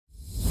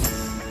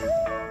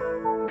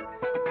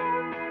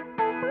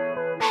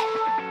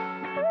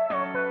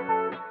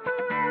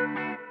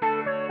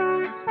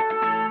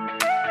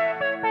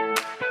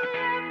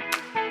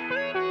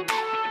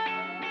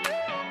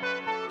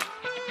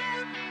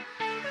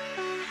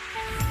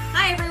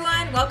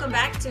Welcome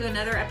back to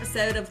another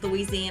episode of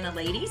Louisiana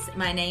Ladies.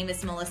 My name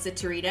is Melissa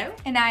Torito.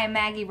 And I am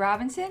Maggie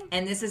Robinson.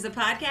 And this is a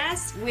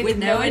podcast with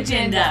no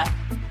agenda.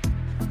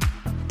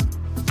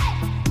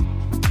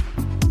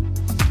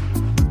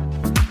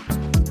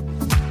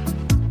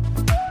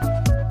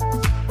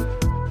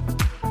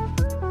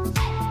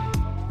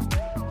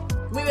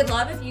 We would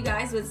love if you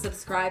guys would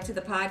subscribe to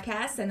the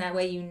podcast, and that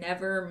way you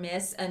never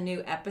miss a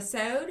new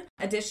episode.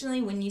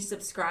 Additionally, when you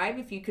subscribe,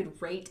 if you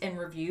could rate and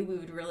review, we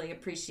would really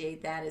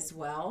appreciate that as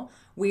well.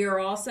 We are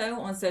also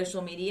on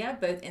social media,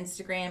 both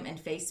Instagram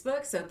and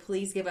Facebook, so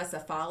please give us a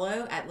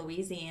follow at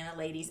Louisiana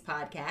Ladies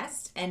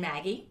Podcast. And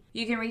Maggie?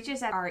 You can reach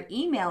us at our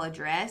email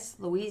address,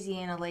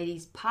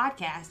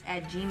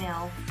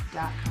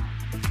 louisianaladiespodcast@gmail.com.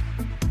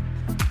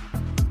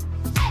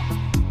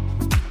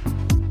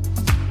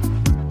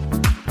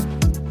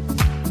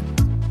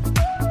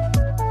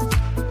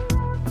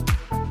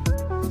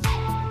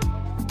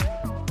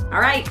 All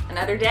right,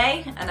 another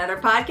day, another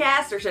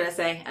podcast, or should I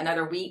say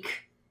another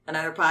week,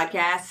 another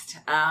podcast.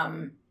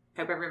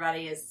 Hope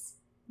everybody is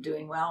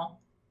doing well.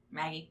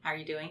 Maggie, how are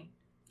you doing?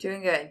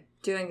 Doing good.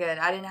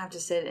 I didn't have to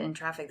sit in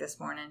traffic this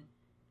morning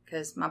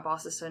because my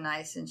boss is so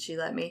nice and she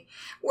let me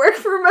work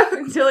from remote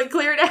until it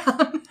cleared out.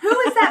 Who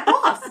is that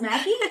boss,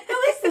 Maggie? Who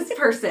is this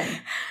person?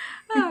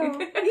 Oh,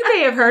 you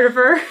may have heard of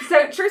her.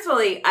 So,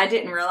 truthfully, I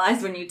didn't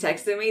realize when you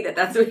texted me that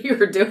that's what you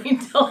were doing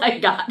until I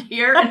got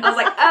here. And I was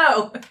like,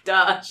 oh,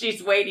 duh,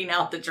 she's waiting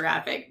out the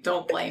traffic.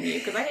 Don't blame you,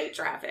 because I hate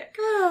traffic.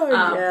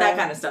 Yeah. That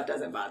kind of stuff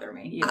doesn't bother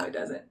me. You know it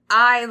doesn't.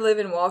 I live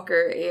in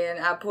Walker,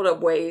 and I pulled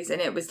up Waze,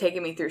 and it was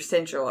taking me through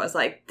Central. I was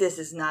like, this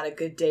is not a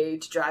good day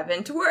to drive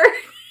into work.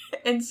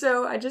 And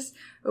so I just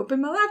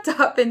opened my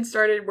laptop and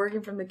started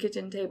working from the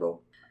kitchen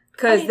table.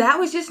 Because that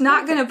was just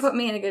not going to put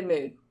me in a good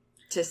mood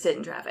to sit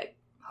in traffic.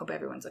 Hope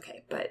everyone's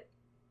okay, but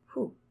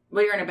whew.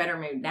 Well, you're in a better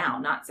mood now,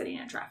 not sitting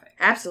in traffic.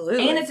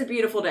 Absolutely. And it's a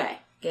beautiful day.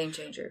 Game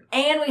changer.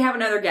 And we have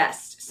another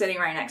guest sitting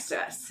right next to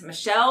us,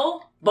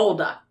 Michelle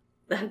Bolda.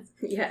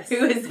 Yes.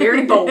 Who is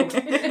very bold.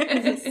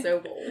 So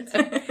bold.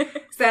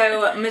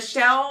 So,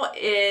 Michelle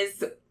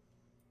is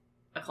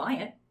a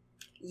client.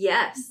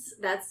 Yes.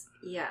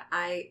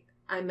 I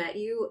met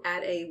you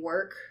at a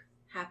work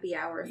happy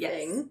hour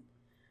thing.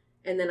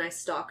 And then I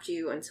stalked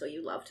you until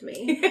you loved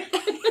me.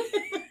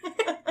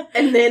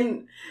 And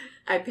then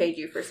I paid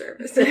you for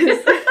services.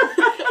 Just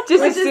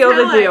to seal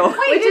the deal.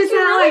 Which is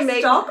how I make...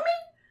 stalk me?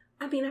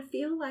 I mean, I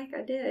feel like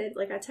I did.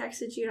 Like, I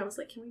texted you and I was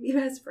like, can we be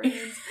best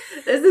friends?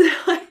 This is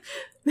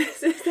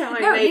how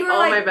I make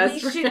all my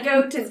best friends. We should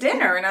go to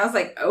dinner. And I was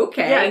like,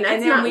 okay. Yeah, and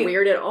that's not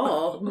weird at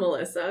all,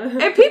 Melissa.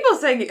 And people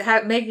say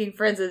making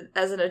friends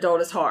as an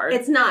adult is hard.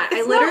 It's not.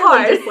 I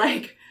literally just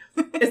like,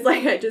 it's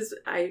like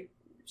I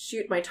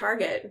shoot my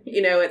target,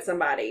 at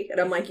somebody. And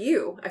I'm like,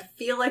 I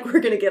feel like we're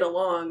going to get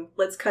along.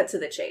 Let's cut to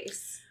the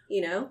chase,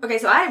 Okay,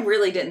 so I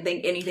really didn't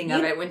think anything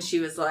of it when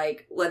she was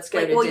like, let's go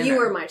to dinner. Well, you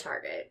were my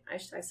target. I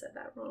said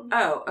that wrong.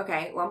 Oh,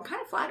 okay. Well, I'm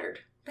kind of flattered.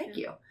 Thank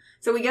you.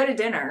 So we go to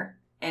dinner,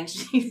 and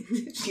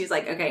she's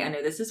like, okay, I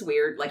know this is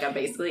weird. Like, I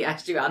basically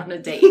asked you out on a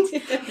date.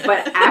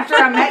 But after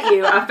I met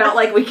you, I felt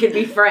like we could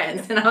be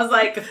friends. And I was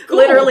like, cool.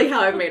 Literally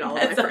how I've made all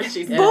of my friends.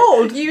 She said.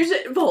 Bold. You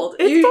should, bold.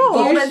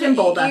 It's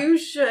bold. You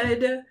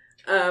should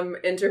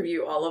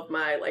interview all of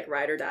my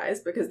ride or dies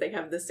because they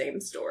have the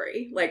same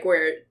story,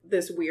 where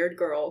this weird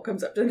girl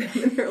comes up to them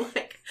and they're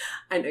like,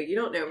 I know you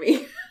don't know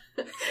me,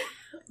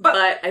 but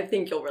I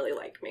think you'll really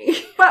like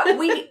me. But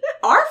we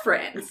are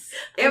friends.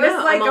 It was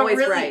like I'm always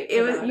really right.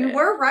 You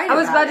were right. I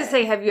was about to it.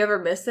 say, have you ever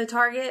missed a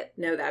target?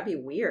 No, that'd be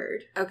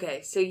weird.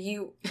 Okay, so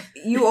you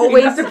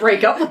always have to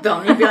break up with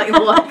them. You'd be like,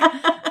 look,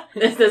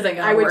 this isn't gonna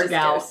work out. I would just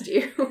ghost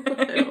you.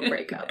 I don't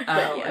break up.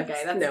 Oh, yes.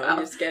 Okay, that's I'm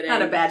just kidding.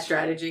 Not a bad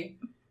strategy.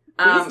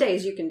 These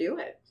days you can do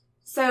it.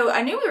 So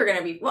I knew we were going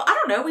to be, I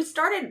don't know. We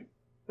started,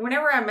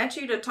 whenever I met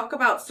you to talk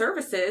about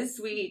services,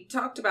 we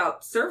talked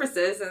about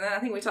services, and then I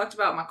think we talked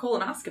about my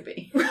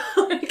colonoscopy.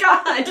 Oh my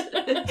God.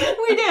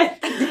 We did.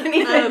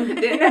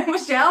 Didn't know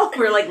Michelle.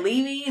 We're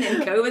leaving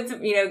and COVID's,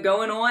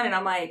 going on, and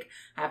I'm like,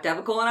 I have to have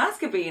a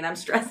colonoscopy, and I'm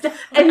stressed out.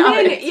 And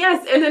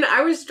then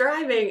I was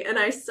driving and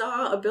I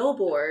saw a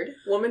billboard,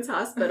 Women's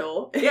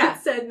Hospital, and it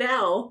said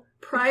now,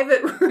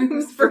 private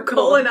rooms for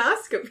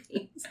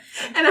colonoscopies.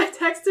 And I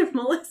texted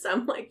Melissa,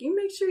 I'm like, you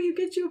make sure you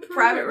get you a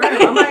private room.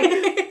 I'm like,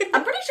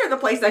 I'm pretty sure the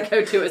place I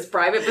go to is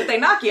private, but they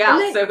knock you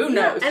out, so who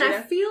knows? And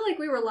I feel like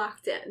we were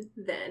locked in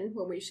then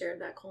when we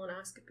shared that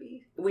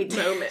colonoscopy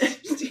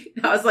moment.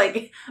 I was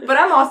like, but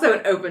I'm also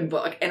an open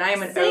book, and I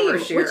am an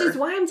oversharer. Which is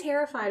why I'm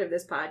terrified of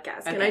this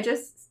podcast. Okay. Can I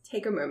just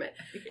take a moment?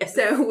 Yes.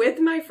 So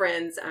with my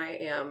friends, I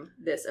am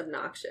this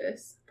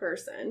obnoxious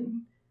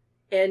person.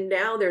 And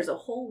now there's a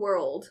whole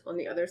world on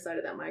the other side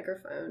of that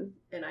microphone,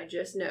 and I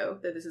just know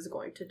that this is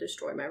going to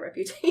destroy my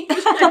reputation. If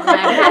it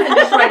hasn't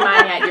destroyed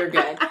mine yet, you're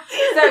good.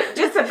 So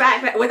just the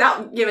fact that,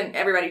 without giving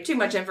everybody too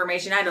much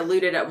information, I'd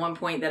alluded at one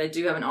point that I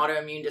do have an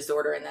autoimmune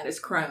disorder, and that is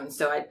Crohn's.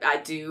 So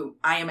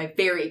I am a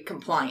very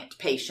compliant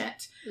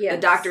patient. Yes.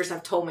 The doctors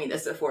have told me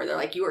this before. They're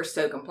like, you are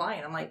so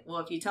compliant. I'm like, well,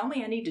 if you tell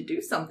me I need to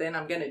do something,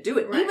 I'm going to do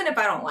it, right. Even if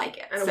I don't like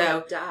it. I don't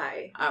want to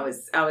die. I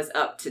was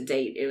up to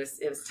date. It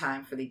was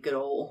time for the good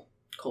old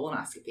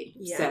colonoscopy.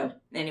 Yeah. So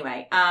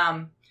anyway,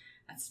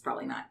 that's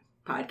probably not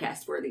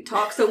podcast worthy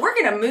talk. So we're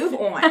going to move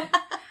on,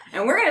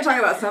 and we're going to talk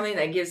about something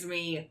that gives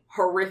me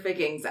horrific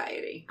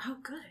anxiety. Oh,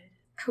 good.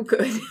 Oh,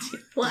 good.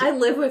 Well, I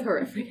live with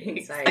horrific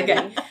anxiety.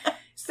 Okay.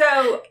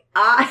 So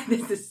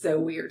this is so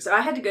weird. So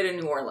I had to go to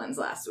New Orleans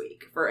last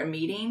week for a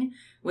meeting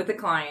with a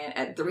client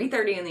at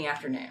 3:30 in the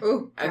afternoon.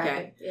 Ooh,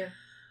 okay. Yeah.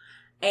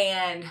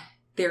 And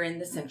they're in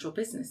the central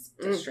business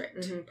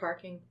district. Mm-hmm.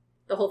 Parking.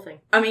 The whole thing.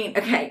 I mean,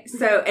 okay,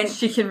 so, and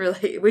she can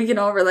relate. We can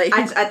all relate.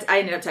 I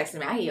ended up texting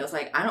Maggie. I was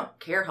like, I don't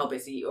care how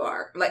busy you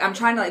are. Like, I'm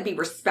trying to, like, be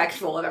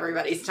respectful of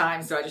everybody's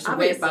time, so I just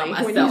wait by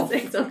myself. When you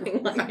say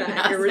something like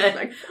that, you're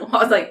respectful. I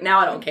was like, now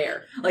I don't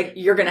care. Like,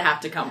 you're going to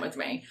have to come with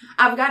me.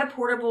 I've got a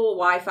portable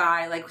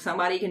Wi-Fi. Like,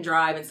 somebody can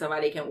drive and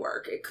somebody can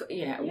work.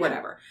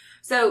 Whatever.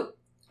 So,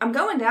 I'm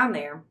going down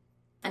there.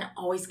 And I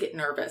always get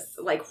nervous.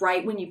 Like,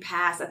 right when you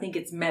pass, I think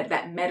it's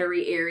that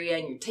Metairie area,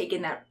 and you're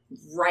taking that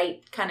right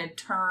kind of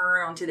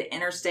turn onto the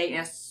interstate.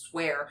 And I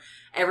swear,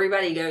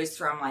 everybody goes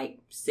from, like,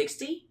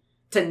 60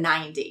 to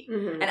 90.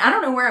 Mm-hmm. And I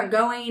don't know where I'm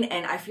going.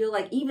 And I feel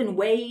like even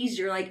Waze,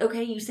 you're like,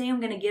 okay, you say I'm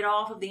going to get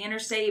off of the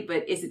interstate,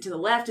 but is it to the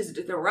left? Is it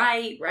to the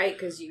right? Right,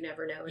 because you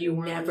never know. You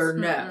never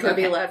know. Could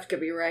be left, could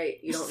be right.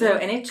 You don't know.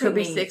 And it could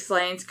be 6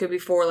 lanes, could be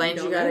 4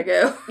 lanes. You gotta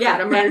go.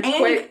 Yeah,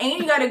 and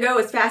you gotta go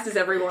as fast as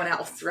everyone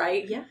else,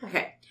 right? Yeah.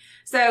 Okay.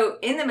 So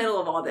in the middle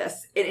of all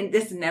this, and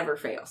this never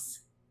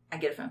fails, I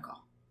get a phone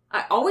call.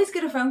 I always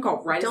get a phone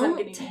call right as I'm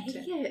getting into it.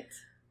 Don't take it.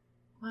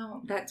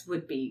 Well, that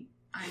would be.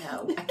 I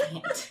know. I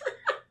can't.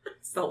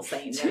 Still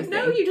saying that.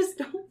 No, you just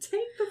don't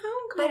take the phone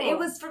call. But it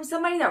was from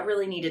somebody that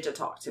really needed to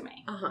talk to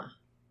me.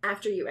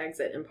 After you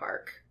exit and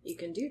park, you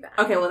can do that.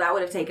 Okay, well, that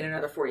would have taken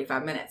another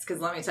 45 minutes,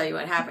 because let me tell you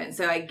what happened.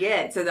 So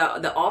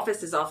the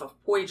office is off of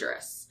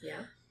Poydras.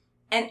 Yeah.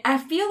 And I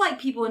feel like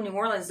people in New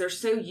Orleans, they're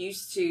so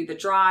used to the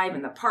drive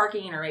and the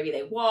parking, or maybe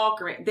they walk,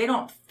 or they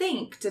don't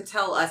think to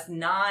tell us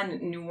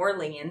non-New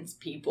Orleans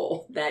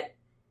people that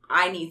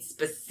I need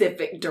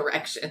specific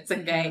directions,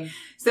 okay? Mm-hmm.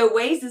 So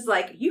Waze is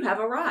like, you have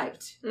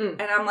arrived.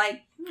 Mm. And I'm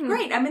like,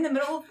 great, I'm in the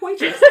middle of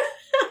Poydras.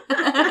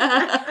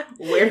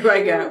 Where do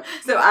I go?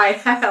 So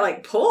I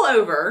pull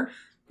over,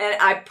 and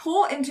I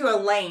pull into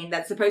a lane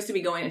that's supposed to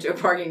be going into a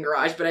parking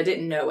garage, but I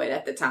didn't know it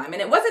at the time.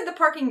 And it wasn't the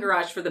parking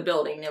garage for the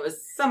building. It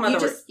was some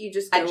other... You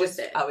just go with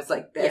it. I was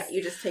like this. Yeah,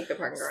 you just take the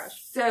parking garage.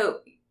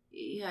 So,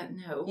 yeah,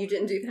 no. You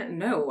didn't do that?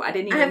 No, I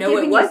didn't even know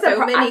it was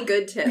so many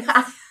good tips.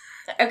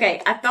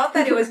 Okay, I thought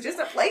that it was just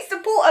a place to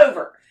pull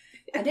over.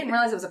 I didn't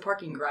realize it was a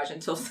parking garage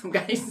until some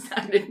guy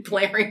started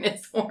blaring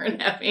his horn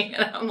at me.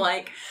 And I'm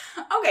like,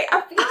 okay,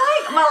 I feel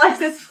like my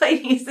license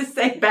plate needs to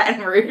say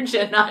Baton Rouge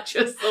and not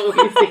just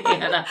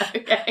Louisiana.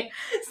 Okay.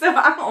 So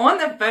I'm on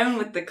the phone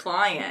with the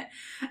client,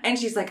 and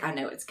she's like, I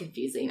know it's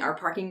confusing. Our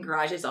parking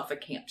garage is off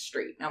of Camp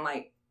Street. And I'm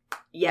like,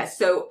 yes.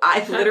 So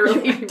I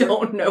literally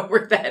don't know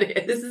where that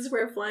is. This is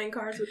where flying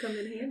cars would come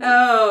in handy.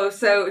 Oh,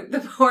 so the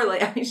poor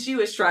lady, I mean, she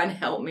was trying to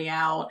help me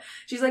out.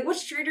 She's like, what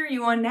street are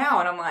you on now?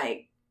 And I'm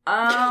like,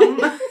 I don't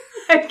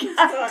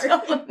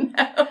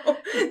know.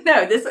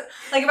 No, this,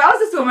 like, if I was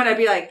this woman, I'd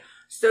be like,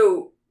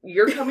 so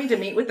you're coming to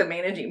meet with the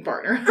managing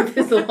partner of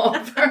this law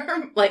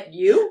firm? Like,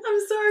 you?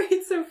 I'm sorry,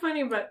 it's so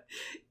funny, but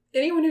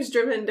anyone who's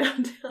driven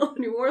downtown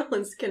New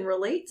Orleans can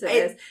relate to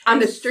this. I'm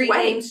the street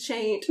names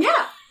change.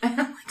 Yeah.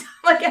 I'm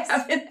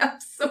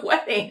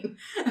sweating.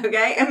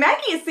 Okay. And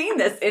Maggie has seen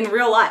this in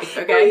real life.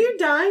 Okay. Are you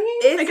dying?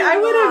 I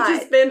would have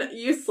just been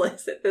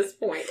useless at this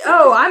point.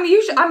 Oh,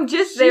 I'm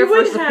just there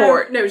for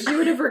support. She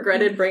would have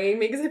regretted bringing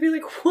me, because I'd be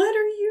like, what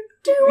are you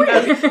doing?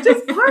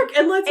 Just park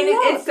and let's walk.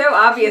 It's so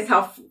obvious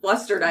how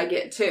flustered I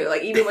get too.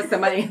 Like, even with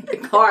somebody in the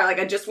car, like,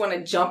 I just want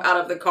to jump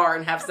out of the car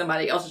and have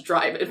somebody else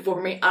drive it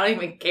for me. I don't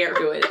even care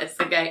who it is.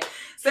 Okay.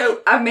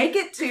 So I make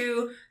it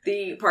to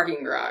the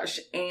parking garage,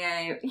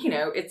 and,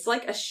 it's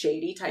like a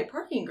shady type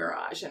parking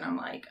garage. And I'm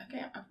like,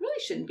 okay, I really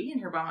shouldn't be in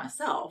here by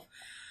myself.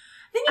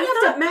 Then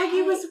I thought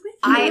Maggie was with you.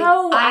 I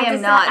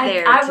am not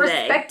there I today.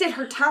 respected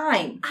her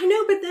time. I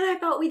know, but then I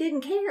thought we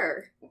didn't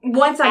care.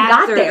 Once I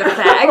got there. The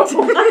fact.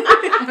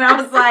 And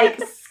I was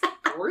like,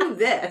 screw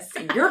this.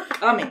 You're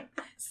coming.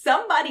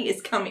 Somebody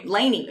is coming.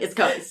 Lainey is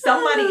coming.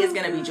 Somebody is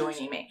going to be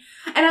joining me.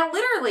 And I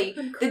literally,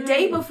 the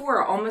day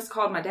before, I almost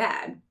called my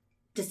dad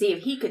to see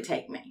if he could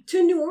take me.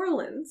 To New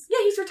Orleans? Yeah,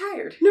 he's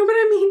retired. No, but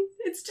I mean,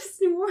 it's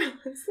just New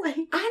Orleans. Like,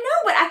 I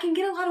know, but I can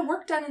get a lot of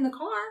work done in the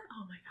car.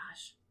 Oh my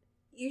gosh.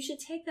 you should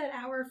take that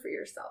hour for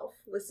yourself.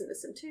 Listen to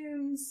some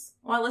tunes.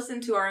 Well, I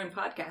listened to our own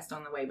podcast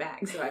on the way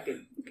back so I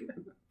could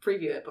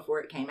preview it before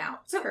it came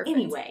out. So Perfect.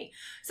 anyway,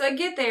 so I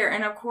get there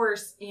and of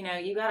course, you know,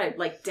 you got to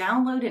like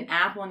download an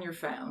app on your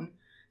phone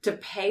to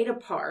pay to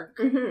park.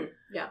 Mm-hmm.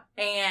 Yeah.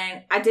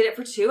 And I did it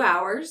for 2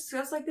 hours. So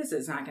I was like, this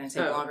is not going to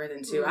take longer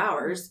than 2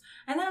 hours.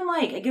 And then I'm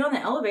like, I get on the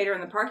elevator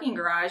in the parking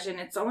garage and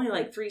it's only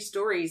like 3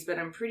 stories, but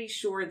I'm pretty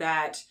sure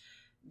that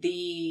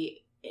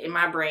in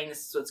my brain,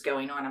 this is what's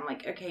going on. I'm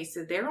like, okay,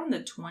 so they're on the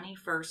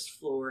 21st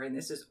floor and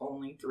this is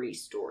only 3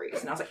 stories.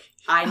 And I was like,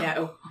 I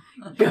know.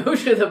 Go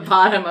to the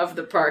bottom of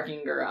the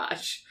parking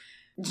garage.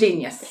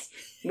 Genius.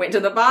 Went to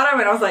the bottom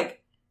and I was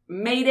like,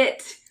 made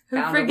it. Who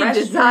Found the freaking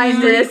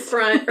designed this?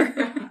 Front.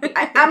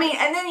 I mean,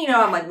 and then, you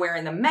know, I'm like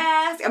wearing the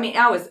mask. I mean,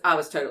 I was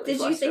totally Did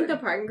flustered. you think the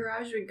parking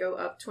garage would go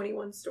up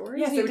 21 stories?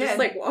 Yes, you it would did. just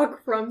like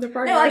walk from the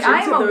parking No, like garage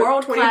I am into a the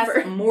world-class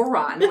 21st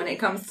moron when it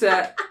comes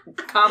to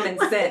common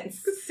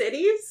sense.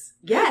 cities?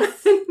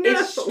 Yes. No.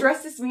 It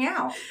stresses me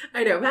out.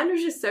 I know.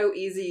 Mandarin's just so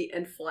easy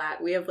and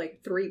flat. We have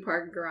like 3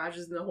 parking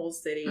garages in the whole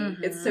city.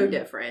 Mm-hmm. It's so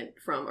different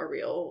from a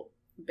real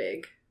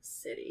big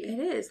city. It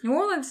is. New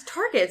Orleans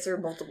Targets are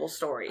multiple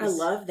stories. I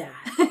love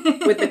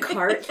that. With the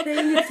cart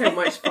thing, it's so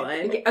much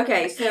fun.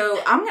 Okay,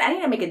 so I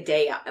need to make a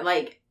day out.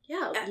 Like,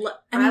 Yeah, I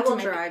I will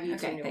need to drive you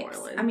to okay, New thanks.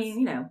 Orleans. I mean,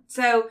 you know,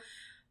 so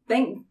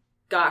thank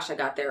gosh I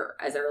got there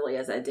as early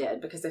as I did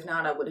because if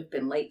not, I would have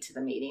been late to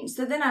the meeting.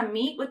 So then I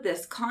meet with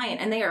this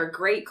client and they are a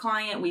great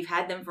client. We've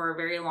had them for a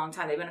very long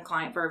time. They've been a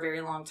client for a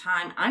very long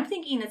time. I'm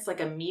thinking it's like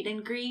a meet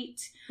and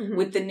greet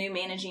with the new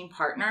managing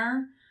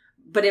partner.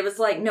 But it was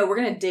like, no, we're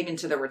going to dig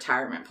into the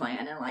retirement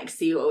plan and like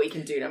see what we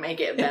can do to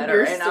make it better.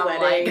 You're and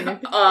sweating.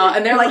 I'm like,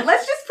 and they're like,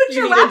 let's just put You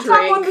your need a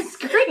laptop on drink. the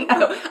screen.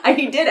 Oh,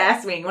 he did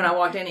ask me when I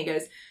walked in, he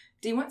goes,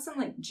 do you want some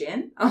like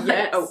gin? I'm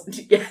Yes. like, oh,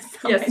 yes.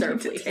 Yes, I sir,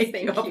 need to please. take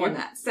Thank you up you. on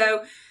that.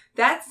 So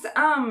that's,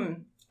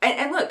 and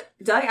look,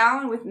 Doug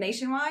Allen with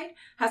Nationwide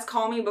has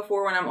called me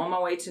before when I'm on my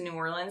way to New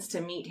Orleans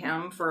to meet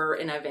him for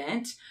an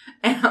event.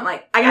 And I'm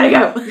like, I gotta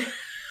go.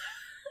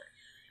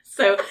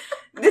 So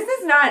this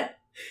is not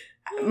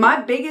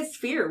my biggest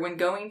fear when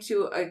going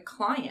to a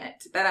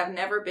client that I've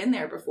never been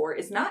there before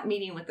is not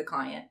meeting with the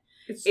client.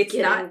 It's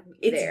not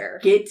there.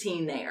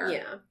 Getting there.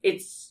 Yeah.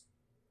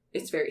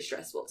 It's very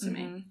stressful to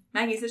me.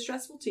 Maggie, is it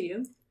stressful to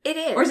you? It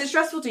is. Or is it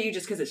stressful to you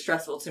just because it's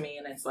stressful to me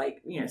and it's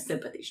like, you know,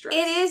 sympathy stress?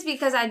 It is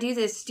because I do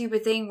this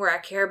stupid thing where I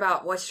care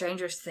about what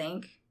strangers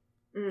think.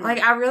 Mm. Like,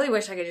 I really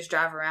wish I could just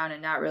drive around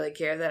and not really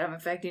care that I'm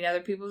affecting other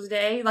people's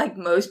day, like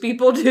most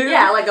people do.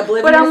 Yeah, like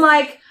oblivious. But I'm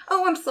like,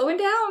 oh, I'm slowing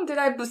down. Did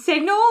I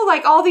signal?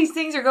 Like, all these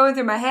things are going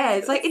through my head.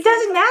 It's like, it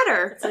doesn't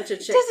matter. It's such a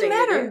chick It doesn't thing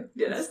matter. to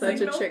do. Did I It's such a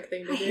signal? chick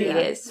thing to I do. hate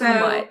it so So-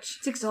 much.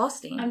 It's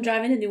exhausting. I'm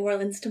driving to New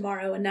Orleans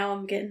tomorrow, and now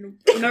I'm getting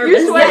You're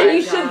nervous. sweating. Oh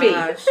You my should be.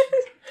 gosh.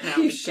 No,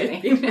 I'm just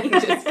kidding.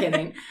 Just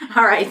kidding.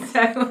 All right,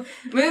 so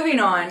moving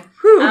on.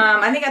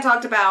 I think I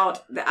talked about,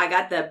 I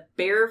got the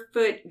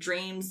Barefoot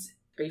Dreams.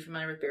 Are you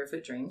familiar with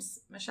Barefoot Dreams,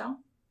 Michelle?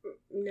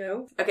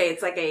 No. Okay,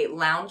 it's like a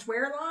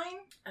loungewear line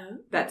Oh.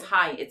 that's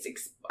high.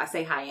 I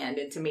say high end,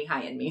 and to me,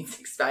 high end means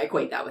I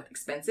equate that with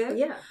expensive.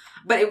 Yeah.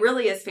 But it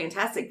really is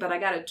fantastic. But I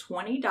got a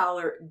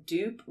 $20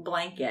 dupe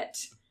blanket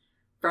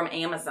from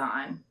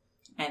Amazon,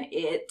 and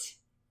it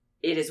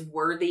is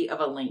worthy of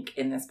a link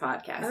in this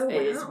podcast. Oh,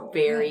 It is wow.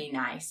 very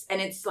nice, and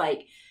it's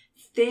like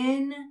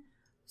thin.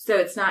 So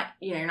it's not,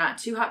 you know, you're not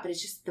too hot, but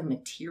it's just the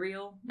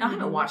material. Now, I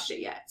haven't Mhm. washed it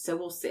yet, so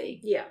we'll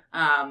see. Yeah.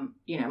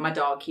 You know, my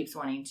dog keeps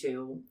wanting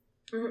to.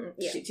 Mhm.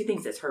 Yeah. She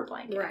thinks it's her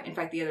blanket. Right. In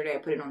fact, the other day I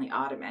put it on the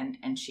ottoman,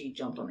 and she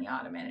jumped on the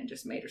ottoman and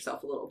just made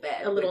herself a little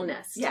bed. A little with-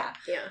 nest. Yeah.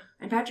 Yeah.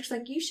 And Patrick's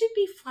like, you should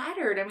be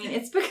flattered. I mean,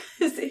 it's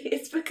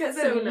because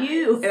So of nice.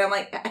 you. And I'm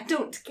like, I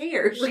don't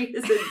care. She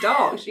is a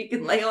dog. She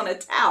can lay on a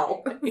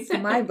towel. It's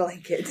my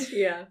blanket.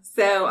 Yeah.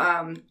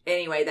 So,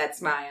 anyway,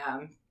 that's my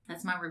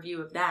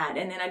review of that.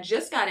 And then I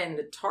just got in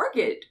the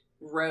Target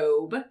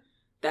robe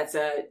that's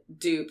a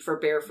dupe for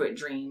Barefoot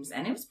Dreams,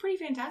 and it was pretty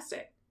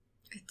fantastic.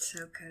 It's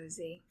so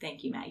cozy.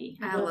 Thank you, Maggie.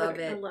 I love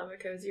I it. love a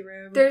cozy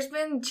robe. There's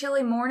been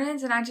chilly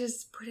mornings, and I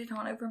just put it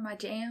on over my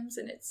jams,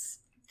 and it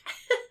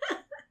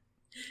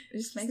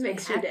just makes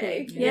Makes me your happy.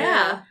 day.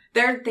 Yeah,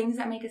 There are things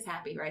that make us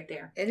happy right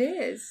there. it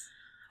is.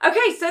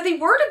 Okay, so the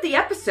word of the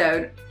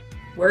episode.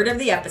 Word of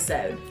the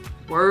episode.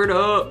 Word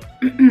up.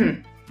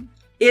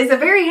 Is a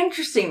very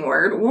interesting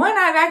word. One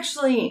I've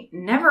actually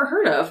never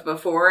heard of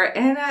before,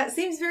 and it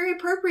seems very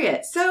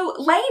appropriate. So,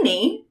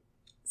 Lainey,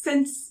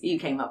 since you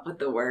came up with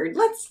the word,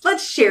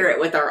 let's share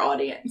it with our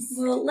audience.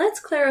 Well, let's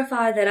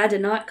clarify that I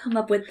did not come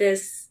up with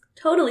this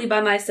totally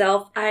by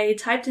myself. I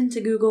typed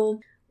into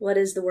Google, what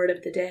is the word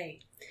of the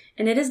day?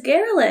 And it is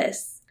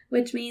garrulous,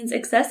 which means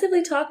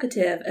excessively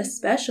talkative,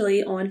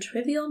 especially on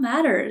trivial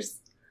matters.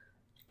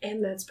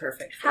 And that's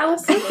perfect. for How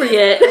us.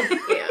 appropriate.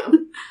 Yeah.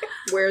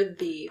 We're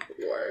the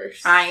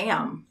worst. I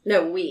am.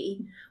 No,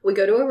 we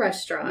go to a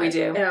restaurant. We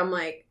do. And I'm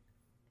like,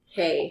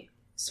 hey,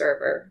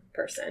 server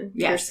person.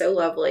 Yes. You're so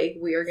lovely.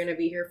 We are going to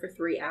be here for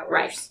 3 hours.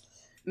 Right.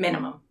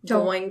 minimum.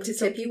 Going to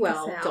tip you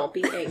well. us out. Don't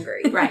be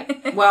angry.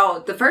 Right.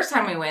 Well, the first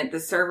time we went, the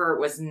server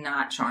was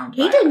not charmed.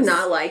 He by did us.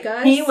 not like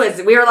us. We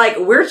were like,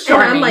 we're And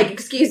charming. I'm like,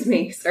 excuse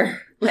me,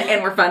 sir.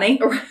 and we're funny.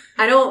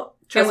 I don't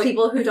trust And we-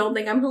 people who don't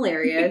think I'm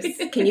hilarious.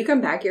 Can you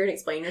come back here and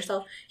explain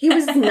yourself? He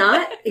was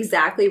not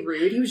exactly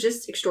rude. He was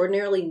just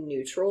extraordinarily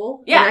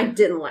neutral. Yeah. And I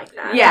didn't like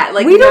that. Yeah,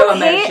 like we no don't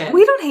emotion.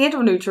 we don't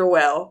handle neutral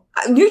well.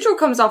 Neutral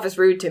comes off as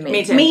rude to me.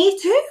 Me too. Me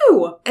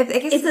too. I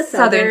guess It's a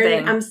southern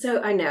thing.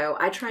 I know.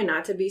 I try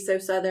not to be so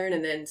southern,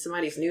 and then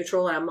somebody's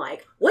neutral, and I'm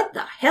like, "What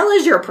the hell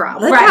is your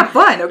problem?" Let's Right. have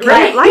fun, okay?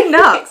 Right. Lighten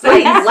up. So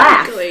Please.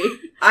 laugh. exactly.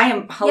 I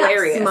am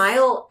hilarious. Yeah,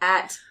 smile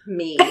at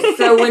me.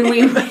 So when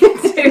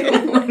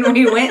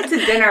we went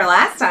to dinner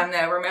last time,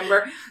 though,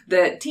 remember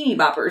the teeny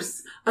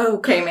boppers Oh,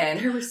 came in,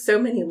 there were so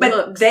many but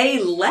looks.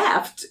 they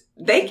left.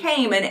 They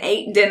came and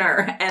ate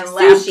dinner and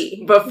left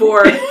Sushi.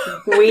 before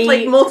we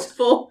like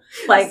multiple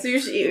like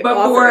sushi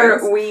before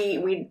offerings.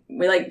 we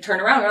like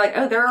turned around. We're like,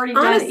 oh, they're already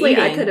done Honestly,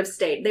 eating. I could have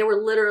stayed. They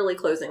were literally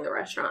closing the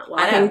restaurant,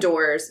 I know. locking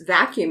doors,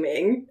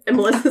 vacuuming, and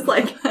Melissa's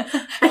like,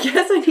 "I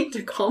guess I need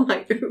to call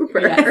my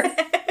Uber." Yes.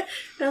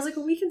 And I was like,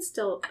 "Well, we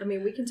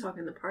can talk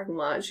in the parking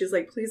lot." And she's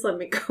like, "Please let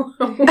me go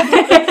home." Say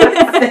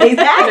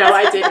that. No,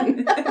 I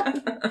didn't.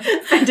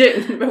 I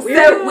didn't.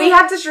 But We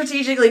have to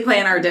strategically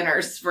plan our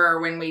dinners for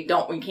when we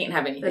can't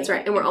have anything. That's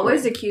right. And we're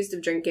always accused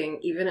of drinking,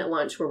 even at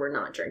lunch where we're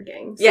not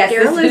drinking. So Yes,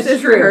 this Garrulous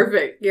is true.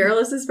 perfect.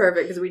 Garrulous is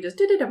perfect because we just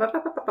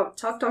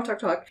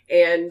talk.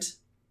 And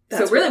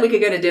So really, we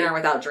could go to dinner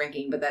without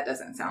drinking, but that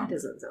doesn't that sound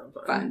doesn't sound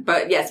fun. fun.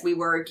 But yes, we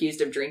were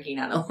accused of drinking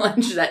at a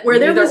lunch that Where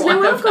there neither was no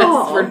one of us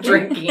alcohol. were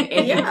drinking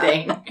Yeah.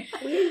 anything.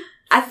 We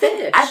I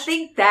finished.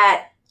 think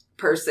that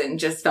person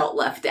just felt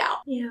left out.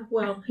 Yeah,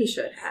 well, he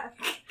should have.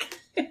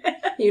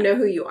 You know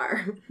who you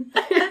are.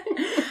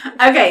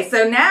 Okay,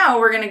 so now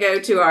we're going to go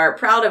to our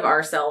proud of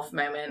ourself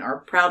moment or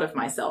proud of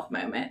myself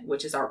moment,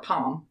 which is our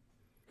palm.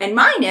 And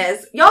mine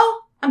is, y'all,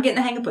 I'm getting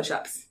the hang of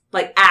push-ups.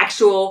 Like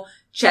actual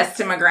chest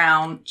to my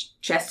ground.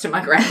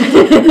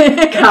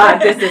 God,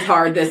 this is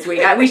hard this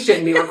week. We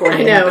shouldn't be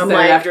recording an episode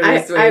after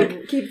this week.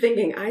 I keep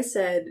thinking, I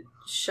said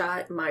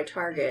shot my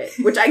target,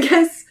 which I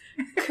guess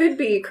could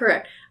be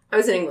correct. I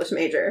was an English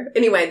major.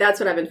 Anyway, that's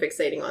what I've been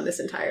fixating on this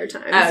entire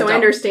time. Oh, So I don't.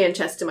 understand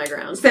chest to my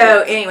ground.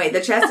 So anyway,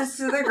 the chest is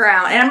to the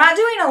ground, and I'm not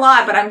doing a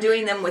lot, but I'm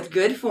doing them with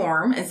good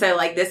form. And so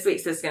like this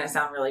week's is going to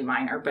sound really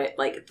minor, but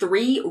like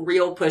 3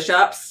 real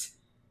push-ups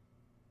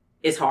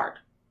is hard.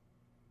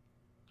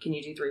 Can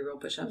you do 3 real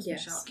push-ups,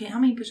 Yes. Michelle? How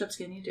many push-ups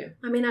can you do?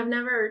 I mean, I've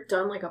never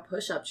done like a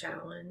push-up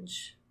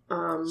challenge.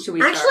 Should we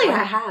start Actually, one?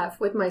 I have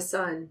with my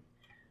son.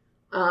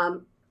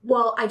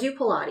 Well, I do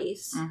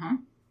Pilates. Mm-hmm.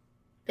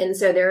 And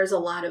so there's a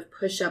lot of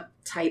push-up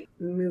type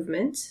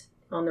movement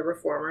on the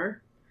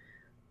reformer.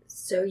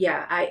 So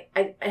yeah, I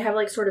have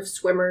like sort of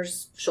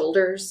swimmer's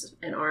shoulders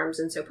and arms,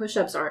 and so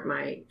push-ups aren't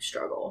my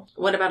struggle.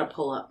 What about a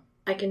pull-up?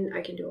 I can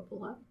do a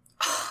pull-up.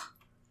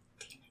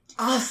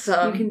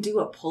 Awesome. You can do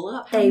a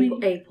pull-up? How A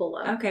many?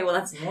 pull-up. Okay, well,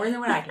 that's more than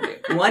what I can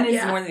do. One is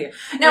Yeah. more than the other.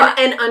 No,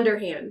 And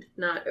underhand,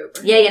 not over.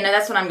 yeah, no,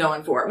 that's what I'm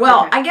going for.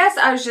 Well, Okay. I guess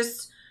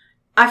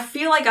I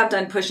feel like I've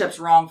done push-ups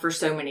wrong for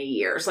so many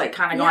years, like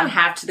kind of going Yeah.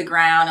 half to the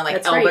ground and like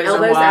That's right. elbows are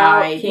Elbows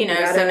wide, out. you know,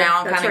 gotta- so now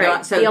I'm that's kind of right.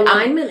 going, so the I'm-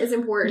 alignment is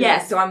important. yeah,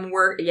 so I'm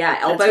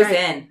elbows right.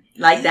 in,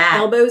 like that.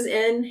 Elbows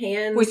in,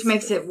 hands. Which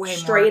makes it way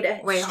straight,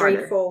 way straight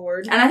harder.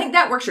 forward. And I think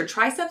that works your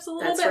triceps a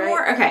little That's bit right.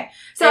 more. Okay.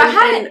 So I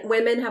haven't, and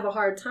women have a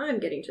hard time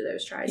getting to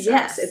those triceps.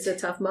 Yes. It's a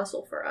tough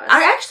muscle for us.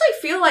 I actually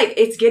feel like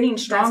it's getting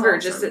stronger.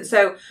 awesome. Just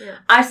so Yeah.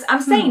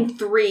 I'm saying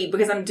 3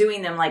 because I'm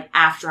doing them like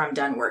after I'm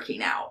done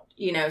working out,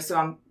 you know, so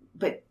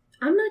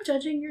I'm not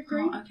judging your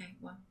 3. oh, okay,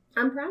 well.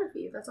 I'm proud of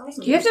you. That's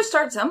awesome. You have to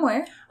start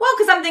somewhere. Well,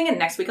 because I'm thinking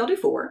next week I'll do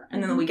 4,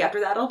 and then the Mhm. week after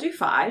that I'll do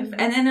 5, Mhm.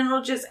 and then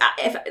it'll just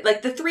if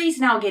like the 3's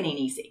now getting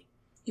easy,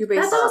 You're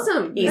That's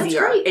awesome. That's easier.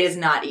 great. It is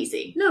not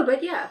easy. No,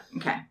 but yeah.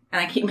 Okay,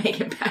 and I keep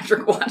making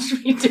Patrick watch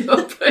me do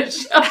a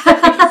push up.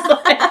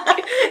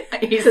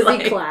 He's Does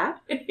like, he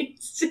clap?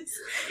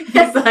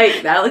 he's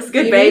like, that looks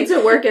good, You babe. need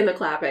to work in the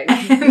clapping.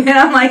 And then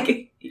I'm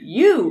like,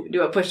 you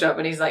do a push up,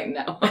 and he's like,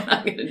 no, I'm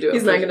not going to do it.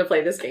 He's not going to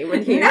play this game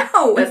with you.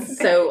 No, That's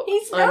so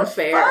he's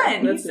unfair. No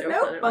fun. That's He's no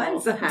no fun at fun all.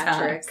 sometimes.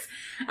 Patrick.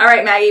 All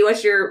right, Maggie,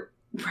 what's your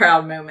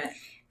proud moment?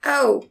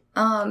 Oh,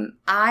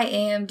 I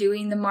am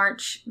doing the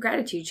March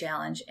Gratitude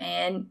Challenge,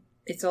 and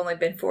it's only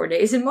been 4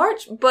 days in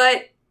March,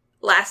 but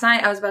last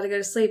night I was about to go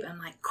to sleep, and I'm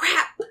like,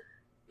 crap!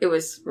 It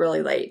was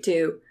really late,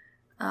 too.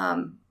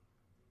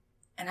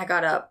 And I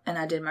got up, and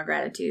I did my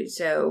gratitude,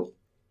 so,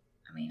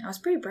 I mean, I was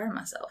pretty proud of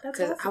myself. That's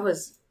Because awesome. I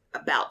was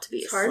about to be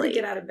It's asleep. hard to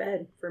get out of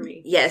bed for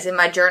me. Yes, and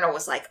my journal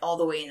was, like, all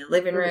the way in the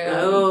living room.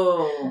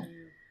 Oh.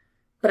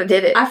 But I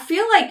did it. I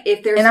feel like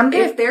if there's And I'm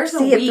gonna if there's a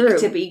see it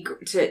week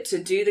through.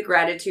 to do the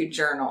gratitude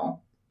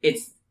journal,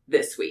 it's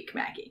this week,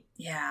 Maggie.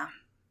 Yeah.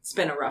 It's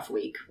been a rough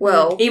week.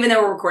 Well, Even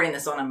though we're recording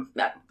this on I'm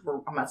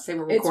about to say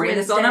we're recording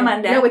this on a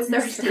Monday. No, it's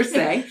Thursday.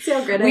 Thursday. See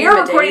how good I We am are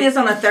at recording days? this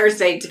on a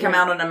Thursday to come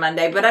out on a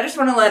Monday, but I just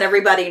want to let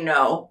everybody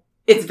know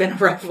it's been a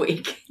rough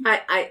week.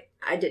 I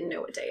I didn't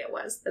know what day it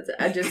was.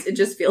 It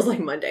just feels like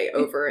Monday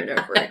over and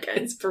over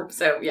again.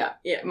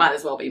 Yeah, might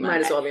as well be Monday.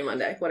 Might as well be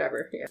Monday.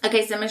 Whatever. Yeah.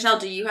 Okay, so Michelle,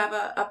 do you have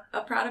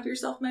a proud of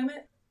yourself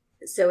moment?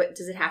 So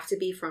does it have to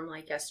be from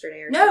like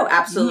yesterday or No, something?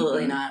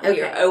 absolutely not.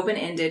 We are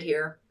open-ended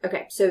here.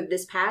 Okay, so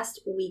this past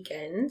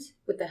weekend,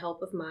 with the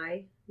help of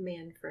my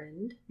man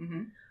friend,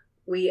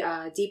 we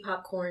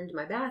de-popcorned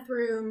my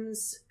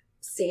bathrooms,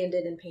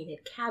 sanded and painted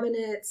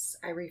cabinets.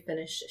 I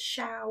refinished a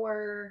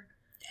shower.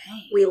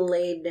 Dang. We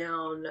laid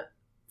down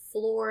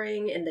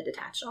flooring in the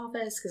detached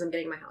office because I'm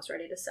getting my house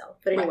ready to sell.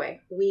 But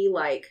anyway, we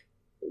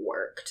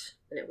worked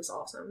and it was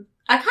awesome.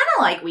 I kind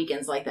of like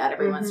weekends like that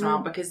every once in a while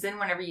because then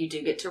whenever you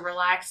do get to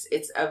relax,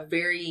 it's a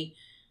very,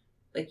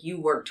 you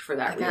worked for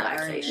that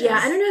relaxation. Yeah,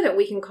 I don't know that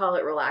we can call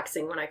it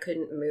relaxing when I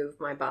couldn't move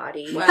my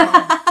body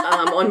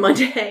Well, on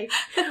Monday.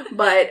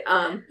 But,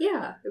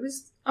 yeah, it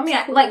was... I mean,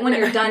 when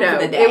you're done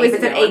for the day. It was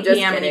at 8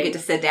 p.m. and you get to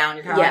sit down,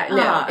 you're kind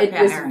of it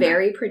was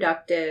very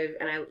productive.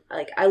 And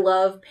I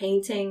love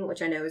painting,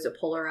 which I know is a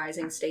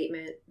polarizing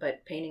statement,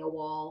 but painting a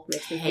wall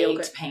makes me feel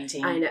good.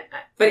 Painting. I know.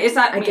 But it's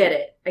not... I get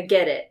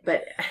it.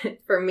 But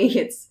for me,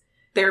 it's...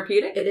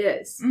 Therapeutic? It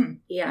is.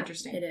 Yeah.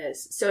 Interesting. It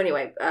is. So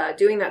anyway,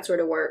 doing that sort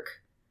of work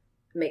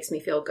makes me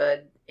feel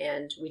good,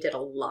 and we did a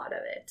lot of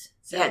it.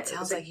 So yeah, it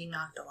sounds like you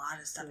knocked a lot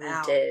of stuff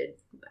out. We did.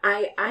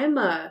 I'm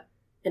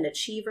an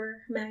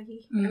achiever,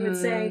 Maggie, I would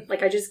say.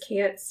 I just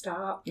can't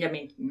stop. Yeah, I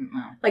mean,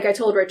 no. I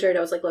told Richard, I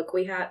was like, look,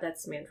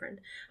 that's man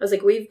friend. I was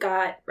like, we've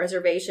got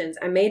reservations.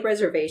 I made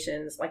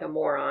reservations like a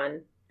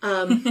moron.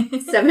 7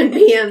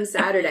 p.m.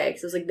 Saturday.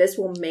 Because I was like, this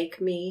will make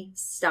me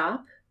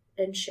stop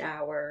and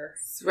shower.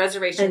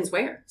 Reservations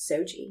where?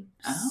 Soji.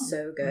 Oh.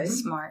 So good.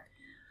 Smart.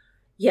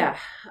 Yeah.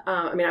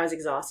 I was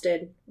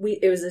exhausted.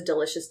 It was a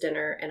delicious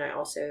dinner, and I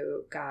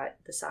also got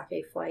the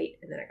sake flight,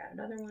 and then I got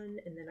another one,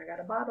 and then I got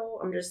a bottle.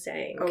 I'm just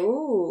saying.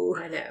 Oh.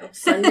 I know.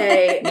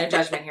 Sunday. No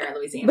judgment here in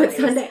Louisiana. But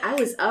Sunday, I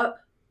was up,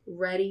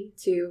 ready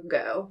to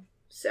go.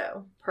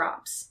 So,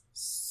 props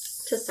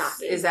to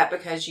sake. Is that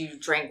because you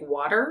drank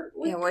water?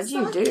 Yeah, what'd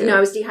you do? No, I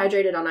was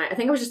dehydrated all night. I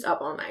think I was just up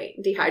all night,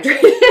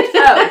 dehydrated.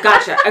 Oh,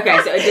 gotcha. Okay,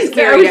 so it just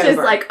carried over.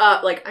 I was just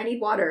up, I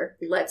need water.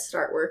 Let's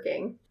start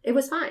working. It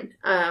was fine.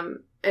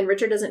 And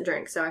Richard doesn't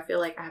drink, so I feel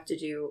like I have to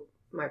do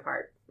my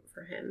part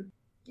for him.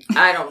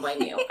 I don't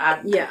blame you.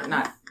 I'm Yeah.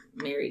 not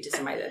married to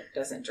somebody that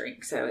doesn't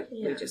drink, so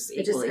we just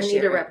equally I share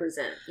need to it.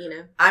 represent,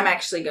 I'm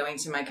actually going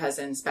to my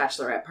cousin's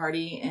bachelorette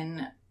party,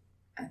 and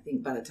I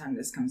think by the time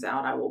this comes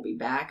out, I will be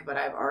back, but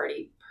I've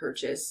already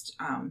purchased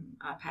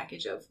a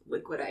package of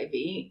liquid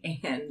IV,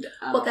 and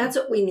well, that's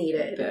what we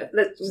needed.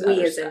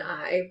 We as in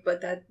I,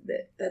 but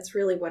that's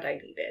really what I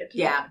needed.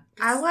 Yeah.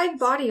 I like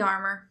body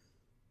armor.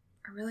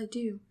 I really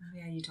do. Oh,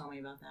 yeah, you told me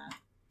about that.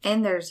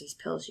 And there's these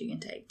pills you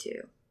can take,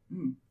 too.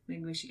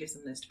 Maybe we should give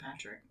some of this to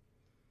Patrick.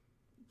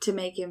 To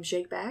make him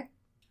shake back?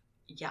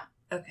 Yeah.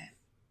 Okay.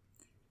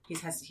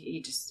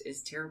 He just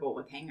is terrible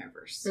with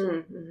hangovers.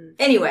 Mm-hmm.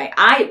 Anyway,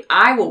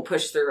 I will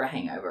push through a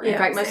hangover. Yeah, in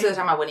fact, most of the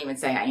time I wouldn't even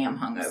say I am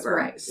hungover.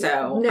 Right.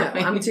 So no,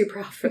 I'm too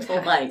proud for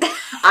that.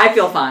 I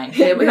feel fine.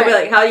 He'll be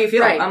like, "How do you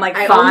feel?" Right. I'm like,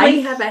 "Fine." I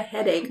only have a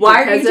headache.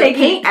 Why are you taking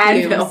paint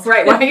Advil? fumes.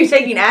 Right? Why are you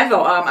taking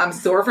Advil? I'm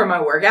sore from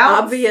my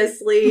workout.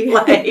 Obviously.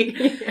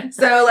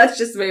 So let's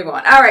just move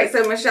on. All right.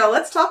 So Michelle,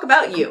 let's talk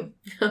about you.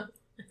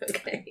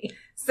 Okay.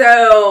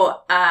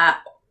 So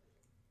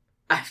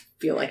I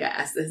feel like I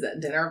asked this at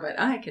dinner, but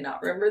I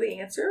cannot remember the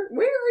answer.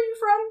 Where are you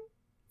from?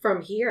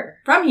 From here.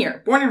 From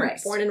here. Born and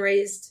raised. Born and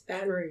raised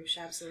Baton Rouge,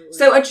 absolutely.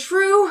 So a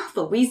true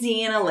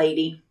Louisiana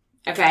lady.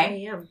 Okay.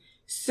 I am.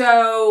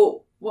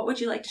 So what would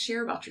you like to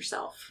share about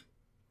yourself?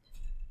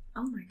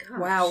 Oh my gosh.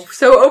 Wow.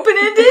 So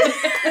open-ended?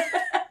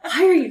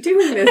 Why are you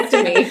doing this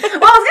to me? Well, I was going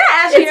to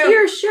ask you. It's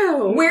your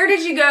show. Where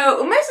did you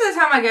go? Most of the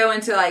time I go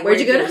into Where'd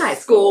you go to high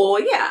school?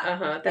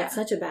 Yeah. That's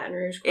such a Baton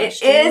Rouge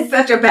question. It is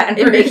such a Baton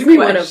Rouge question. It makes me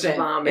want to question.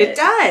 vomit. It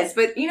does.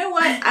 But you know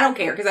what? I don't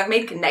care because I've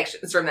made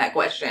connections from that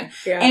question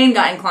Yeah. and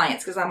gotten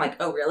clients because I'm like,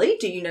 oh, really?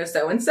 Do you know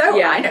so-and-so?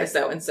 Yeah. I know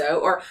so-and-so.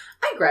 Or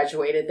I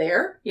graduated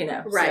there,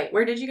 Right. So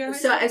where did you go?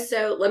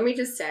 So let me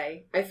just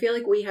say, I feel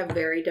like we have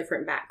very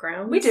different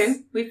backgrounds. We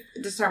do. We've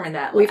determined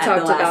that. We've at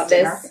talked the last about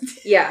dinner.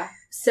 this. Yeah.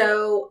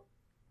 So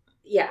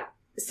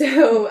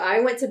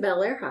I went to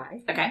Bel Air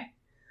High. Okay.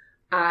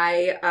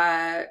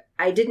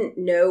 I didn't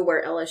know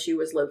where LSU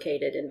was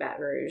located in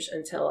Baton Rouge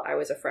until I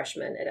was a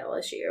freshman at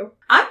LSU.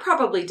 I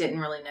probably didn't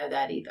really know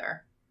that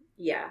either.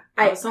 Yeah.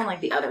 I was on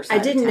the other side.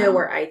 I didn't of town. know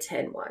where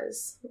I-10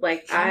 was.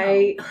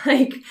 Okay.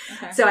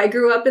 So I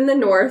grew up in the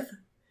North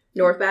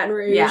Baton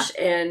Rouge, Yeah.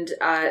 and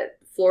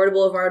Florida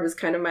Boulevard was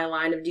kind of my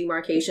line of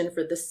demarcation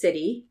for the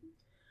city.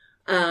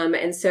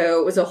 And so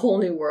it was a whole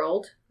new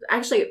world.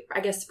 Actually, I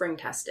guess spring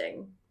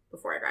testing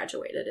before I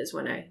graduated is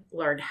when I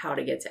learned how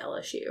to get to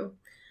LSU.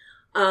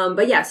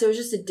 But yeah, so it was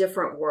just a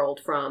different world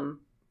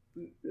from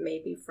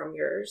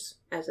yours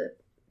as a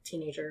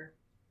teenager.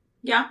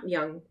 Yeah.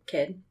 Young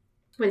kid.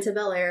 Went to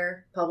Bel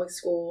Air public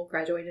school,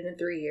 graduated in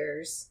 3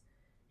 years.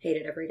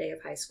 Hated every day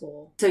of high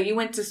school. So you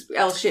went to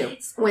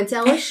LSU. Went to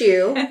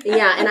LSU.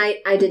 Yeah, and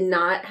I did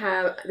not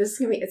have, this is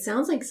going to be, it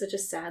sounds like such a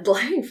sad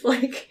life.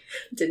 Like,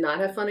 did not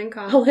have fun in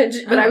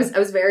college. But I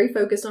was very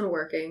focused on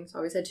working. So I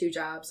always had 2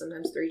 jobs,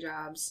 sometimes 3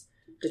 jobs.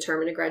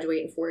 Determined to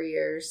graduate in 4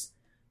 years.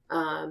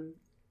 And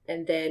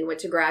then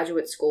went to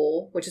graduate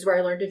school, which is where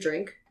I learned to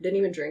drink. Didn't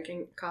even drink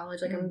in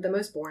college. Like, I'm the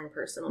most boring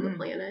person on the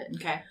planet.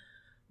 Okay.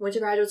 Went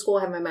to graduate school,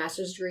 had my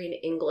master's degree in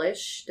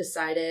English.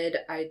 Decided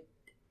I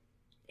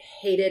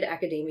hated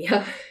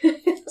academia.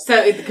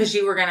 So because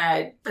you were gonna,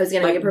 I was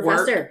gonna be a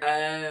professor. Work?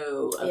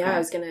 Oh, okay. Yeah, I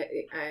was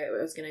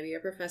gonna be a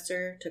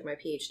professor. Took my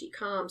PhD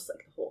comps,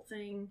 like the whole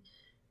thing,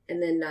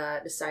 and then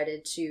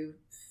decided to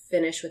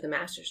finish with a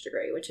master's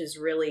degree, which is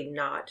really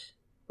not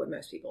what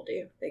most people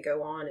do. They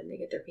go on and they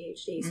get their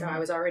PhD. So I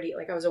was already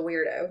like, I was a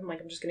weirdo. I'm like,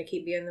 I'm just gonna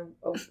keep being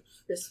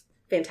this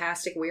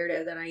fantastic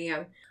weirdo that I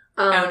am.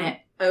 Owning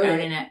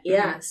it.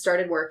 Yeah,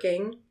 started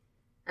working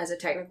as a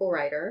technical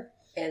writer.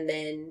 And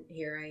then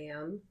here I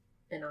am,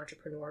 an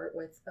entrepreneur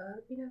with,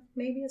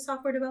 maybe a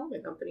software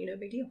development company. No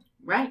big deal.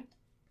 Right.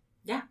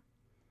 Yeah.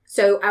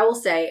 So I will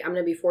say I'm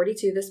going to be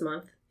 42 this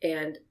month.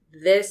 And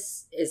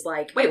this is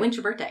like... Wait, when's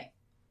your birthday?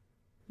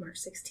 March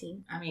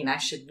 16th. I mean, I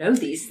should know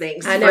these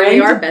things. I know,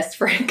 we are best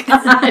friends.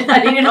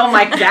 I need it on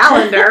my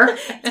calendar.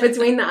 It's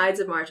between the Ides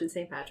of March and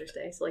St. Patrick's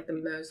Day. So like the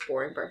most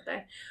boring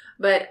birthday.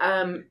 But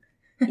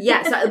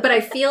yeah, but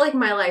I feel like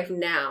my life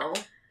now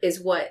is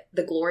what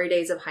the glory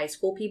days of high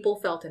school people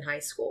felt in high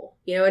school.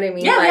 You know what I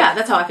mean? Yeah, like, yeah,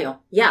 that's how I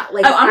feel. Yeah,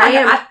 like I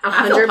am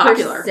I feel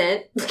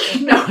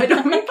 100%. No, I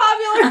don't mean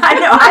popular. I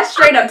know. I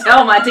straight up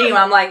tell my team,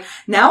 I'm like,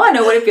 now I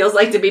know what it feels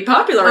like to be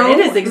popular, and it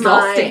is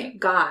exhausting. My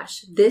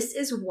gosh, this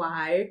is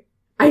why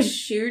I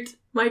shoot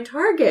my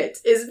target,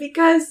 is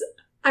because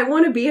I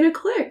want to be in a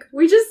clique.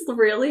 We just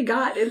really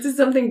got into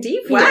something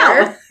deep here.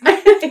 Wow.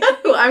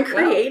 I'm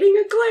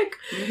creating a clique.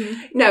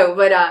 Mm-hmm. No,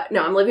 but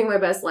I'm living my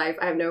best life.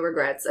 I have no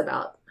regrets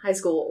about high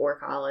school or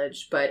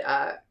college, but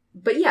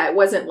yeah, it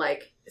wasn't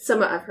like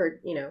I've heard,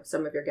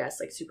 some of your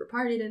guests like super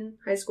partied in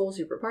high school,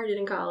 super partied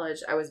in college.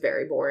 I was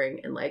very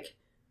boring and like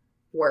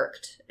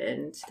worked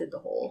and did the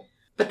whole.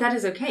 But that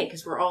is okay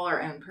because we're all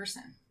our own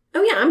person.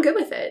 Oh yeah, I'm good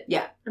with it.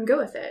 Yeah, I'm good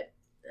with it.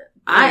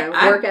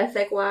 Work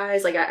ethic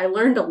wise, like I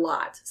learned a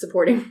lot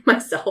supporting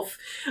myself,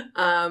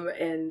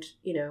 and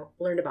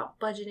learned about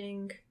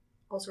budgeting,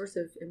 all sorts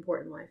of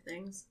important life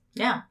things.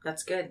 Yeah,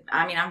 that's good.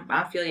 I mean,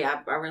 I feel you.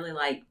 I really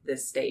like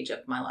this stage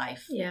of my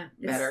life. Yeah,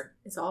 better.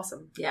 It's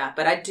awesome. Yeah,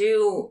 but I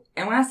do,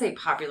 and when I say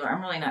popular,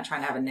 I'm really not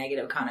trying to have a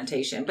negative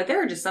connotation, but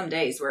there are just some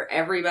days where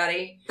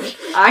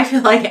I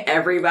feel like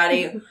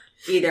everybody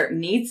either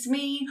needs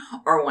me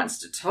or wants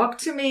to talk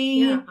to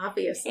me. Yeah,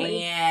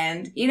 obviously.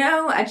 And,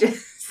 I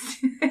just...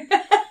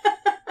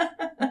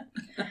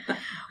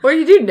 Or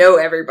you do know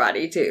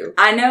everybody, too.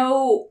 I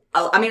know.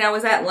 I mean, I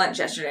was at lunch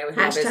yesterday with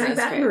my business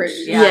Baton coach.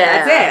 Rouge. Yeah,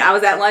 that's it. I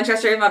was at lunch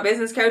yesterday with my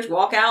business coach,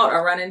 walk out,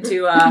 or run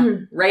into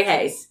Ray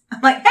Hayes.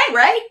 I'm like, hey,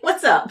 Ray,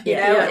 what's up? It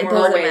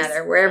doesn't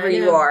matter. Wherever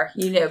you are,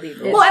 you know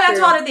people. Well, and I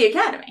taught at the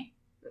academy.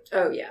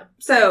 Oh, yeah.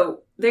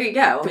 So, there you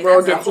go. The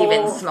world gets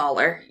even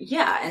smaller.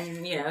 Yeah,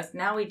 and,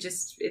 now we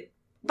just...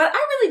 But I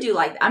really do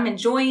like it. I'm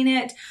enjoying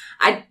it.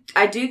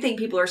 I do think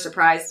people are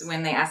surprised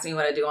when they ask me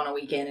what I do on a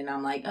weekend, and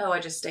I'm like, oh, I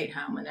just stayed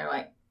home. And they're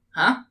like,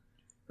 huh?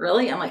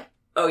 Really? I'm like,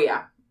 oh,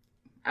 yeah.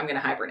 I'm going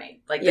to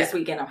hibernate. Like, this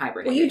weekend I'm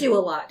hibernating. Well, you do a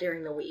lot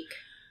during the week.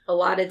 A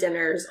lot of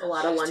dinners, a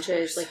lot of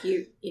lunches. Like,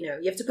 you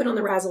have to put on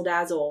the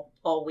razzle-dazzle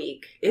all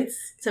week.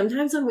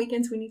 Sometimes on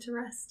weekends we need to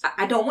rest.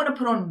 I don't want to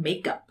put on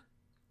makeup.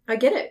 I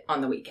get it.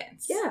 On the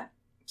weekends. Yeah.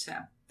 So,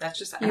 that's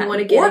just... You want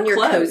to get in your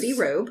cozy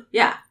robe.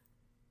 Yeah.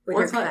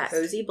 With your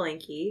cozy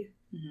blankie.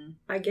 Mm-hmm.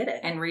 I get it.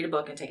 And read a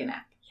book and take a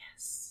nap.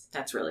 Yes.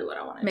 That's really what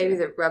I want to do.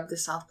 Maybe rub the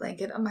soft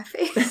blanket on my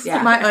face.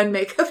 Yeah. My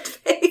unmakeuped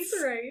face.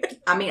 Right.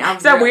 I mean,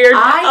 is that weird?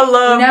 I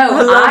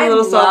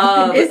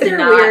love Is there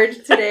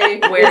weird today?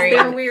 Wearing, is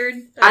there weird?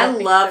 I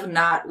love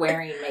not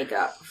wearing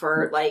makeup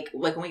for like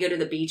when we go to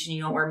the beach and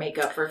you don't wear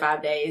makeup for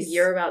 5 days.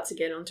 You're about to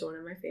get onto one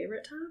of my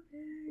favorite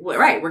topics. Well,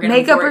 right, we're gonna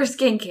makeup or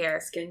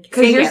skincare. Skincare,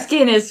 because your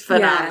skin is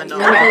phenomenal.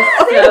 Yeah,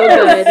 so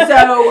good.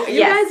 So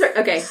you guys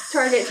are okay.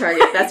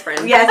 Target. That's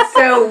friends. Yes.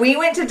 So we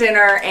went to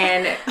dinner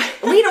and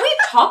we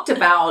talked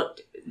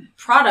about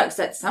products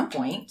at some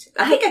point.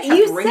 I think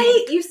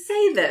you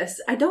say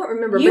this. I don't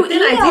remember, but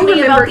then I do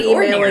remember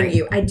emailing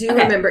you. I do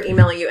remember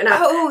emailing you, and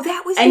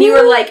that was. And you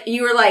were like,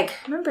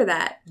 I remember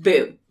that.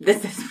 Boo!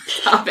 This is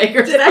my topic,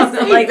 or did something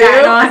I say like boo? that.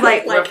 And I was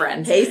like, we're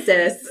friends. Hey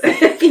sis.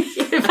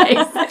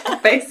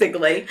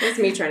 Basically, it's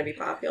me trying to be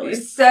popular.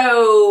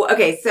 So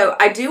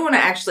I do want to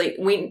actually.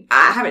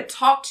 I haven't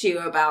talked to you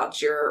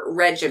about your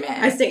regimen.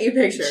 I sent you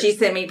pictures. She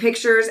sent me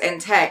pictures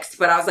and text,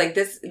 but I was like,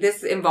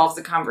 this involves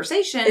a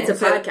conversation. It's a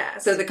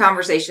podcast. So the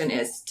conversation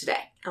is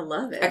today. I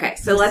love it. Okay,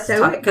 so let's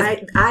talk.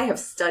 I have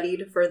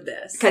studied for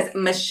this Because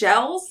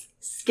Michelle's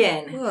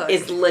skin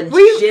is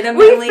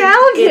legitimately we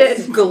found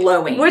it's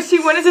glowing. What she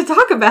wanted to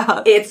talk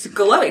about. It's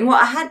glowing. Well,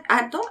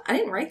 I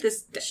didn't write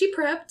this. She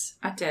prepped.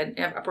 I did.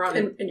 Yeah, I brought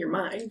it in your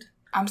mind.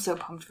 I'm so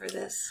pumped for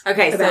this.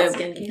 Okay, about so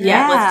skincare.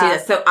 Yeah, let's do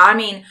this. So I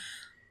mean,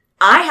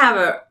 I have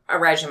a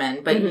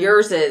regimen, but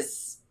yours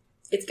is...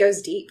 It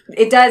goes deep.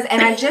 It does,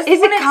 and I just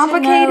Is it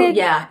complicated?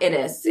 Yeah, it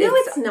is. No,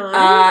 it's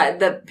not.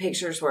 The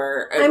pictures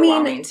were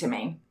overwhelming to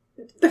me.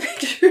 The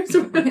pictures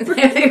were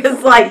It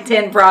was like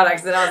 10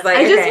 products, and I was like,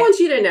 I just want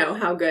you to know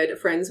how good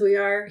friends we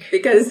are,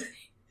 because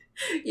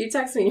you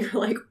text me and you're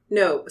like,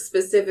 no,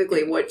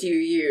 specifically, what do you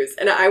use?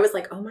 And I was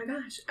like, oh my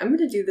gosh, I'm going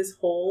to do this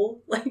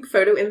whole like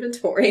photo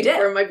inventory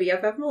for my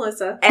BFF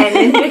Melissa. And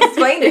then you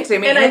explained it to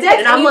me. And I did.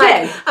 And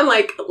I'm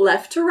like,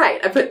 left to right.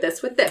 I put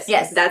this with this.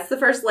 Yes. That's the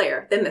first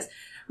layer. Then this.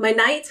 My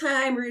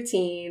nighttime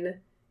routine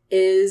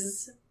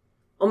is,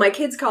 well, my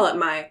kids call it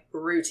my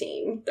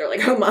routine. They're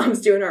like, oh,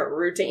 mom's doing our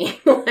routine.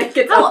 Like,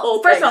 it's a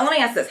whole First thing. of all, let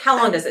me ask this. How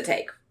long does it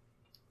take?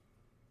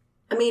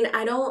 I mean,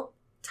 I don't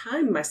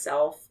time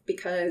myself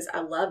because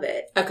I love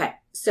it. Okay.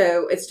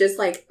 So it's just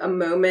like a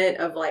moment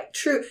of like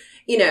true,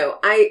 you know,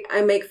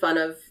 I make fun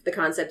of the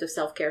concept of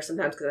self-care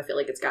sometimes because I feel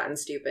like it's gotten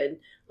stupid.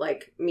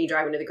 Like me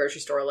driving to the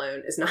grocery store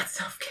alone is not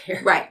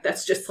self-care. Right.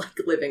 That's just like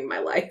living my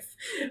life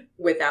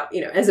without,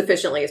 you know, as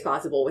efficiently as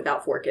possible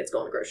without 4 kids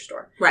going to the grocery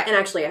store. Right. And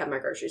actually I have my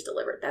groceries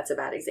delivered. That's a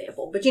bad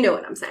example, but you know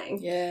what I'm saying.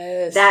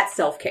 Yes. That's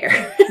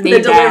self-care. Need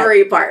The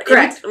delivery part.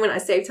 Correct. When I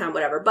save time,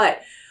 whatever.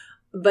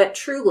 But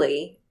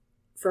truly,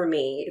 for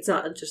me, it's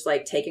not just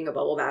like taking a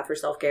bubble bath for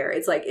self-care.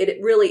 It's like,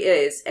 it really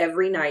is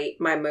every night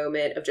my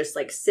moment of just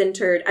like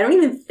centered. I don't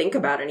even think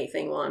about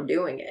anything while I'm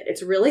doing it.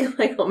 It's really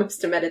like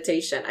almost a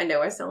meditation. I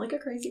know I sound like a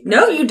crazy person.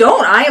 No, you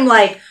don't. I'm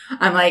like,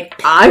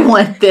 I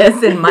want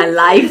this in my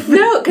life.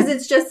 No, because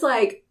it's just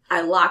like, I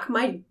lock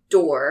my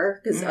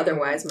door because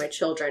otherwise my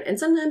children, and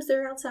sometimes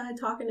they're outside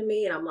talking to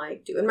me and I'm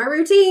like, doing my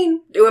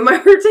routine. We're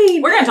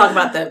going to talk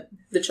about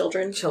the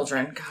children.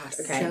 children. Gosh.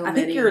 Okay. So I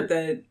think many. you're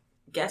the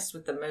guest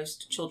with the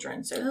most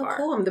children so far.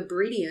 Cool. I'm the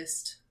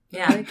breediest.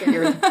 Yeah.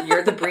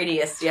 You're the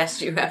breediest. Yes,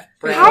 you have.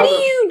 How do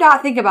you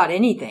not think about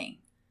anything?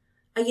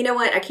 You know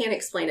what? I can't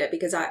explain it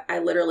because I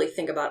literally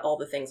think about all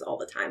the things all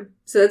the time.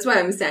 So that's why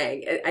I'm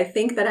saying I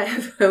think that I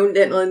have honed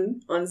in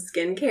on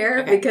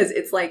skincare because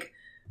it's like,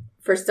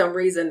 for some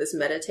reason, this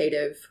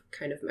meditative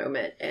kind of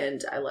moment,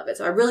 and I love it.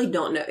 So I really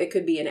don't know. It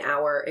could be an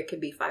hour. It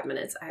could be 5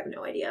 minutes. I have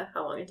no idea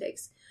how long it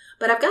takes.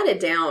 But I've got it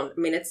down. I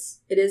mean, it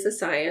is a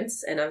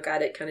science, and I've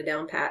got it kind of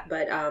down pat.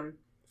 But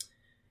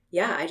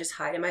yeah, I just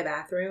hide in my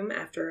bathroom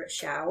after a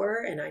shower,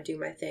 and I do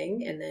my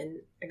thing, and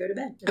then I go to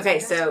bed. Okay,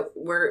 so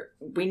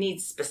we need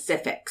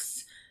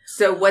specifics.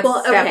 So what's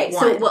step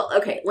one?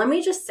 Let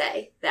me just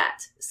say that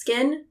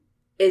skin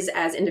is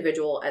as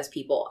individual as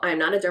people. I'm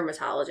not a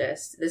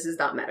dermatologist. This is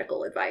not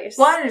medical advice.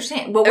 Well, I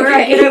understand. But where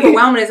I get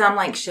overwhelmed is I'm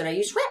like, should I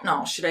use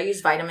retinol? Should I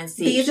use vitamin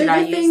C? These should are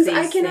the I things use these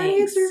I cannot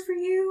things? answer for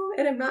you,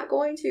 and I'm not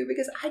going to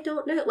because I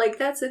don't know. Like,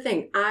 that's the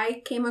thing.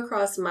 I came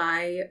across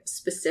my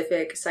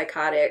specific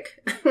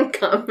psychotic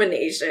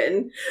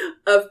combination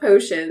of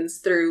potions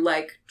through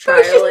like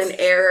trial and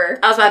error.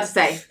 I was about to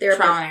say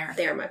trial and error.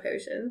 They are my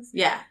potions.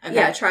 Yeah. Okay.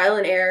 Yeah, trial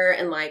and error,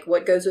 and like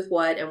what goes with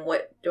what, and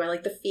what do I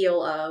like the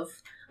feel of.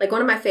 Like,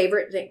 one of my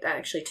favorite,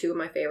 actually 2 of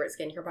my favorite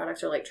skincare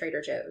products are like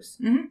Trader Joe's.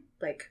 Mm-hmm.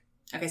 Like,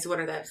 okay, so what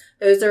are those?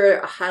 Those are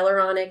a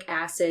hyaluronic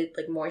acid,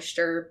 like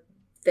moisture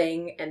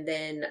thing. And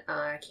then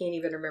I can't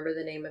even remember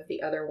the name of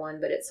the other one,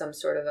 but it's some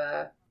sort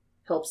of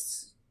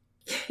helps.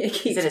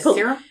 Is it a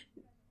serum?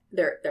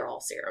 They're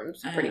all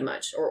serums, pretty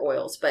much, or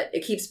oils, but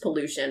it keeps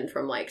pollution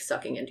from like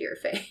sucking into your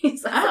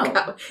face.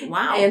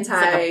 Wow. It's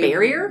like a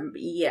barrier?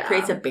 Yeah.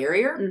 Creates a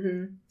barrier?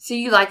 Mm-hmm. So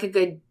you like a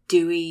good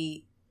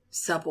dewy,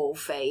 supple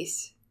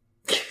face?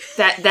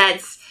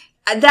 That's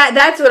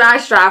what I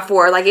strive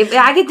for. Like, if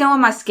I get done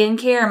with my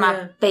skincare and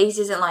my face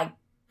isn't like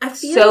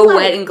so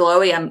wet and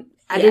glowy,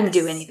 I didn't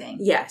do anything.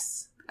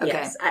 Yes. Okay.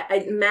 Yes.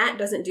 Matte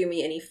doesn't do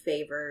me any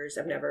favors.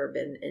 I've never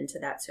been into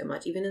that so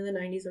much. Even in the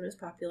 90s when it was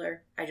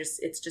popular,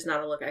 it's just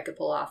not a look I could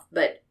pull off.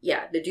 But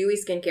yeah, the dewy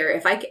skincare,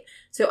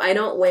 so I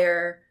don't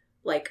wear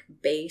like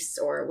base,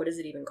 or what is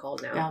it even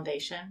called now?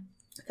 Foundation.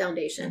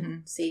 Mm-hmm.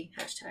 See,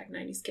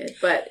 #90s kid.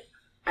 But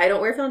I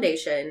don't wear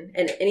foundation,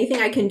 and anything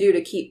I can do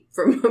to keep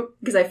from,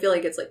 because I feel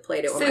like it's like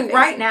Play-Doh on my face. So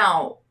right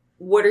now,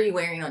 what are you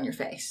wearing on your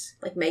face?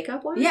 Like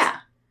makeup wise? Yeah.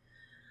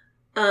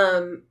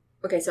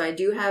 Okay, so I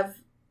do have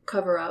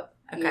cover up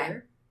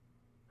here.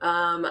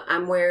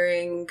 I'm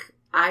wearing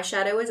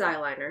eyeshadow as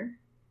eyeliner.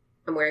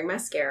 I'm wearing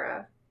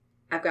mascara.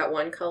 I've got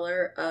one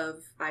color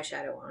of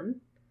eyeshadow on.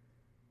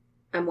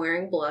 I'm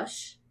wearing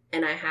blush,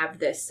 and I have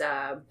this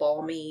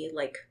balmy,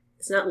 like,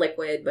 it's not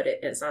liquid, but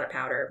it's not a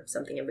powder,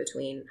 something in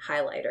between,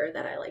 highlighter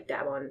that I like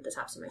dab on the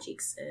tops of my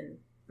cheeks and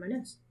my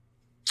nose.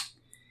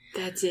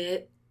 That's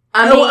it.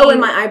 And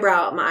my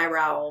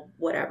eyebrow,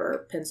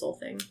 whatever, pencil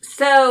thing.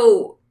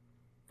 So,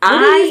 what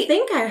do you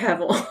think I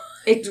have on?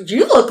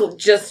 You look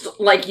just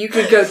like you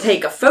could go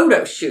take a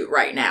photo shoot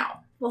right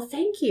now. Well,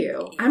 thank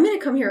you. I'm going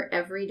to come here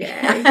every day.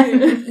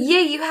 Yeah,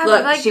 you have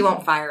Look, she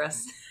won't fire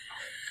us.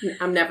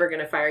 I'm never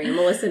going to fire you.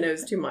 Melissa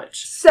knows too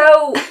much.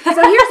 So here's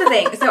the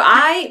thing. So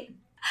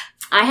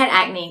I had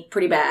acne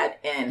pretty bad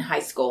in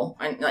high school,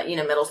 and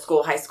middle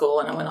school, high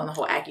school, and I went on the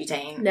whole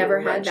Accutane. Never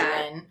had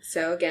that.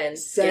 So again,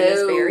 skin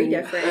is very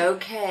different.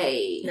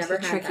 Okay, Never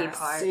had tricky that.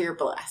 part. So you're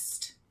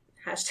blessed.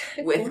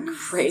 Hashtag with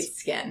moist. great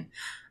skin.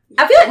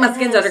 I feel like my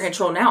skin's Yes. under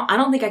control now. I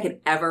don't think I could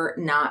ever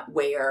not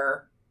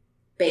wear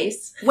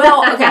base.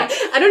 Well, okay.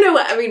 I don't know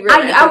what I mean.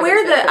 Really, I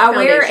wear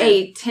foundation.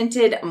 a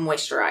tinted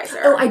moisturizer.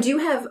 Oh,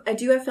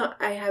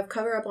 I have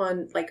cover up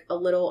on like a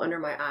little under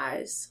my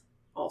eyes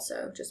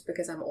also, just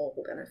because I'm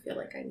old and I feel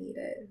like I need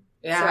it.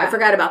 Yeah. So I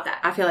forgot about that.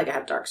 I feel like I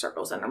have dark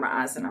circles under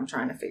my eyes and I'm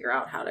trying to figure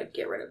out how to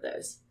get rid of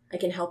those. I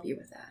can help you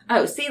with that.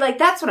 Oh, see, like,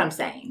 that's what I'm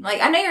saying. Like,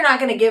 I know you're not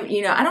going to give,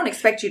 I don't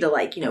expect you to,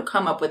 like,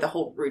 come up with a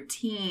whole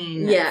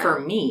routine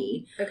for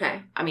me.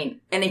 Okay. I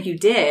mean, and if you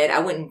did, I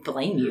wouldn't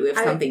blame you if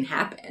something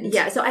happened.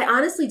 Yeah, so I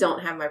honestly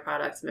don't have my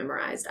products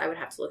memorized. I would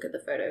have to look at the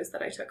photos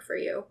that I took for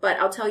you. But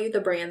I'll tell you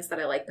the brands that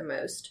I like the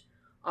most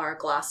are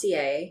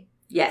Glossier.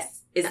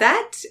 Yes. Is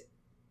that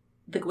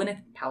the Gwyneth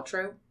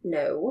Paltrow?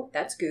 No,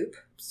 that's Goop.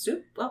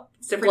 Soup? Well,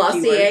 it's different.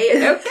 Glossier.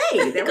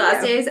 Okay. There we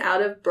Glossier go. is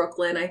out of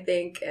Brooklyn, I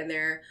think, and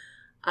they're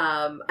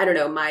I don't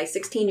know, my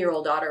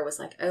 16-year-old daughter was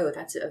like, oh,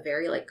 that's a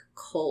very like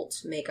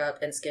cult makeup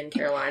and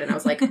skincare line, and I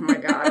was like, oh my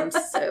god, I'm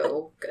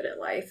so good at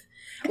life.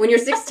 When your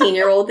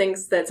 16-year-old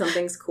thinks that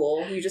something's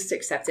cool, you just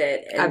accept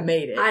it. And I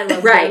made it. I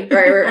love right. them.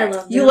 I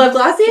love you them. love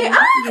Glossier? Yeah.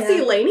 Ah, Yeah.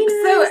 see, Lainey So,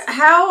 knows.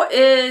 how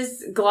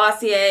is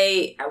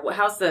Glossier,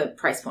 how's the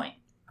price point?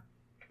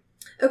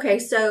 Okay,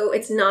 so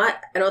it's not,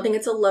 I don't think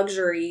it's a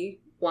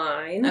luxury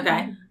line.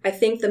 Okay. I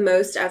think the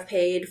most I've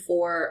paid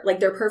for, like,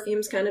 their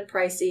perfume's kind of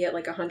pricey at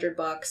like $100.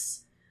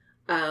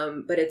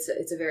 But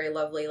it's a very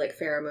lovely, like,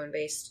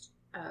 pheromone-based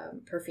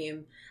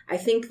perfume. I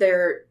think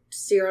their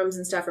serums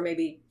and stuff are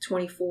maybe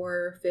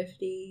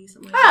 $24.50,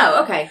 something like that.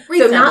 Oh, okay. So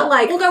Reasonable. not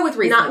like, we'll go with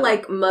reasonable. not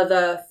like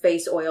Mother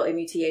Face Oil,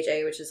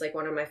 MUTHA, which is like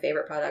one of my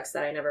favorite products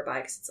that I never buy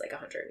because it's like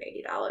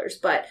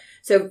 $180. But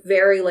so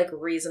very like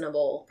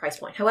reasonable price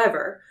point.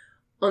 However,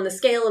 on the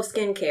scale of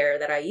skincare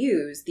that I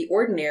use, The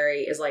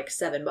Ordinary is like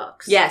 $7.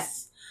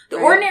 Yes. The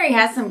Right. Ordinary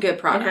has some good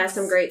products. It has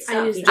some great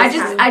stuff. use You that.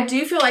 have- I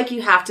do feel like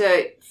you have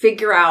to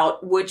figure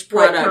out which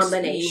What products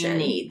combination. you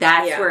need.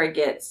 That's Yeah. where it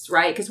gets,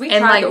 right? Because we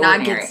And tried like the not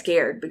Ordinary. get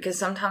scared, because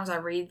sometimes I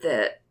read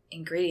the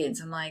ingredients.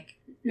 I'm like,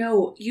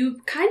 No, you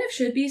kind of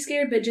should be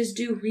scared, but just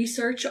do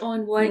research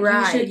on what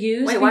Right. you should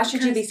use. Wait, why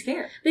should you be because-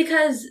 scared?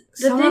 Because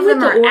the Some thing of with them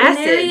The are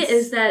Ordinary acids.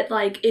 is that,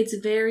 like, it's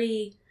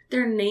very...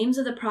 Their names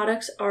of the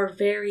products are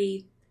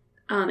very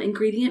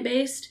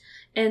ingredient-based.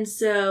 And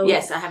so...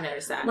 Yes, I have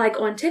noticed that. Like,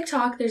 on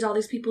TikTok, there's all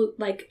these people...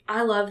 Like,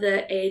 I love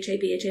the AHA,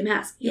 BHA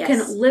mask. You Yes.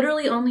 can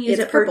literally only use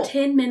It's it for purple.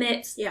 10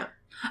 minutes. Yeah.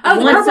 oh,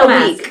 the once purple a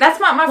mask. week. That's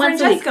my friend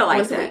Once a week. Jessica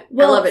likes Once a it. week.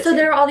 Well, I love it so too.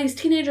 there are all these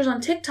teenagers on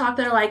TikTok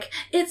that are like,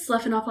 it's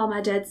sloughing off all my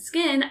dead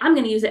skin. I'm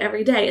going to use it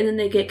every day. And then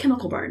they get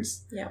chemical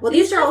burns. Yeah. Well, So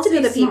you these are have to also be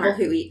the people smart.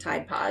 who eat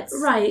Tide Pods.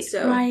 Right,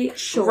 So right,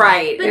 sure.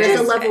 Right. But there's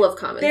just a level of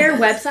common their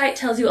sense. website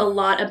tells you a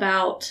lot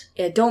about...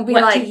 yeah, don't be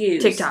What to like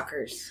use.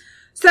 TikTokers.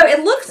 So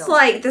it looks Don't.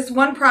 like this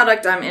one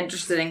product I'm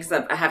interested in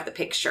because I have the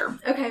picture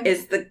Okay.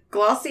 is the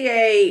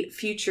Glossier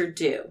Future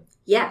Dew.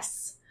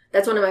 Yes.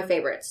 That's one of my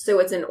favorites. So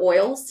it's an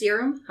oil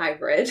serum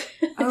hybrid.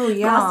 Oh,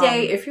 yeah.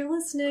 Glossier, if you're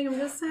listening, I'm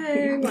just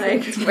saying,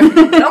 like, Come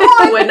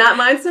on. would not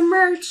mind some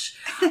merch.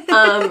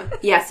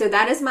 Yeah, so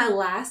that is my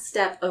last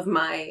step of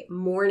my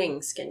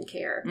morning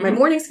skincare. My Mhm.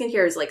 morning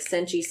skincare is like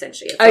Senchi. It's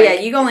Oh, like yeah,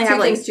 you only have,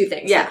 like- two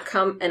things. yeah.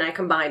 And I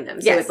combine them.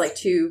 So Yes. it's like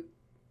two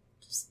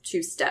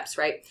steps,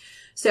 right?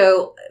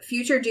 So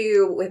Future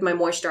Dew with my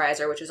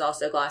moisturizer, which is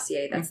also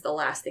Glossier, that's the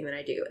last thing that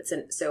I do. It's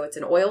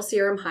an oil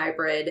serum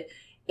hybrid,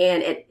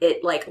 and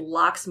it like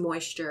locks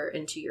moisture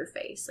into your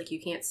face. Like, you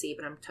can't see,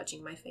 but I'm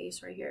touching my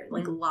face right here. It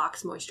like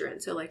locks moisture in.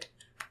 So like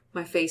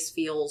my face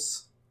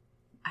feels,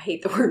 I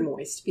hate the word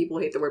moist. People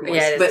hate the word moist,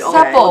 Yeah, it is but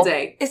supple. all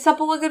day. Is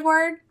supple a good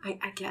word?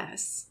 I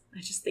guess.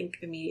 I just think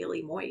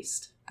immediately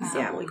moist. Oh.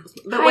 Yeah. Supple equals-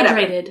 But whatever.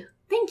 Hydrated.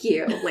 Thank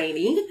you,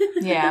 Lainey.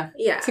 Yeah.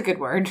 Yeah. It's a good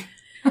word.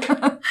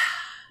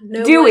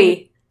 No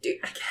Dewy.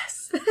 I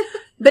guess.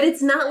 But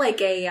it's not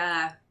like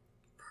a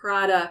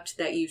product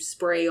that you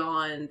spray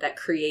on that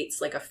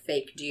creates like a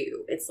fake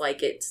dew. It's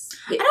like I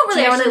don't really do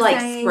you know what actually I'm like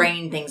saying?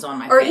 spraying things on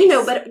my Or face. you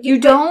know, but You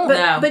don't? But,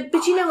 No.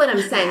 but you know what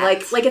I'm saying.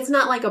 Like it's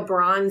not like a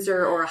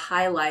bronzer or a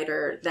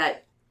highlighter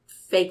that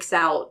fakes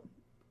out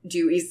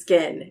dewy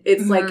skin.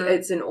 It's like Mhm.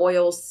 it's an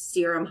oil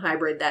serum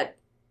hybrid that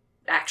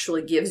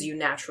actually gives you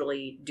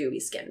naturally dewy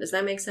skin. Does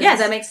that make sense? Yeah,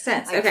 that makes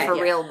sense. Like okay. for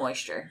yeah. real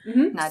moisture.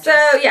 Mhm. Not So,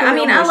 just yeah, I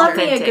real mean, I love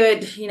moisture. me a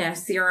good,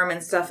 serum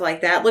and stuff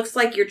like that. Looks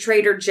like your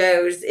Trader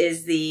Joe's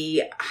is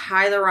the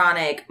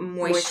Hyaluronic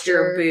Moisture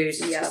Moisture,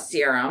 Boost yep.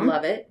 Serum.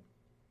 Love it.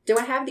 Do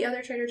I have the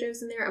other Trader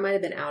Joe's in there? I might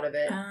have been out of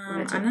it.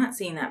 I'm not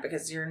seeing that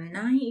because your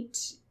night...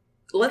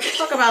 Let's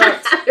talk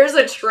about... There's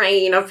a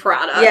train of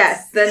products.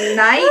 Yes, the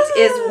night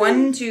is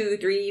 1, 2,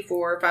 3,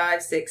 4,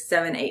 5, 6,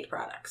 7, 8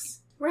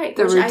 products. Right.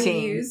 The which routine.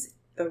 I use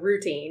the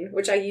routine,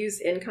 which I use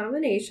in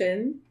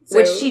combination.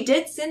 Which So- she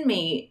did send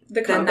me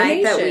The the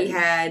night that we combination.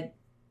 had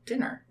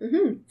dinner.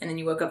 Mhm. And then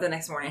you woke up the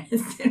next morning and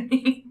sent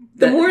me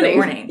The morning.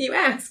 The morning. You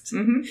asked.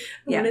 Mm-hmm. I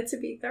Yeah. wanted to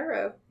be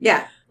thorough.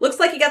 Yeah. Looks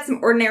like you got some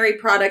Ordinary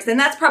products. And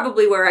that's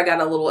probably where I got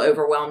a little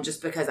overwhelmed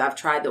just because I've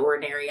tried the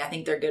Ordinary. I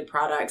think they're good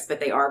products, but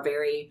they are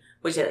very,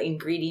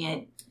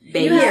 ingredient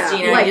based. Yeah,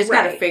 You know, like, you just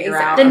got to right, figure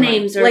exactly. out. The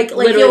names are like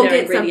literally you'll their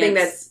get something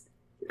ingredients. that's,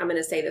 I'm going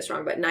to say this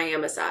wrong, but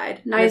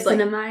niacinamide. And it's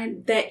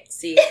Niacinamide. That,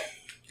 see,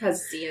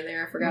 has C in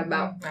there. I forgot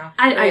about. No.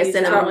 I use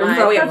that Niacinamide. one. That's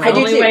probably That's the the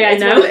only too. way I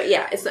It's one know. of the-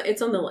 yeah,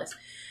 it's on the list.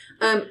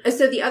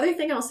 So the other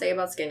thing I'll say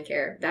about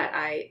skincare that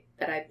I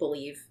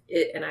believe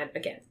it, and I,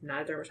 again,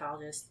 not a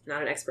dermatologist,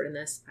 not an expert in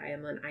this, I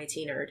am an IT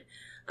nerd,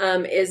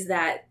 is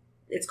that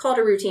it's called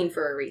a routine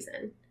for a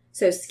reason.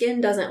 So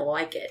skin doesn't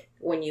like it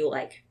when you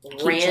like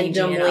changing it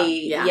up.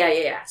 randomly, Yeah.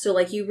 yeah. So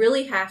like you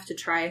really have to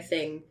try a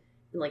thing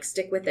and like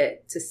stick with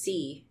it to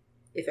see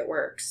if it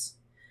works.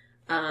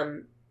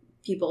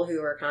 People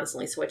who are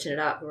constantly switching it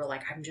up, who are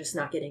like, I'm just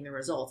not getting the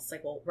results. It's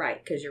like, well,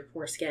 right, because your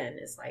poor skin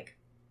is like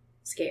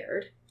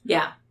scared.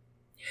 Yeah.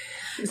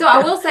 So I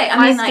will say, I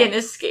My mean, skin like,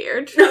 is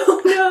scared.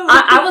 No.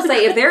 I will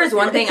say, if there is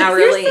one thing I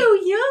really, You're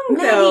so young,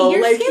 Maggie, though.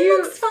 your Like, skin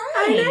you- looks fine.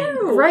 I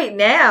know. Right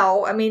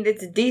now, I mean,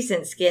 it's a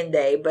decent skin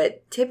day,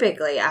 but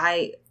typically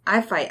I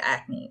fight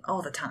acne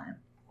all the time.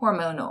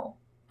 Hormonal.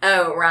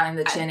 Oh, around in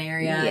the chin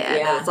area.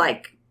 Yeah. It's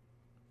like,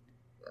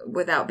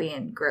 without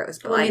being gross,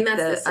 but Well, I like mean,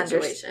 that's the under-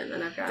 situation,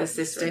 and I've got The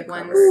sort cystic of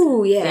ones? covered.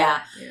 Ooh, yeah.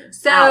 Yeah. Yeah.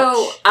 So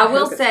Ouch. I I will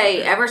hope it's say,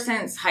 not that. ever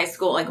since high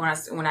school, like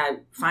when I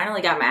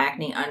finally got my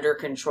acne under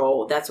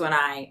control, that's when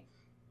I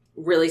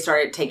really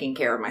started taking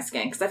care of my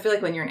skin. Because I feel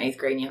like when you're in 8th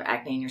grade and you have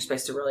acne and you're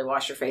supposed to really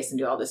wash your face and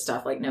do all this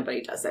stuff, like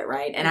nobody does that,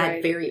 right? And I have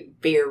Right. very,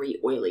 very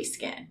oily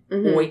skin.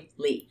 Mhm.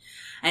 Oily.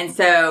 And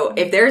so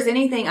if there's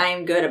anything I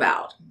am good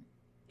about,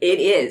 it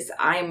is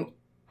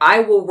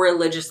I will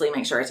religiously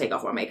make sure I take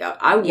off my makeup.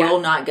 I will Yeah.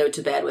 not go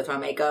to bed with my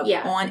makeup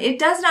Yeah. on. It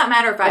does not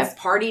matter if I have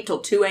party till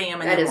 2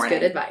 a.m. in That the is morning.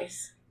 good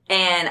advice.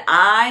 And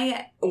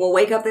I will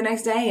wake up the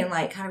next day and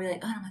like kind of be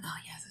like, oh my God,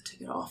 yes, I took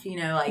it off. You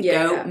know, like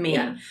go me.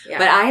 Yeah.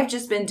 But I have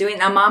just been doing,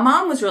 now my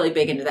mom was really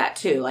big into that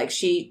too. Like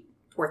she,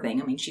 poor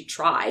thing. I mean, she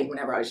tried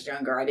whenever I was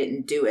younger. I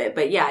didn't do it.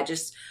 But yeah,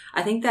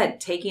 I think that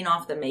taking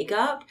off the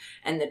makeup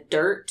and the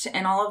dirt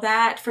and all of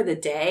that for the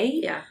day,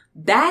 yeah.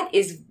 that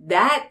is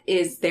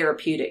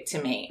therapeutic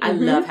to me. I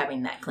Mhm. love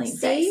having that clean See?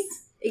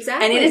 face.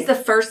 Exactly. And it is the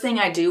first thing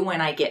I do when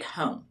I get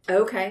home.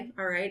 Okay.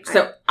 All right.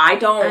 So I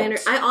don't.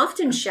 I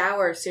often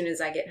shower as soon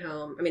as I get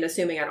home. I mean,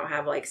 assuming I don't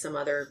have like some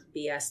other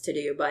BS to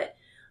do, but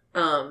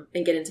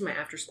and get into my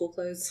after school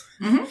clothes,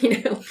 Mhm.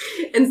 you know.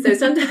 And so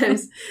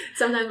sometimes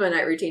my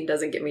night routine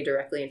doesn't get me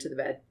directly into the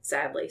bed.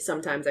 Sadly,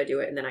 sometimes I do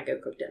it and then I go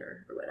cook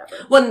dinner or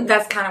whatever. Well,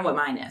 that's kind of what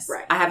mine is.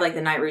 Right. I have like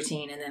the night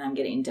routine and then I'm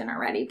getting dinner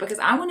ready because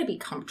I want to be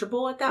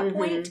comfortable at that Mhm.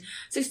 point.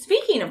 So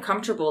speaking of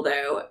comfortable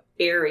though,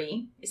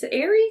 Aerie, is it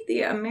Aerie?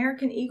 The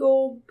American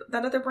Eagle,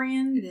 that other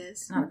brand? It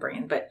is. It's not a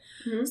brand, but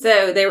Mhm.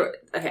 so they were,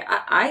 okay.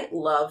 I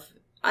love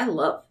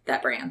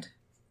that brand.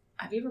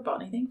 Have you ever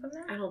bought anything from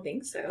them? I don't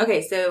think so.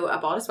 Okay, so I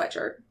bought a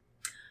sweatshirt,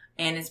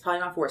 and it's probably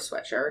my 4th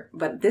sweatshirt,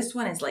 but this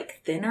one is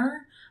like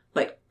thinner,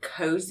 but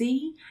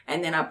cozy,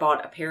 and then I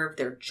bought a pair of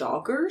their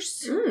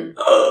joggers. Mm.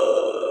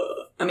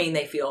 I mean,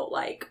 they feel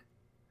like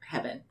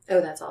heaven.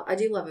 Oh, that's all. I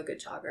do love a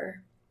good jogger.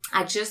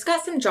 I just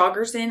got some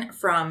joggers in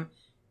from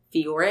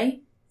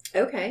Fiore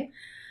Okay.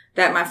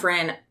 that my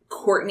friend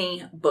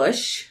Courtney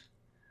Bush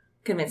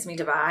convinced me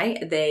to buy.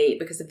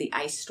 Because of the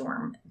ice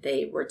storm,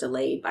 they were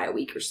delayed by a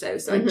week or so.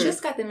 So Mhm. I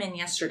just got them in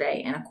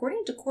yesterday. And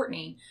according to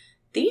Courtney,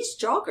 these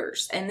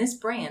joggers and this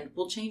brand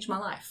will change my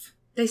life.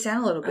 They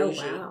sound a little Oh,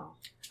 bougie. wow.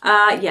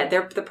 Yeah,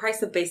 they're the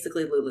price of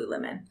basically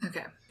Lululemon.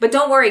 Okay. But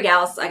don't worry,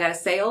 gals. I got a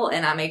sale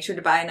and I made sure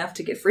to buy enough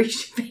to get free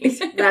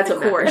shipping. That's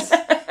of course.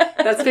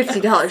 That's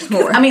 $50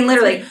 more. I mean,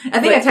 literally, I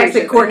think Like, I texted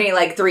free Courtney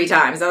like 3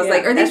 times. I was Yeah,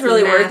 like, are these that's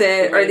really math, worth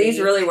it? Are these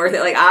lady. really worth it?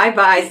 Like, I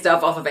buy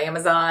stuff off of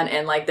Amazon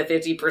and like the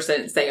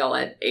 50% sale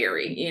at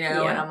Aerie, you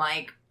know? Yeah. And I'm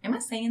like, am I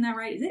saying that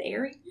right? Is it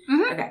Aerie?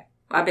 Mhm. Okay.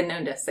 I've been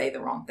known to say the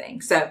wrong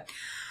thing. So,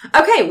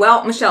 okay.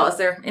 Well, Michelle, is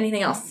there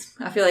anything else?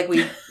 I feel like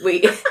we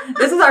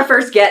this is our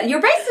first guest.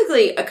 You're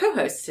basically a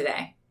co-host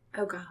today.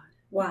 Oh, God.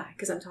 Why?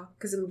 Because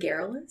I'm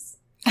garrulous?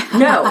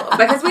 No,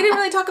 because we didn't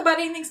really talk about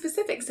anything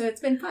specific. So it's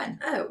been fun.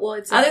 Oh, well,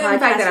 it's Other a than the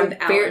fact podcast that I'm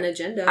without very- an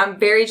agenda. I'm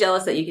very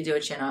jealous that you can do a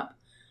chin up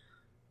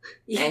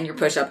Yeah. and your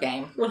push-up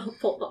game. Well,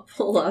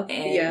 pull up.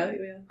 And- Yeah.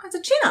 It's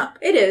a chin up.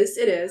 It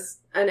is.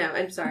 I know.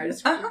 I'm sorry. I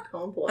just Uh-huh.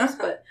 call them pull-ups,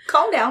 but...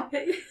 Calm down.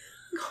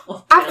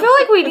 I feel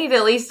like we need to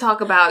at least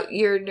talk about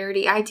your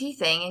nerdy IT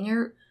thing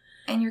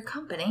and your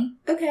company.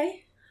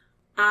 Okay.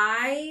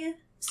 I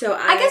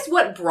guess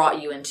what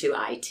brought you into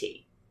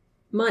IT?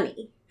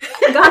 money.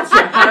 Gotcha.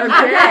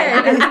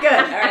 Okay. That's good. All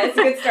right, that's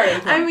a good starting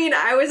point. I mean,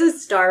 I was a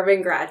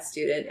starving grad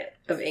student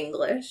of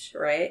English,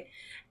 right?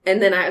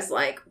 And then I was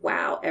like,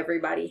 wow,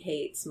 everybody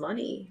hates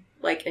money,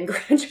 like in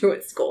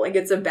graduate school. Like,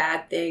 it's a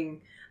bad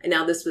thing. And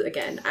now this was,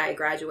 again, I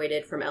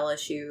graduated from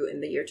LSU in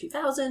the year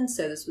 2000,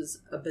 so this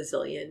was a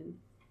bazillion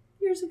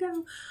years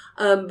ago.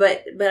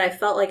 But I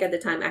felt like at the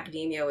time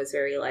academia was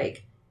very,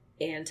 like,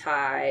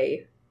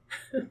 anti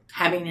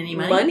having any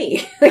money.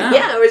 money. Oh.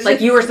 Yeah, it was like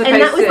just, you were supposed to.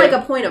 and that was like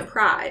a point of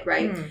pride,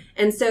 right? Hmm.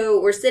 And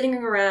so we're sitting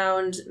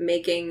around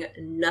making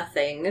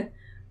nothing,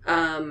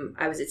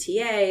 I was a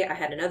TA. I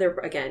had another,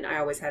 again, I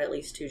always had at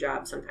least 2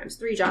 jobs, sometimes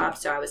 3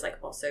 jobs. So I was like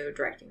also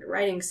directing the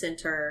writing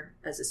center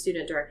as a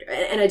student director.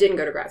 And I didn't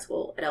go to grad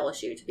school at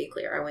LSU, to be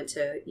clear. I went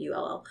to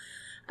ULL.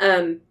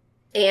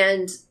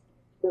 And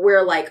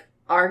we're like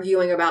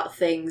arguing about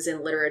things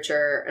in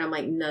literature. And I'm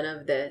like, none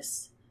of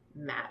this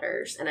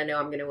matters. And I know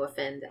I'm going to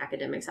offend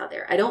academics out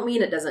there. I don't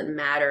mean it doesn't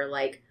matter.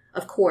 Like,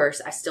 of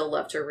course, I still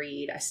love to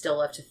read. I still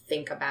love to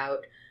think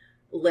about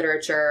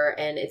literature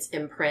and its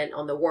imprint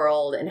on the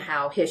world and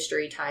how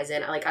history ties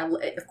in. Like,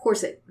 of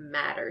course it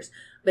matters,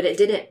 but it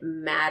didn't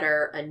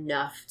matter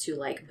enough to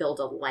like build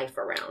a life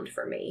around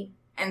for me.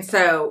 And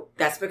so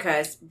that's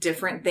because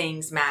different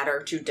things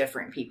matter to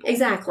different people.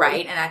 Exactly.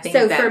 Right. And I think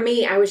so for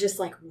me, I was just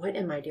like, what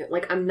am I doing?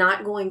 Like, I'm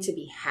not going to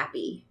be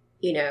happy.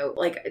 You know,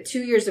 like 2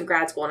 years of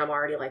grad school and I'm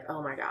already like,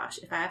 oh my gosh,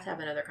 if I have to have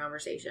another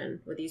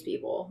conversation with these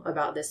people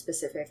about this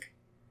specific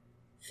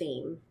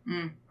theme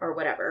or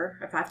whatever,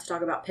 if I have to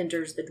talk about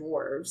Pinter's The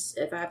Dwarves,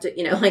 if I have to,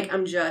 you know, like,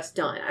 I'm just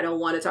done. I don't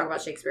want to talk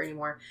about Shakespeare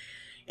anymore.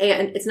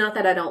 And it's not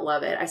that I don't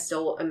love it. I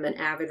still am an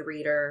avid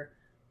reader.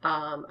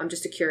 I'm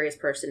just a curious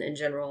person in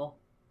general.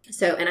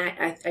 So, and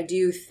I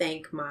do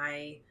thank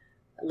my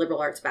liberal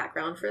arts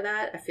background for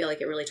that. I feel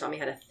like it really taught me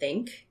how to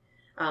think.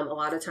 A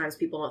lot of times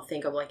people don't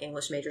think of like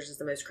English majors as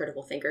the most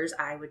critical thinkers.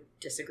 I would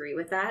disagree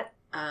with that.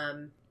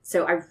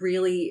 So I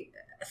really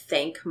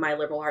thank my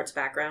liberal arts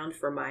background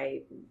for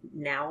my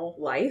now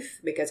life,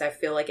 because I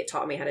feel like it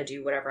taught me how to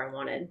do whatever I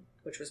wanted,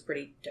 which was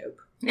pretty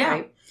dope. Yeah.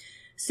 Right?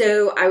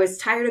 So I was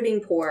tired of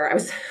being poor.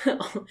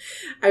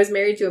 I was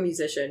married to a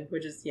musician,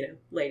 which is, you know,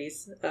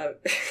 ladies,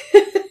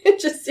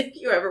 just if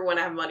you ever want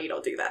to have money,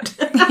 don't do that.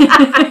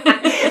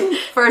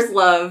 First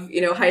love, you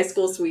know, high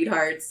school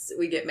sweethearts.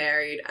 We get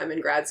married. I'm in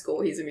grad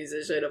school. He's a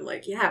musician. I'm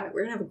like, yeah,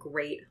 we're gonna have a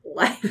great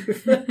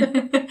life.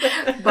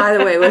 By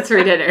the way, what's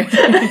for dinner?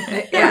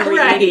 Yeah,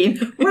 right. Eating?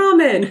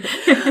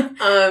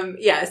 Ramen.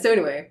 Yeah. So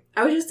anyway,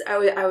 I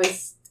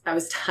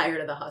was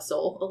tired of the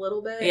hustle a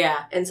little bit.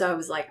 Yeah. And so I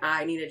was like,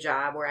 I need a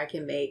job where I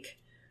can make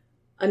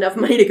enough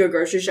money to go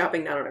grocery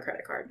shopping, not on a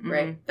credit card.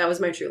 Right. Mm-hmm. That was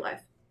my true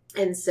life.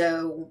 And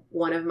so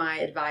one of my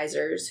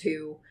advisors,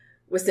 who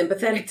was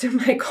sympathetic to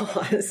my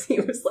cause,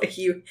 he was like,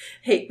 you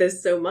hate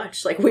this so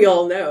much. Like, we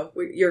all know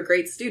you're a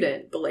great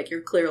student, but like,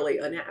 you're clearly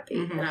unhappy.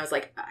 Mm-hmm. And I was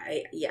like,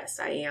 yes,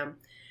 I am.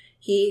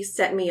 He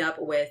set me up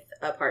with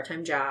a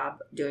part-time job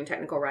doing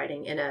technical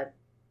writing in a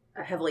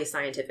heavily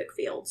scientific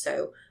field.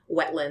 So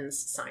wetlands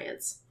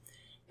science.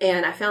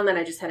 And I found that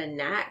I just had a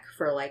knack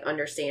for like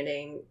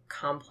understanding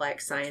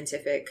complex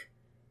scientific,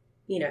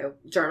 you know,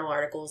 journal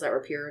articles that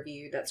were peer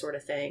reviewed, that sort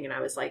of thing. And I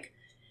was like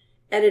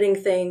editing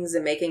things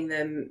and making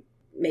them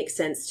make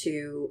sense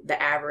to the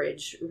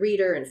average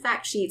reader and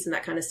fact sheets and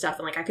that kind of stuff.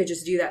 And like, I could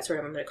just do that sort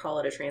of, I'm going to call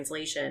it a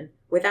translation,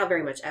 without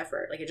very much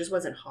effort. Like, it just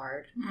wasn't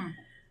hard.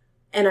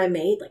 And I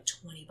made like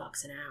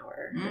 $20 an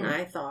hour. And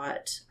I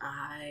thought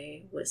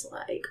I was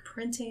like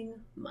printing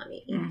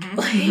money.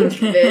 Like,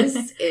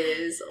 this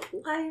is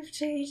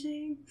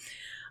life-changing.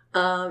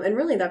 And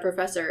really, that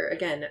professor,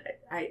 again,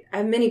 I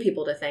have many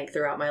people to thank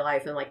throughout my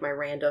life and like my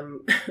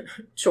random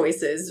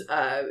choices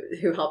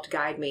who helped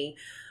guide me.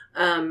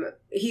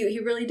 He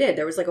really did.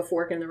 There was like a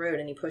fork in the road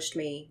and he pushed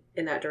me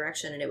in that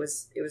direction, and it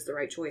was the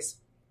right choice.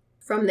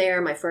 From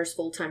there, my first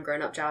full-time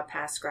grown-up job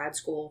past grad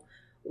school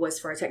was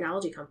for a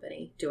technology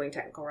company doing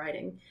technical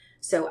writing.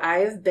 So I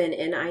have been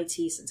in IT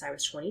since I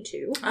was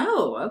 22.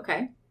 Oh,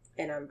 okay.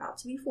 And I'm about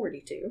to be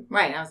 42.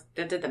 Right. I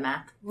did the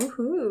math.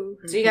 Woohoo.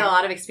 So you got a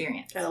lot of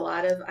experience. Got a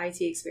lot of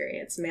IT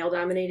experience.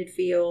 Male-dominated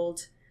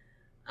field.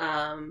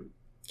 Can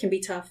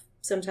be tough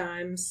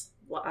sometimes.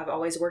 Well, I've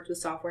always worked with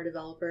software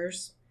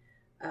developers.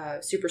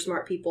 Super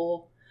smart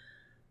people.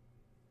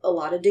 A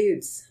lot of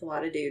dudes. A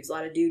lot of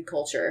dude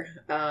culture.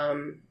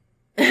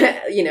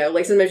 You know,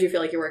 like sometimes you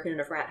feel like you're working in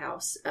a frat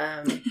house.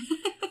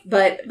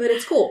 But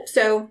it's cool.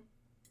 So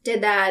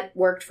did that,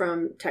 worked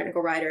from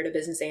technical writer to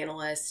business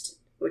analyst,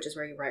 which is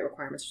where you write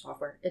requirements for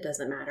software. It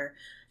doesn't matter,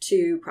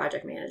 to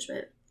project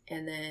management.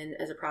 And then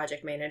as a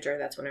project manager,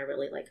 that's when I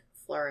really like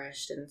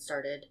flourished and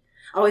started.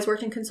 I always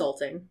worked in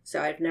consulting.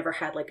 So I've never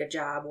had like a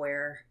job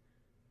where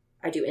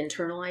I do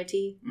internal IT.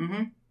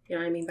 Mm-hmm. You know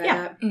what I mean by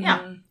that? Mm-hmm.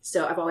 Yeah.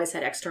 So I've always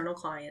had external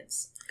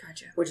clients.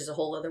 Gotcha. Which is a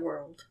whole other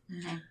world.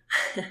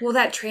 Mm-hmm. Well,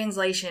 that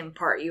translation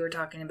part you were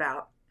talking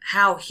about,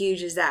 how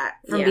huge is that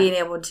from Yeah. being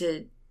able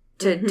to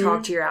Mm-hmm.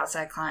 talk to your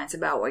outside clients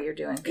about what you're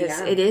doing? Because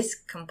it is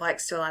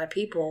complex to a lot of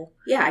people.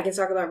 Yeah, I can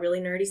talk about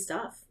really nerdy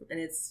stuff, and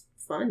it's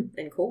fun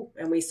and cool.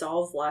 And we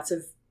solve lots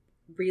of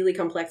really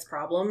complex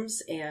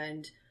problems.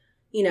 And,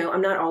 you know, I'm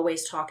not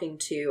always talking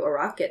to a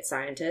rocket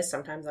scientist.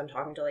 Sometimes I'm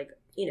talking to, like,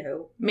 you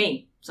know...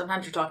 Me.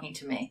 Sometimes you're talking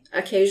to me.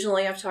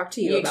 Occasionally I've talked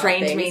to you about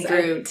trained things. me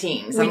through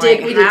Teams. We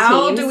did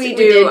how Teams. do we We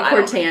do did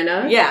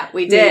Cortana. Yeah,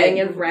 we did.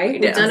 And, right?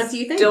 We've done a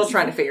few things. Still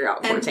trying to figure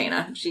out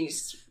Cortana.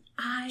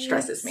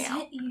 Stresses me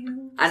out.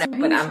 I know,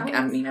 but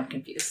I'm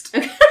confused.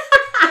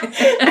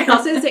 I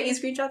also sent you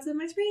screenshots of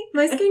my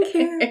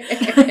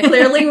skincare.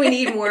 Clearly, we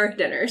need more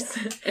dinners.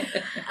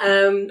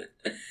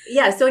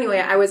 Yeah. So anyway,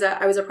 I was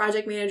a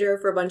project manager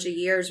for a bunch of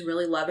years,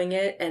 really loving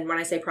it. And when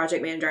I say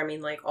project manager, I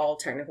mean like all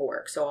technical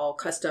work, so all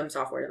custom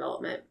software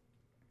development.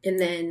 And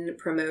then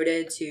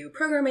promoted to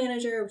program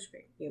manager, which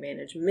you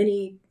manage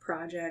many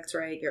projects,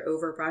 right? You're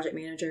over project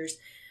managers.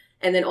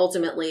 And then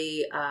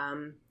ultimately,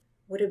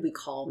 what did we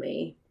call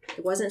me?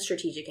 It wasn't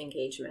strategic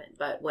engagement,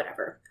 but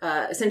whatever.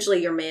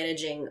 Essentially, you're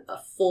managing a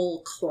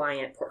full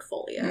client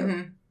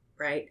portfolio,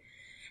 right?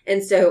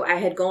 And so I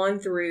had gone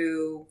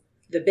through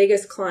the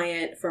biggest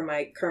client for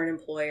my current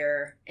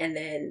employer, and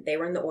then they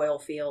were in the oil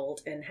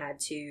field and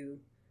had to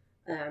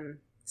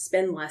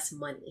spend less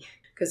money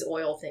because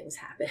oil things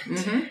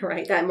happened,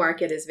 right? That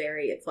market is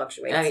it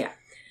fluctuates. Oh, yeah.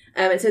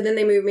 And so then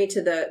they moved me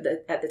to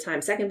the at the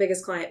time, second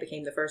biggest client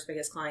became the first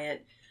biggest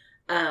client.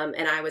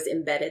 And I was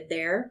embedded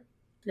there.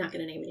 Not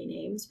going to name any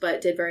names, but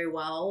did very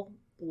well.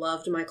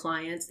 Loved my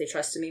clients. They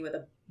trusted me with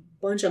a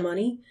bunch of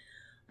money.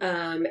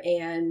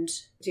 And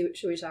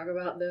should we talk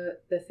about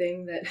the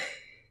thing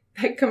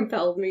that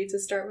compelled me to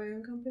start my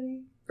own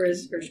company? Or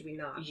should we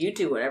not? You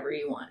do whatever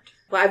you want.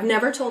 Well, I've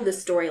never told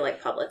this story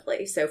like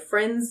publicly. So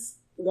friends,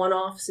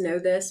 one-offs know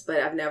this, but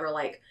I've never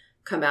like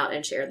come out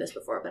and shared this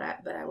before, but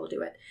I will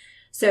do it.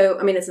 So,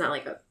 I mean, it's not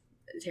like a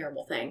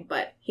terrible thing,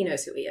 but he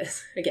knows who he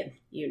is. Again,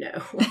 you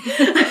know.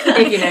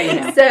 If you know, you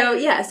know. So,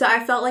 yeah. So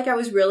I felt like I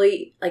was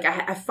really, like,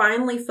 I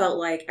finally felt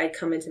like I'd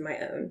come into my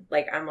own.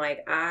 Like, I'm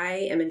like,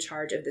 I am in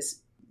charge of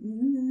this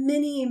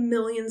many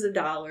millions of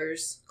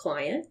dollars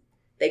client.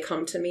 They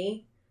come to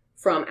me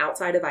from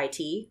outside of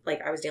IT.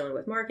 Like, I was dealing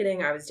with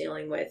marketing. I was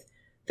dealing with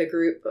the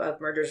group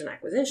of mergers and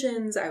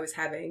acquisitions. I was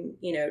having,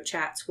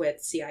 chats with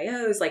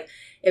CIOs,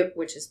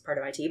 which is part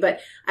of IT.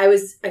 But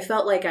I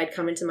felt like I'd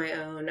come into my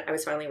own. I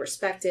was finally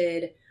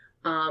respected.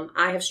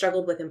 I have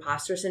struggled with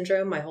imposter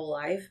syndrome my whole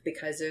life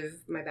because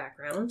of my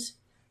background.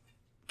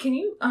 Can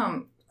you,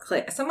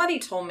 somebody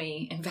told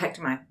me, in fact,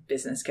 my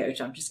business coach,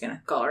 I'm just going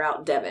to call her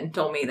out, Devin,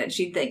 told me that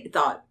she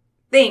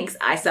thinks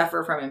I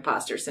suffer from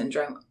imposter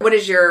syndrome. What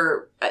is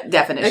your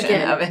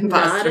definition of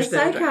imposter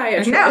syndrome? Not a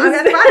psychiatrist. No,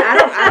 that's fine.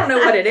 I don't know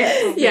what it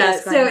is. Yeah,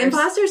 so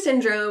imposter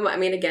syndrome, I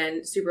mean,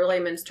 again, super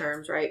layman's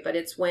terms, right? But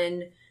it's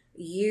when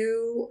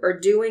you are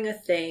doing a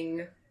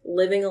thing,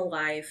 living a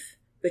life,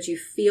 but you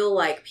feel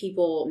like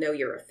people know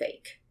you're a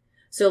fake.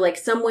 So like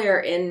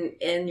somewhere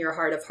in your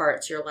heart of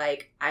hearts, you're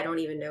like, I don't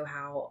even know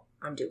how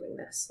I'm doing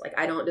this. Like,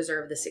 I don't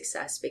deserve the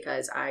success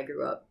because I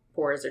grew up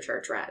poor as a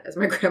church rat, as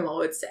my grandma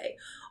would say.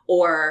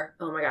 Or,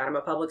 oh my God, I'm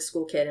a public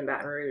school kid in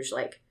Baton Rouge.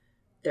 Like,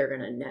 they're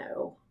going to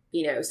know,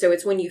 So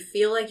it's when you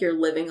feel like you're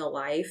living a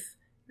life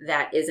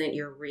that isn't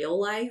your real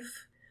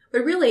life.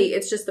 But really,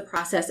 it's just the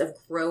process of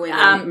growing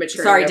and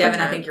maturing. Sorry,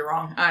 Devin, I think you're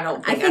wrong. I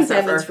think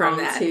suffer Devin's from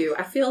wrong that. too.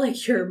 I feel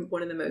like you're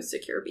one of the most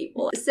secure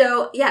people.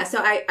 So, yeah,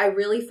 so I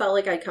really felt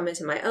like I'd come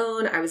into my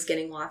own. I was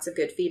getting lots of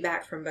good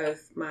feedback from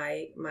both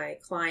my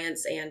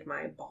clients and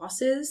my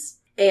bosses,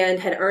 and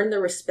had earned the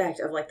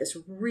respect of like this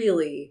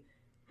really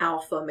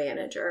alpha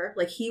manager.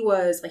 Like he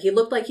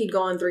looked like he'd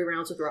gone 3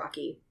 rounds with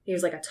Rocky. He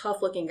was like a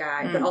tough looking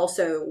guy, but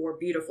also wore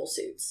beautiful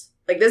suits.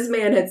 Like this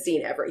man had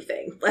seen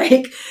everything,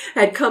 like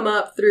had come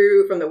up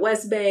from the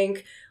West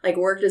Bank, like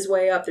worked his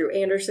way up through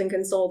Anderson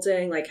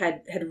Consulting, like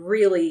had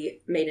really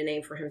made a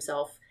name for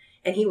himself.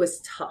 And he was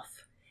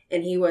tough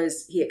and he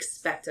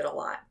expected a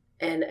lot.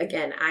 And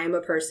again, I am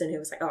a person who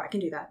was like, oh, I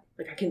can do that.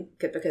 Like I can,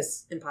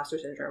 because imposter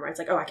syndrome, right? It's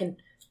like, oh,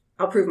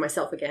 I'll prove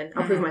myself again.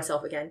 I'll prove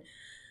myself again.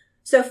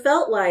 So it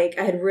felt like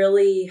I had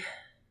really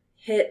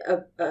hit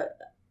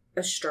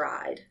a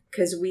stride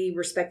because we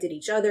respected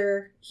each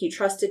other. He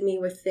trusted me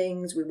with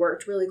things. We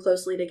worked really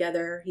closely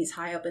together. He's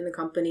high up in the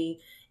company.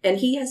 And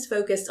he has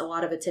focused a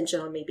lot of attention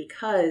on me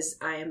because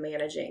I am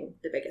managing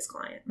the biggest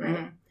client, right?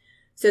 Mm-hmm.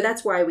 So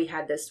that's why we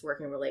had this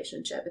working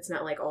relationship. It's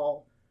not like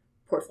all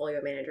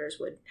portfolio managers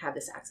would have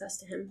this access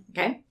to him.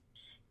 Okay.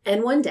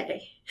 And one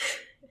day,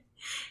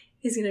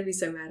 he's going to be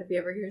so mad if he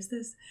ever hears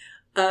this.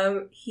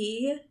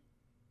 He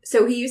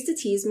used to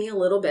tease me a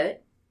little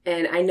bit.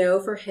 And I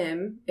know for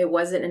him, it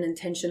wasn't an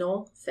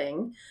intentional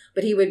thing,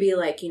 but he would be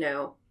like,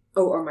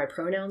 oh, are my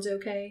pronouns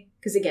okay?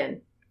 Because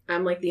again,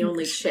 I'm like the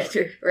only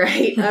chick,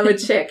 right? I'm a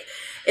chick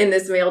in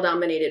this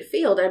male-dominated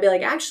field. I'd be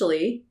like,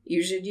 actually,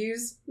 you should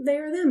use they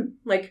or them,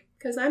 like,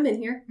 because I'm in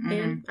here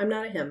and I'm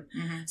not a him.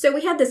 Mm-hmm. So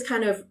we had this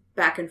kind of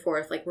back and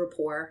forth, like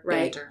rapport,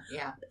 right? Banter,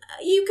 yeah.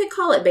 You could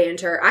call it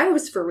banter. I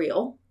was for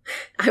real.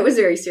 I was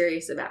very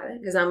serious about it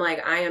because I'm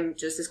like, I am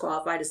just as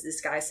qualified as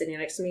this guy sitting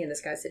next to me and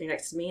this guy sitting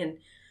next to me. And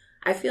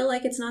I feel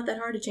like it's not that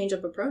hard to change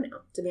up a pronoun,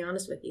 to be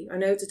honest with you. I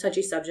know it's a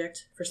touchy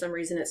subject. For some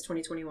reason, it's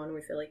 2021 and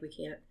we feel like we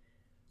can't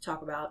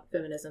talk about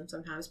feminism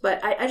sometimes.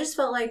 But I just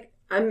felt like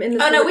I'm in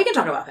the... Oh, no, we can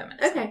talk about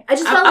feminism. Okay.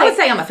 I would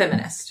say I'm a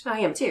feminist.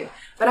 I am too.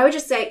 But I would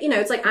just say,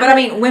 it's like... But I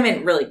mean,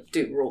 women really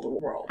do rule the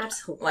world.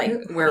 Absolutely.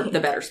 Like, we're the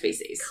better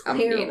species.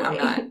 Clearly. I'm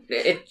not...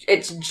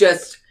 It's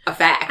just... a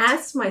fact.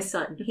 Ask my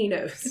son. He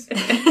knows.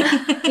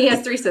 He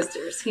has 3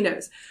 sisters. He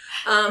knows.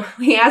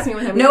 He asked me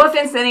one time. No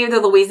offense to any of the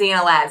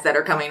Louisiana lads that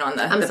are coming on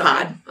the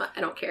sorry. pod.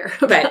 I don't care.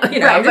 But,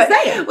 I'm just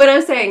saying. What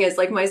I'm saying is,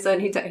 like, my son,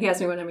 he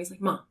asked me one time, he's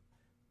like, Mom,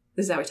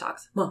 this is how he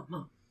talks.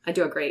 Mom. I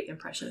do a great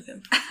impression of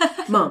him.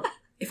 Mom,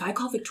 if I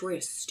call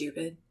Victoria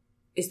stupid,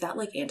 is that,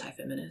 like,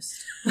 anti-feminist?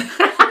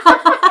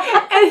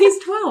 And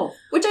he's 12,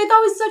 which I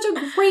thought was such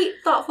a great,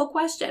 thoughtful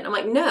question. I'm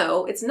like,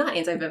 no, it's not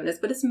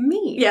anti-feminist, but it's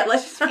me. Yeah,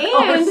 let's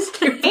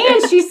just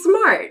and she's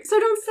smart, so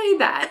don't say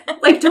that.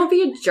 Like, don't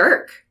be a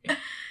jerk,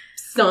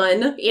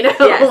 son. Yes.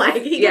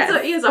 Like he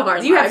has a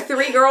hard. Do you life. have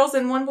 3 girls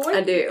and 1 boy?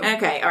 I do.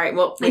 Okay, all right.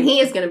 Well, and he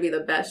is going to be the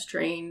best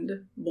trained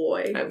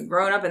boy. I've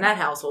grown up in that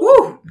household.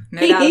 Woo!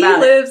 No doubt He about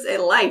it. lives a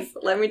life.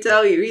 Let me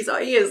tell you,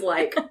 he is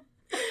like.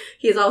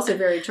 He is also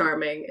very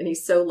charming, and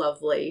he's so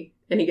lovely,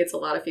 and he gets a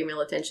lot of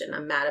female attention.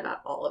 I'm mad about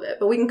all of it,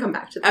 but we can come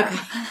back to that.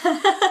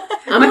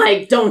 Okay. I'm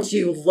like, don't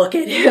you look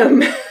at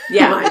him.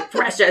 Yeah. My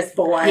precious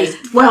boy.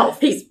 He's 12.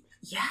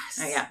 Yes.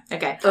 Oh, yeah.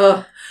 Okay.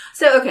 Ugh.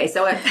 So I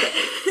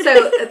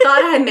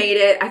thought I had made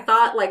it. I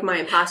thought, like, my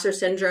imposter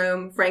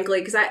syndrome,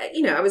 frankly, because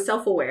I was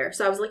self-aware.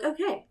 So I was like,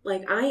 okay,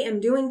 like, I am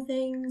doing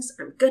things.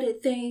 I'm good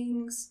at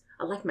things.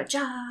 I like my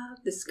job.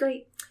 This is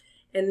great.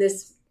 And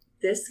this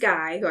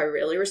guy who I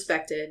really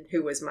respected,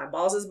 who was my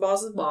boss's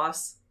boss's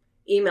boss,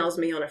 emails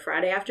me on a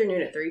Friday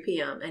afternoon at 3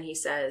 p.m. and he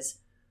says,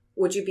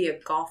 would you be a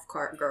golf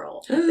cart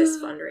girl at this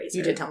fundraiser?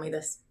 You did tell me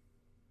this.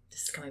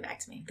 This is coming back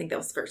to me. I think that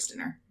was first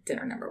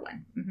dinner number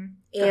 1.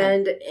 Mm-hmm.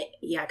 And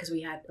yeah, because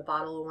we had a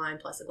bottle of wine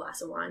plus a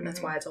glass of wine.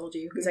 That's why I told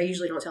you, because I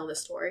usually don't tell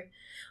this story.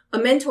 A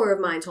mentor of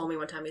mine told me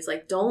one time, he's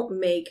like, don't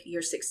make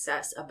your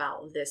success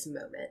about this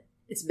moment.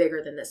 It's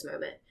bigger than this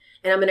moment.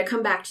 And I'm going to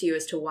come back to you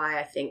as to why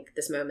I think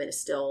this moment is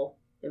still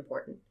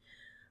important.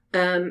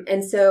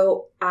 And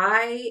so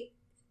I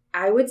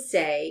would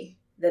say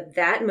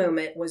that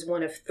moment was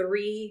one of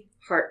 3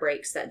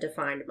 heartbreaks that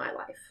defined my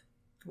life.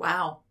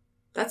 Wow.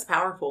 That's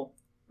powerful.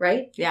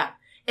 Right? Yeah.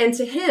 And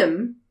to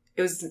him,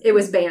 it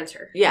was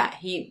banter. Yeah.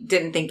 He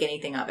didn't think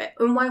anything of it.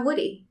 And why would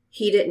he?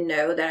 He didn't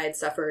know that I had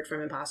suffered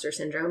from imposter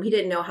syndrome. He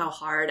didn't know how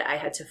hard I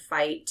had to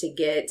fight to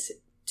get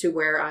to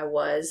where I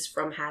was,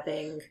 from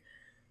having,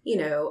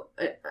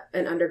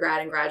 an undergrad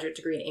and graduate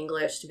degree in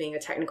English to being a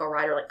technical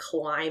writer, like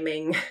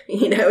climbing,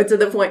 to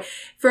the point.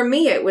 For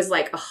me, it was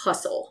like a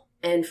hustle.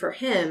 And for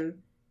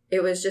him,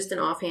 it was just an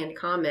offhand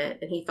comment,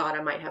 and he thought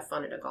I might have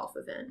fun at a golf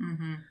event.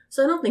 Mm-hmm.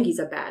 So I don't think he's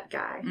a bad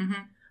guy.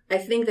 Mm-hmm. I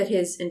think that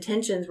his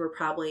intentions were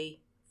probably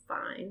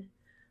fine.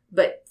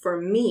 But for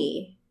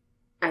me,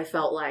 I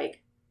felt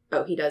like,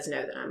 oh, he does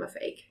know that I'm a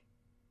fake.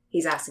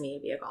 He's asking me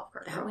to be a golf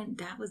cart girl.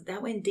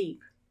 That went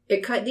deep.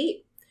 It cut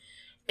deep.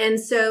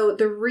 And so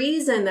the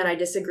reason that I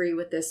disagree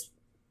with this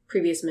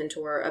previous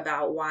mentor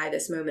about why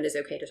this moment is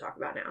okay to talk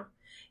about now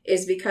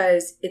is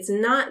because it's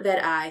not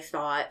that I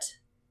thought,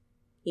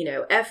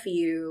 F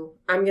you,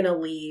 I'm going to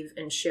leave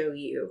and show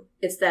you.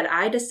 It's that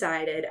I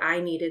decided I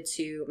needed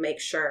to make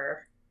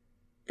sure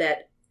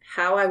that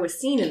how I was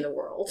seen in the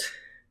world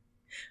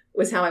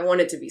was how I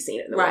wanted to be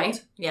seen in the world.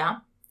 Right. Yeah.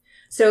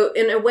 So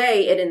in a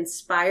way, it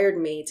inspired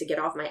me to get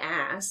off my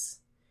ass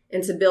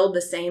and to build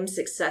the same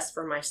success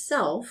for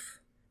myself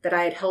that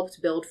I had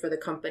helped build for the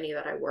company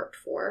that I worked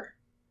for.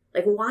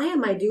 Like, why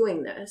am I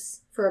doing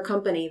this for a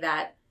company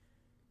that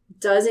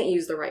doesn't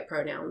use the right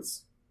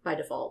pronouns by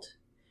default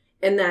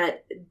and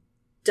that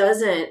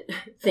doesn't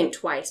think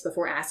twice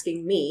before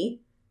asking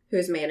me,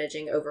 who's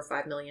managing over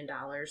 $5 million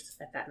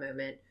at that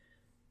moment,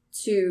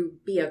 to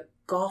be a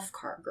golf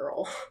cart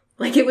girl?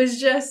 Like, it was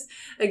just,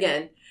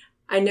 again,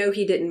 I know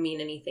he didn't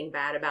mean anything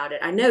bad about it.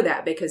 I know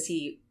that because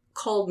he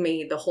called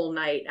me the whole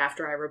night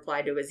after I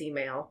replied to his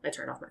email. I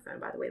turned off my phone,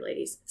 by the way,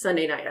 ladies.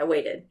 Sunday night, I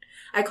waited.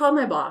 I called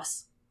my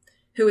boss,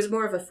 who was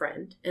more of a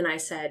friend, and I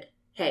said,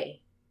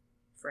 hey,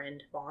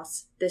 friend,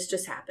 boss, this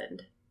just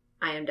happened.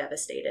 I am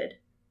devastated.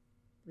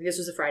 This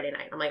was a Friday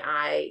night. I'm like,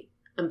 I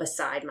am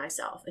beside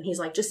myself. And he's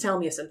like, just tell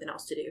me of something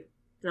else to do.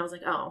 And I was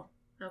like, oh,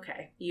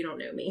 okay, you don't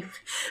know me.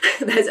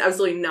 That's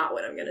absolutely not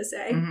what I'm going to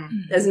say.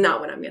 Mm-hmm. That's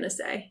not what I'm going to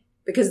say.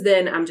 Because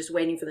then I'm just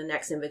waiting for the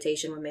next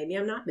invitation when maybe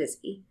I'm not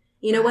busy.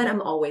 You know what?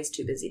 I'm always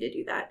too busy to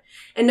do that.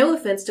 And no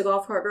offense to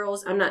golf cart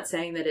girls. I'm not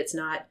saying that it's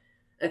not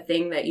a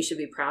thing that you should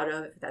be proud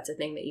of if that's a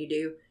thing that you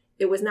do.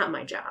 It was not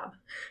my job.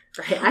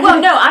 Right?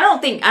 I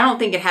don't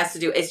think it has to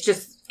do. It's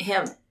just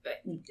him.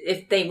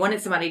 If they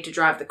wanted somebody to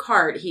drive the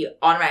cart, he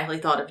automatically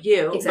thought of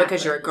you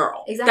because you're a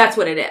girl. Exactly. That's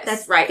what it is.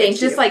 That's right. It's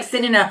just like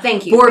sitting in a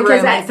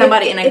boardroom and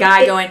somebody and a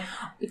guy going,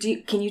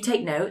 can you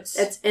take notes?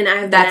 I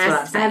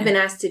have been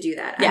asked to do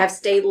that. Yeah. I have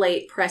stayed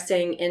late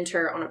pressing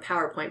enter on a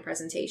PowerPoint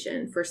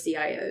presentation for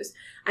CIOs.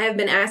 I have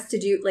been asked to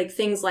do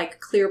things like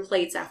clear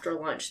plates after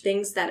lunch,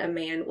 things that a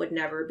man would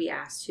never be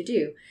asked to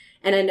do.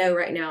 And I know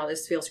right now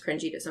this feels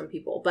cringy to some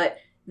people, but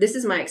this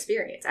is my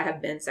experience. I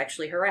have been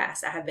sexually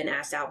harassed. I have been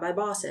asked out by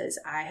bosses.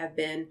 I have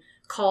been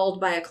called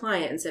by a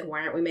client and said,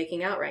 why aren't we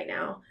making out right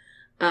now?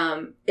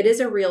 It is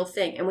a real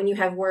thing. And when you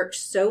have worked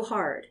so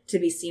hard to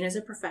be seen as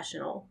a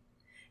professional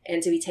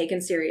and to be taken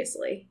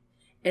seriously,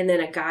 and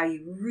then a guy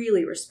you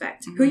really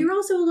respect, who you're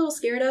also a little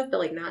scared of, but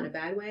like not in a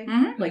bad way,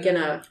 like in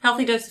a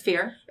healthy dose of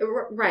fear.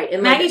 Right.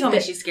 And Maggie told me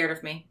she's scared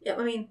of me. Yeah,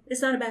 I mean,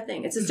 it's not a bad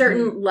thing. It's a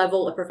certain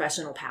level of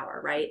professional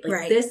power, right?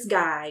 Like this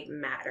guy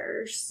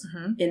matters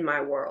in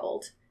my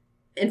world.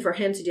 And for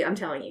him to do, I'm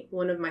telling you,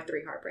 one of my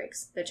 3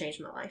 heartbreaks that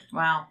changed my life.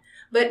 Wow.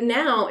 But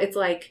now it's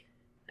like,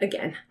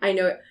 again, I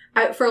know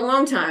for a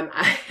long time,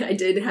 I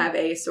did have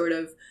a sort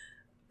of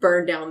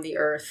burn down the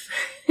earth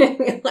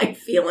like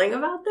feeling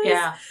about this.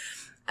 Yeah.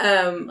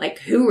 Like,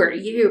 who are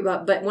you?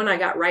 But when I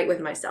got right with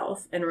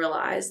myself and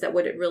realized that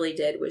what it really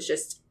did was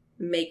just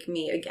make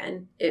me,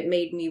 again, it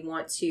made me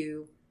want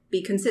to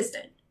be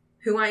consistent.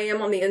 Who I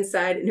am on the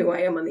inside and who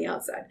I am on the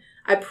outside.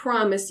 I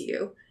promise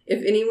you,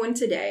 if anyone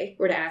today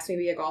were to ask me to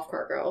be a golf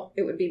cart girl,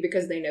 it would be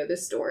because they know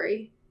this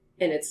story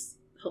and it's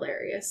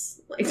hilarious.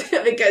 Like,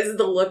 because of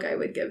the look I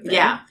would give them.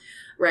 Yeah.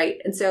 Right.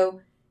 And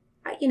so,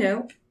 you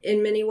know,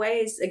 in many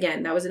ways,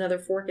 again, that was another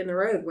fork in the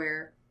road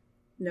where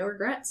no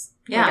regrets.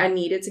 Yeah. Like, I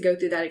needed to go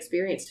through that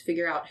experience to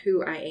figure out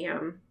who I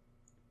am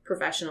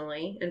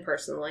professionally and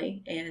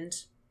personally. And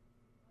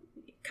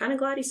kind of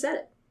glad he said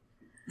it.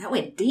 That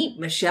went deep,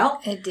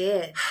 Michelle. It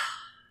did.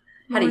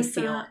 How do you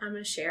feel? I'm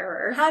a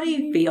sharer. How do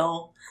you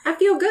feel? I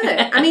feel good.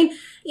 I mean,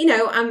 you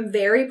know, I'm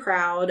very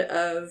proud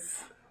of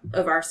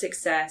our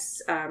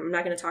success. I'm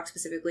not going to talk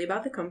specifically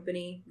about the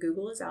company.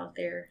 Google is out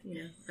there,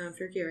 you know, if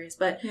you're curious.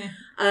 But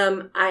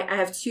I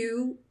have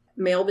 2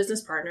 male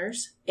business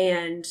partners,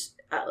 and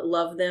I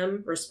love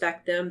them,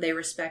 respect them. They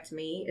respect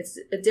me. It's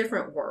a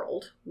different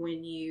world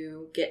when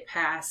you get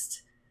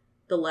past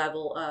the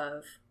level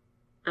of,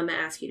 I'm going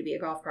to ask you to be a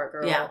golf cart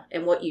girl. Yeah.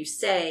 And what you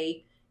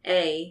say,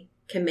 A,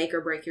 can make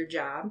or break your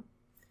job.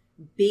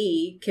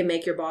 B, can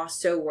make your boss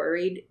so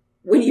worried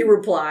when you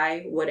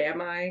reply, what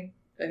am I?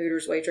 A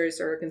Hooters waitress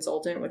or a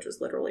consultant, which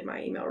was literally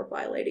my email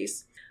reply,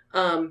 ladies,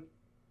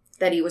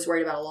 that he was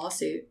worried about a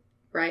lawsuit,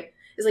 right?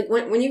 It's like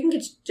when you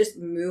can just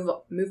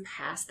move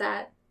past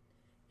that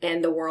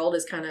and the world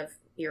is kind of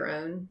your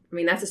own. I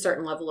mean, that's a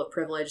certain level of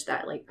privilege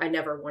that like I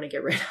never want to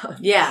get rid of.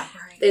 Yeah.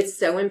 It's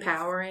so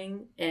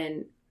empowering,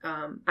 and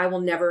I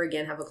will never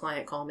again have a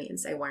client call me and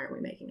say, why aren't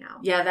we making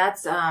out? Yeah,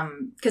 that's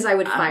because I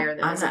would fire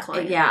them as a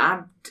client. Yeah,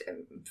 I'm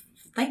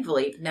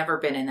thankfully never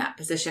been in that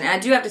position. And I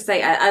do have to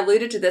say, I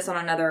alluded to this on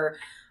another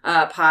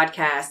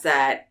podcast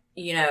that,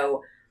 you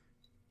know,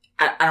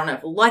 I don't know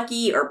if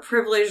lucky or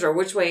privileged or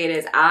which way it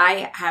is,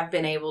 I have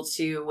been able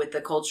to, with the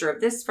culture of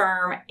this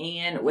firm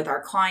and with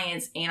our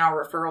clients and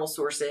our referral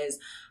sources,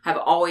 have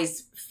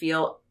always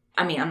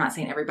I mean, I'm not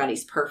saying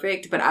everybody's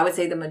perfect, but I would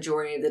say the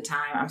majority of the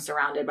time I'm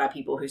surrounded by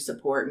people who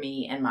support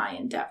me in my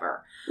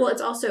endeavor. Well, it's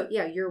also,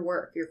 your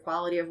work, your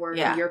quality of work,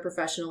 your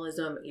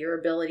professionalism, your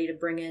ability to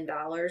bring in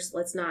dollars.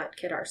 Let's not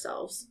kid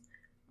ourselves.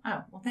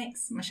 Oh, well,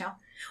 thanks, Michelle.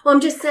 Well,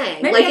 I'm just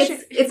saying, Maybe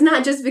like, it's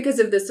not just because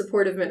of the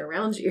supportive men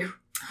around you.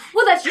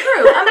 Well, that's true.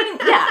 I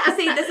mean, yeah.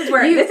 See, this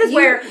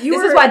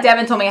is why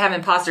Devin told me I have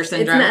imposter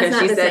syndrome, because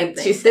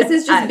she said this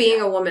is just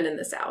being a woman in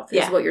the South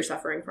is what you're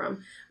suffering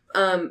from.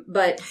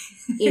 But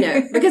you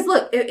know, because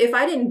look, if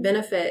I didn't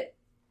benefit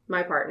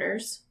my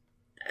partners,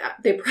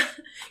 they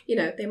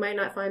might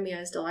not find me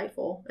as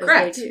delightful as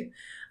Correct. they do.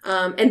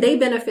 And they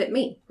benefit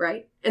me,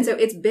 right? And so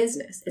it's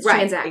business. It's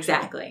transactional.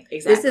 Exactly.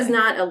 This is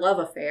not a love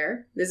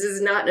affair. This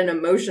is not an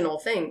emotional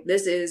thing.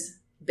 This is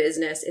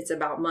business. It's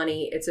about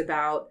money. It's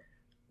about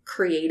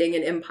creating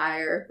an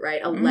empire,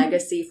 right? A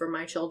legacy for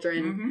my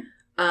children.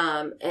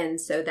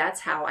 And so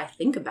that's how I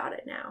think about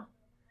it now.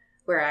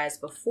 Whereas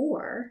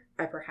before,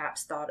 I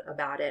perhaps thought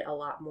about it a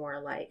lot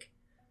more like,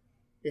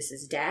 this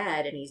is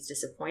dad and he's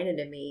disappointed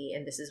in me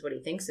and this is what he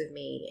thinks of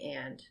me.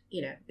 And,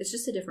 you know, it's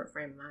just a different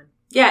frame of mind.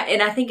 Yeah.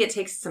 And I think it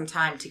takes some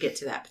time to get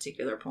to that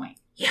particular point.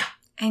 Yeah.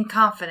 And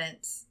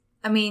confidence.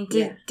 I mean,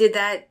 did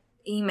that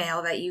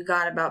email that you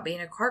got about being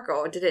a cart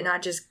girl, did it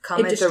not just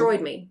come? It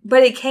destroyed me.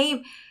 But it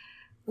came,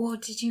 well,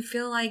 did you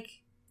feel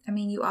like, I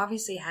mean, you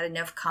obviously had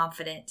enough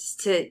confidence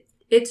to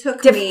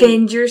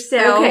defend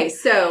yourself. Okay,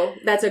 so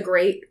that's a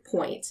great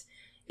point.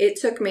 It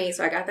took me,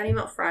 so I got that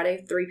email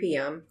Friday, 3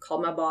 p.m.,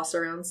 called my boss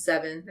around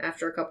 7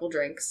 after a couple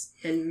drinks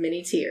and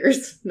many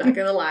tears. Not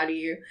going to lie to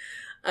you.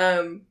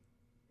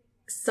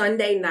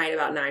 Sunday night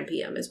about 9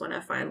 p.m. is when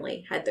I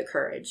finally had the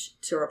courage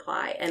to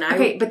reply.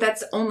 And but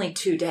that's only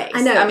 2 days.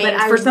 I know. I mean,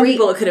 for some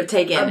people, it could have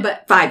taken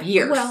 5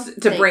 years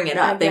to bring it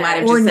up. They might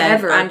have just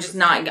said, I'm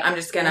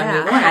just going to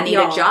move on. I need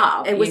a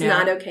job. It was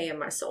not okay in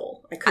my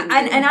soul. I couldn't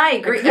and I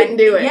agree. I couldn't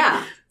do it.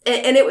 Yeah.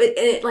 And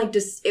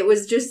it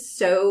was just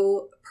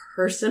so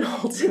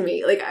personal to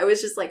me. Like, I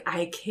was just like,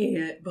 I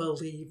can't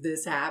believe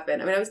this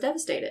happened. I mean, I was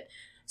devastated.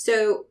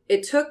 So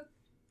it took,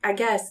 I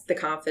guess, the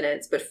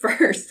confidence, but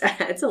first I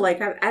had to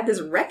I had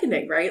this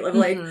reckoning, right? Of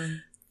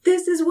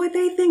this is what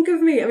they think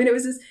of me. I mean, it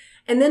was this,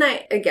 and then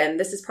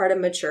this is part of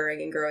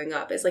maturing and growing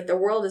up. It's like the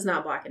world is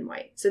not black and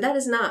white. So that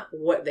is not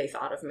what they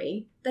thought of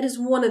me. That is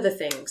one of the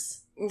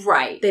things.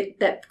 Right.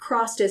 That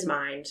crossed his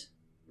mind,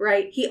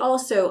 right? He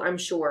also, I'm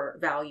sure,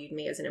 valued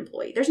me as an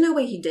employee. There's no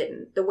way he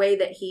didn't. The way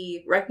that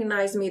he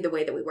recognized me, the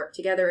way that we worked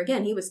together,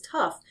 again, he was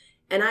tough.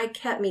 And I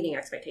kept meeting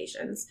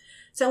expectations.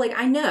 So, like,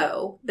 I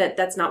know that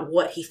that's not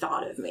what he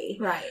thought of me.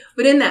 Right.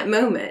 But in that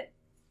moment,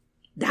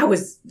 that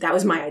was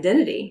my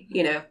identity,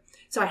 you know?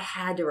 So I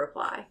had to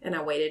reply. And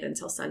I waited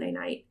until Sunday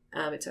night.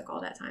 It took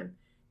all that time.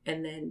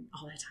 And then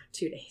all that time,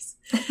 2 days.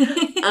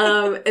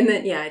 And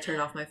then, I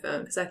turned off my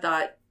phone because I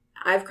thought,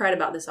 I've cried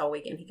about this all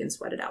weekend. He can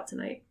sweat it out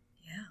tonight.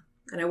 Yeah.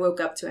 And I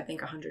woke up to, I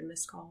think, 100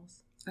 missed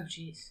calls. Oh,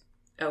 jeez.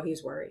 Oh,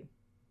 he's worried.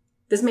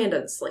 This man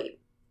doesn't sleep.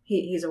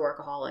 He's a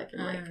workaholic.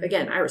 And, like,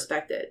 again, I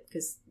respect it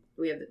because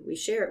we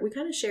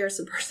kind of share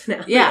some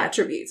personality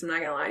attributes. I'm not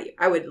going to lie to you.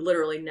 I would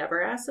literally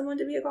never ask someone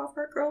to be a golf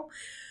cart girl.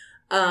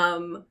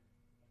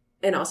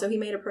 And also, he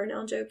made a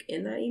pronoun joke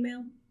in that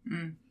email.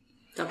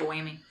 Double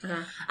whammy.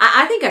 Uh-huh.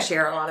 I think I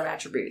share a lot of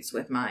attributes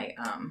with my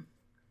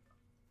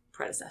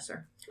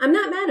predecessor. I'm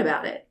not mad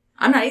about it.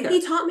 I'm not either.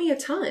 He taught me a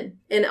ton.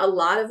 And a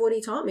lot of what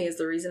he taught me is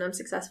the reason I'm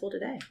successful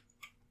today.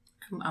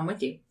 I'm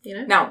with you. You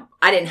know? Now,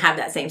 I didn't have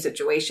that same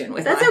situation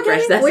with That's my okay.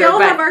 predecessor. We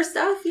all have our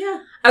stuff, yeah.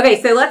 Okay,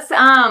 so let's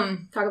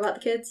talk about the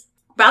kids.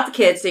 About the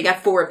kids. So you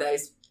got 4 of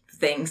those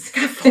things.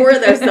 4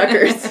 of those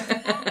suckers.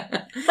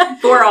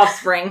 4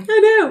 offspring. I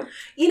know.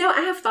 You know,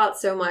 I have thought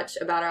so much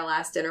about our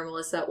last dinner,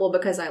 Melissa. Well,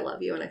 because I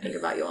love you and I think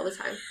about you all the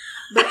time.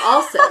 But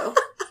also,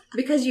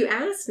 because you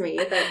asked me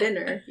at that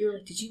dinner, you were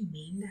like, did you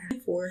mean to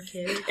have 4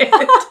 kids?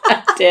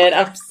 I did.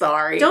 I'm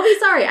sorry. Don't be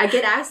sorry. I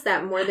get asked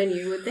that more than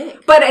you would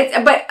think.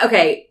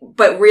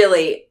 But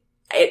really,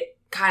 it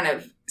kind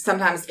of,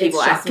 sometimes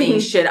people ask me,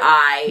 should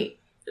I,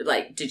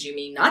 like, did you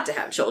mean not to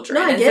have children?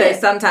 No, I get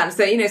it. Sometimes,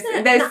 those things.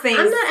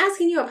 I'm not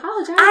asking you to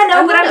apologize. I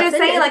know, but I'm just offended.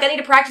 saying, like, I need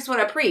to practice what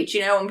I preach.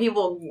 You know, when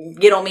people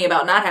get on me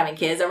about not having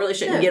kids, I really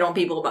shouldn't get on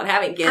people about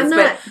having kids.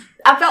 But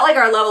I felt like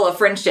our level of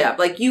friendship,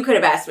 like, you could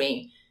have asked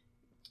me,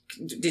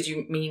 did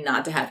you mean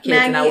not to have kids?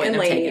 Maggie and I wouldn't and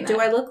have Lady, taken that. do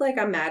I look like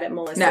I'm mad at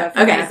Melissa? No.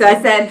 Okay, so I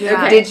said,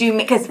 did you,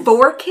 because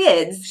 4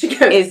 kids she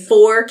goes, is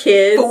 4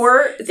 kids.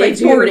 4, it's like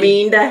did you 40.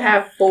 mean to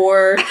have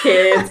 4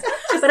 kids?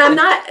 But I'm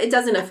not, it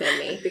doesn't offend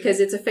me because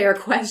it's a fair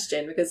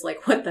question because,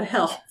 like, what the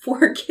hell?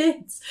 4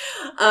 kids.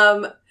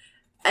 And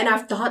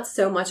I've thought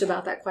so much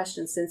about that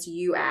question since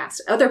you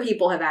asked. Other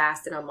people have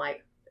asked and I'm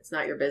like, it's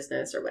not your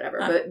business or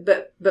whatever.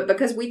 But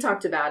because we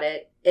talked about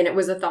it and it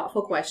was a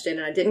thoughtful question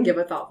and I didn't give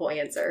a thoughtful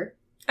answer.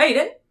 Oh, you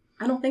didn't?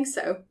 I don't think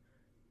so.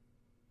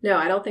 No,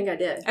 I don't think I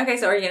did. Okay,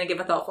 so are you going to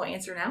give a thoughtful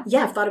answer now?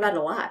 Yeah, I've thought about it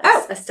a lot.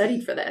 Oh. I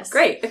studied for this.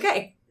 Great,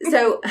 okay.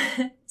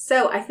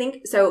 So I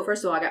think,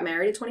 first of all, I got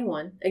married at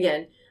 21.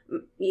 Again,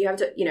 you have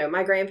to,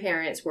 my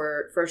grandparents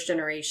were first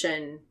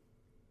generation,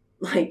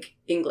 like,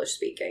 English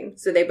speaking.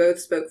 So they both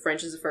spoke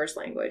French as a first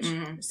language.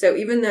 Mm-hmm. So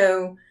even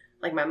though,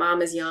 like, my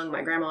mom is young,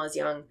 my grandma is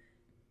young,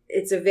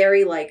 it's a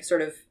very, like,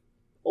 sort of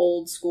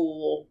old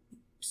school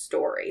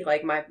story.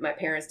 Like, my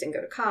parents didn't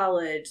go to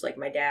college. Like,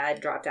 my dad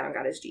dropped out and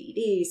got his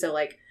GED. So,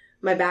 like,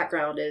 my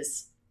background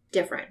is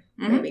different,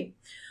 maybe.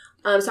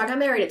 So I got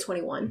married at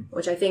 21,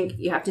 which I think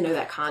you have to know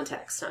that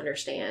context to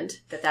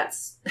understand that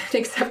that's an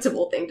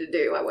acceptable thing to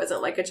do. I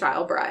wasn't like a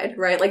child bride,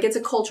 right? Like, it's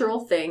a cultural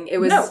thing. It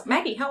was... No,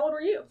 Maggie, how old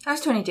were you? I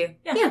was 22.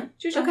 Yeah.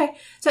 Okay.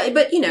 So,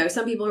 but,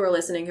 some people who are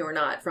listening who are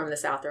not from the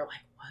South, they're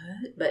like,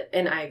 what?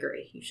 And I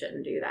agree. You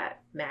shouldn't do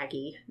that.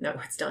 Maggie. No,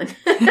 it's done.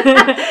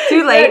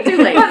 Too late. Too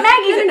late. But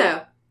Maggie...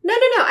 No.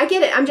 I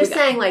get it. I'm just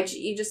saying, like,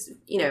 you just,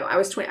 I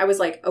was 20. I was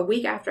like a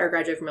week after I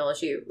graduated from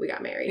LSU, we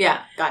got married.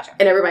 Yeah, gotcha.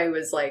 And everybody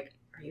was like,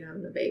 are you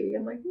having a baby?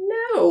 I'm like,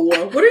 no.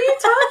 What are you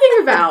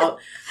talking about?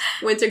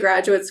 Went to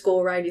graduate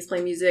school, right? He's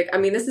playing music. I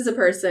mean, this is a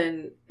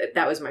person,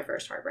 that was my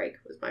first heartbreak,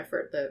 was my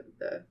first,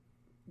 the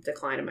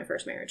decline of my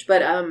first marriage.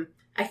 But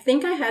I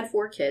think I had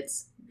 4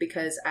 kids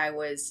because I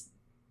was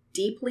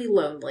deeply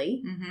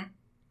lonely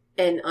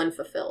and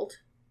unfulfilled.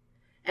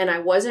 And I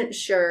wasn't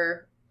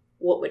sure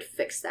what would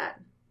fix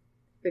that.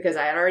 Because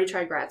I had already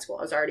tried grad school.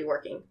 I was already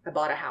working. I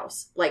bought a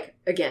house. Like,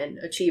 again,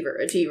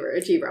 achiever.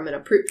 I'm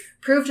going to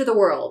prove to the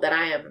world that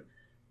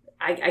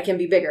I can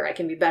be bigger. I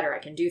can be better. I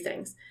can do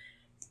things.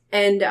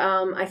 And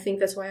I think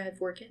that's why I had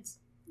 4 kids.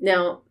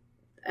 Now,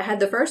 I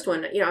had the first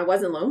one. I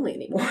wasn't lonely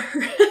anymore.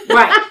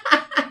 Right.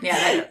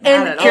 Yeah,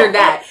 not at all.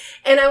 That.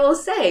 And I will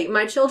say,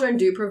 my children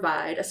do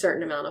provide a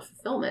certain amount of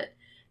fulfillment.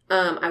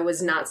 I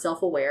was not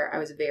self-aware. I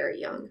was very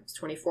young. I was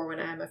 24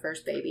 when I had my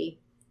first baby.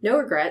 No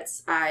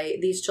regrets.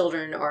 These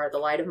children are the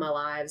light of my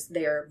lives.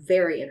 They are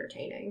very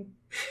entertaining.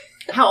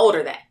 How old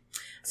are they?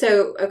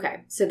 So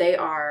they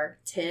are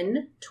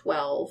 10,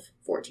 12,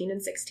 14,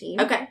 and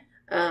 16. Okay.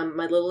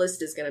 My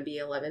littlest is going to be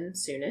 11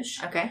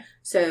 soonish. Okay.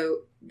 So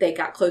they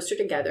got closer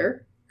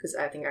together because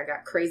I think I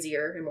got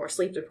crazier and more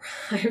sleep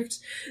deprived.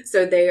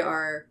 So they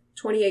are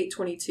 28,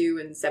 22,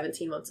 and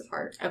 17 months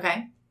apart.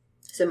 Okay.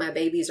 So my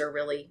babies are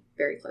really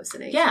very close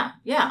in age. Yeah.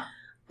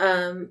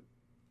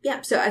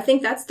 Yeah, so I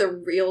think that's the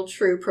real,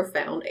 true,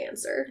 profound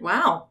answer.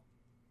 Wow.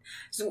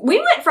 So we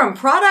went from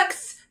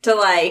products to,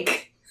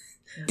 like,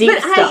 deep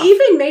but stuff. I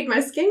even made my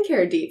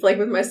skincare deep, like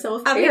with my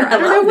self-care. I mean, I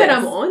don't know what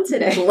I'm on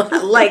today.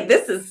 Like,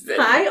 this is...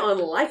 High on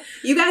life.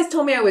 You guys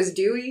told me I was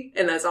dewy,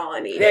 and that's all I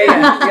need. There you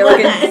go. You're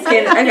looking at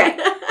skin. Okay.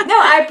 No,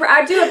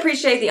 I do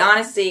appreciate the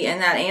honesty in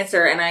that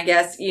answer. And I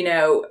guess,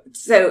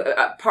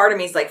 so part of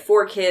me is like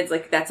 4 kids,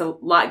 like that's a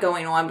lot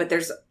going on, but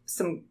there's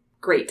some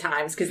great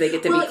times because they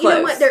get to be close. You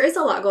know what? There is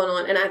a lot going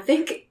on. And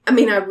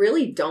I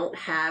really don't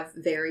have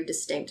very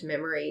distinct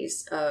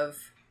memories of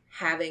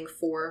having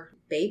 4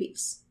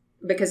 babies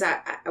because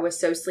I was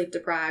so sleep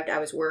deprived. I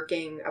was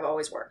working. I've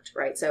always worked,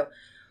 right? So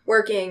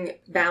working,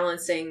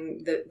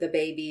 balancing the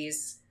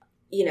babies,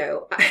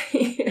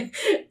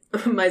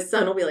 my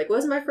son will be like, what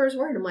was my first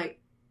word? I'm like,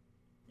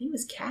 I think it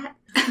was cat.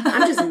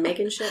 I'm just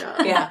making shit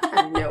up. Yeah.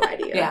 I have no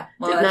idea. Yeah.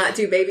 Well, did not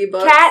do baby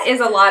books. Cat is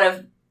a lot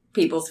of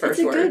people's first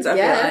It's a words. good I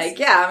guess. feel like.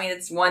 Yeah, I mean,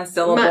 it's one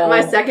syllable.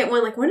 My second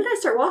one, like, when did I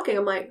start walking?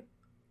 I'm like,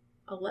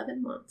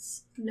 11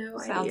 months. No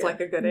idea. Sounds like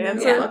a good No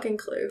answer. fucking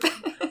clue.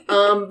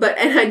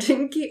 And I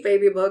didn't keep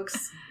baby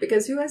books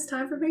because who has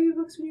time for baby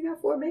books when you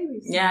got 4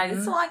 babies? Yeah,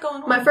 it's a lot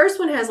going on. My first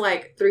one has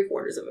like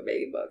 3/4 of a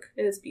baby book,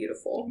 and it's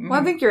beautiful. Mm-hmm. Well,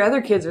 I think your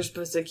other kids are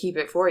supposed to keep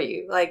it for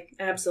you. Like,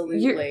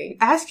 Absolutely.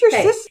 ask your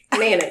Hey, sister.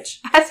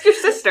 manage. Ask your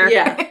sister.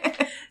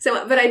 Yeah.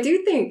 So, but I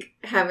do think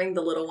having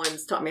the little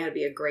ones taught me how to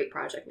be a great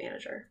project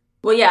manager.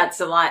 Well, yeah, it's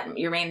a lot.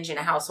 You're managing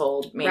a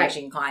household,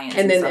 managing clients.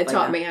 And then stuff it like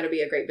taught that. me how to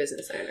be a great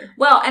business owner.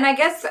 Well, and I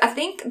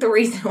think the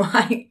reason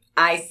why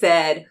I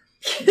said,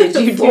 did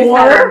you do 4?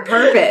 that on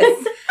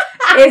purpose?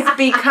 is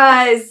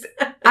because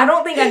I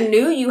don't think I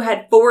knew you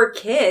had 4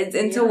 kids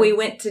until we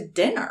went to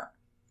dinner.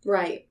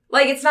 Right.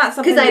 Like, it's not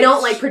something... Because I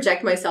don't, like,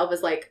 project myself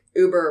as, like,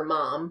 uber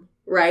mom,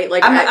 right?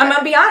 Like, I'm going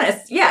to be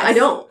honest. Yes. I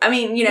don't. I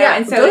mean, Yeah,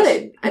 and so...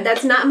 good.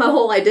 That's not my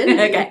whole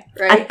identity. Okay.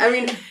 Right? I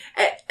mean,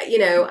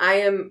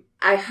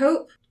 I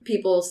hope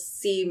people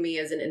see me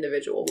as an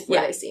individual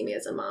before they see me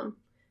as a mom.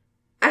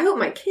 I hope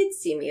my kids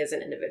see me as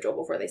an individual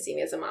before they see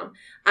me as a mom.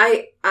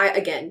 I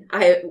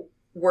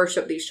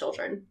worship these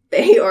children.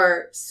 They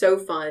are so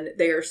fun.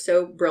 They are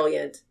so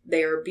brilliant.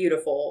 They are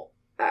beautiful.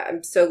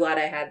 I'm so glad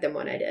I had them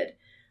when I did.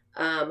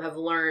 I've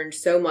learned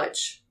so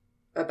much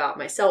about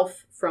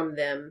myself from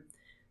them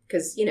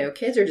because,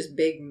 kids are just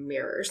big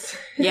mirrors.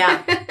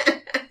 Yeah.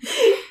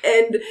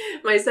 And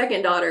my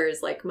second daughter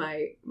is like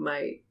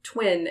my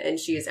twin, and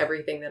she is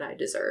everything that I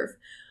deserve.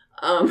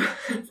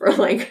 For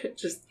like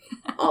just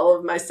all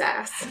of my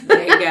sass.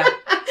 There you go.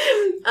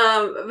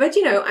 But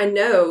I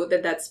know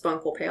that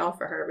spunk will pay off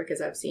for her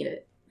because I've seen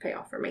it pay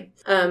off for me.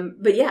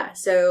 But yeah,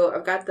 so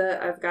I've got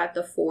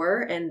the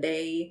 4, and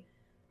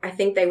I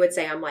think they would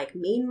say I'm like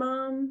mean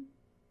mom,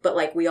 but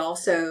like we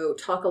also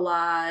talk a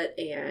lot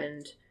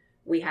and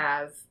we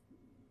have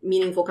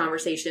meaningful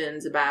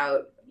conversations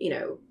about,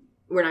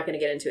 we're not going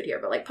to get into it here,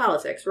 but like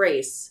politics,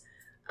 race,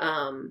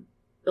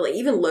 but like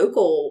even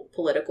local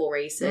political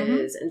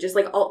races and just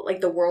like all like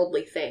the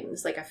worldly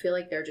things. Like I feel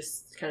like they're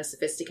just kind of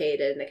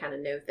sophisticated and they kind of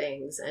know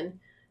things and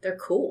they're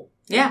cool.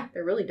 Yeah.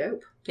 They're really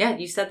dope. Yeah,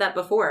 you said that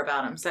before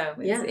about them, so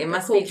it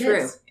must cool be true.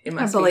 kids. It I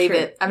must believe be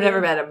true. it. I've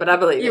never met him, but I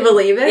believe it. You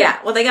believe it? Yeah,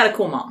 well, they got a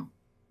cool mom.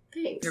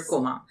 Thanks. You're a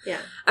cool mom. Yeah.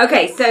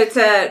 Okay, so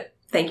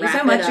thank you Wrap so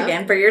it much up.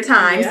 again for your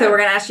time. Yeah. So we're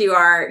going to ask you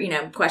our,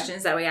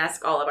 questions that we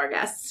ask all of our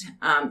guests.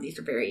 These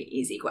are very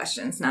easy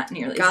questions, not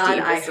nearly as God,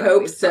 deep I as what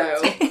hope we've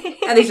so. talked.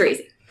 No, these are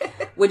easy.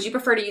 Would you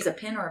prefer to use a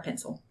pen or a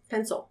pencil?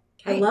 Pencil.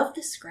 Okay. I love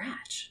the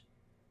scratch.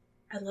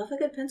 I love a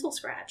good pencil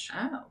scratch.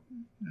 Oh.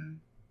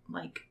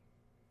 Like,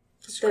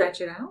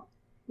 scratch it out?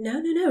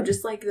 No.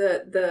 Just like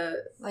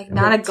the Like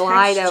not a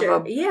glide texture.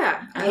 of a...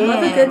 Yeah. I Oh.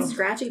 love a good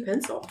scratchy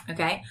pencil.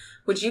 Okay.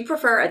 Would you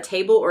prefer a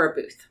table or a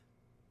booth?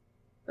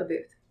 A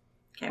booth.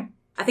 Okay.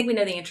 I think we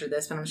know the answer to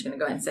this, but I'm just going to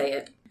go ahead and say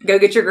it. Go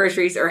get your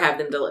groceries or have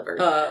them delivered.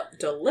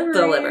 Delivery.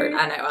 Delivered.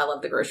 I know. I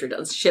love the grocery.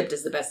 Shipped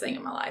is the best thing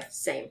in my life.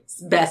 Same. It's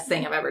the best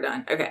thing I've ever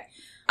done. Okay.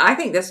 I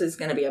think this is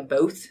going to be a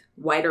both.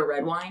 White or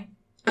red wine.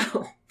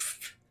 Oh.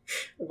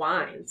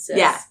 Wine, sis.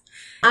 Yeah.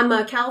 I'm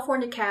a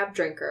California cab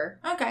drinker,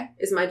 Okay.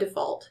 is my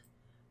default.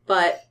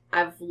 But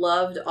I've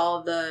loved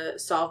all the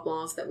Sauv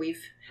Blancs that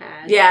we've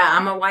had. Yeah,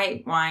 I'm a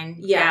white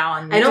wine gal,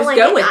 and I don't just like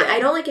go with it. I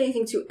don't like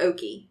anything too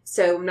oaky,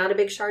 so I'm not a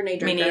big Chardonnay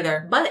drinker. Me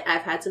neither. But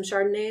I've had some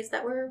Chardonnays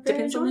that were very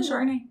Depends on the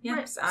enjoyable. Chardonnay. Yeah.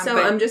 Right.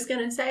 So I'm just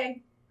gonna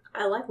say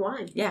I like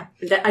wine. Yeah.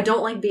 I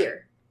don't like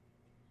beer.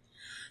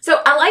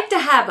 So I like to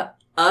have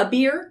a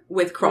beer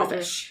with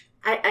crawfish.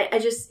 I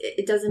just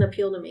it doesn't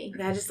appeal to me.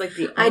 I just like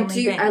the I only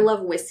do. thing. I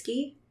love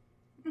whiskey.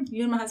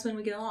 You and my husband,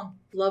 we get along.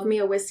 Love me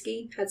a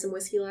whiskey. Had some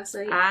whiskey last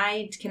night.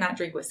 I cannot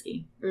drink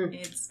whiskey. Mm.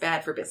 It's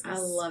bad for business.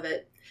 I love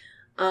it.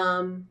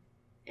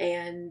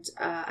 And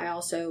I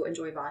also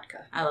enjoy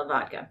vodka. I love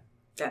vodka.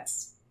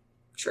 That's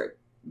true.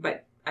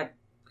 But I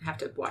have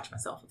to watch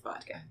myself with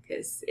vodka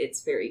because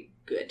it's very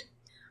good.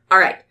 All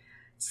right.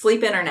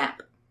 Sleep in or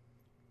nap?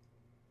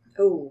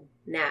 Oh,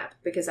 nap,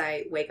 because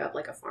I wake up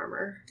like a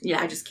farmer.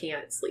 Yeah. I just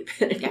can't sleep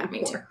in anymore. Yeah,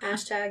 me too.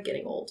 Hashtag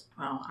getting old.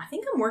 Well, I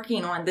think I'm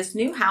working on this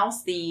new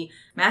house. The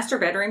master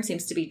bedroom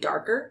seems to be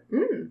darker.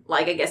 Mm.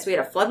 Like, I guess we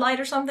had a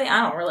floodlight or something.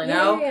 I don't really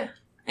know. Yeah.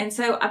 And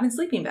so I've been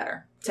sleeping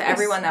better. to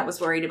everyone that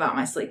was worried about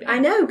my sleeping. I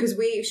know, because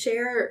we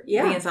share, the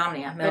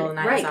insomnia, middle of the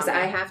night right, because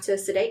insomnia. I have to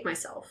sedate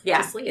myself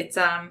Yeah, to sleep. it's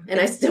and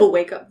I still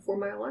wake up before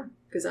my alarm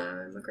because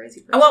I'm a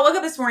crazy person. Well, I woke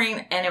up this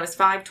morning and it was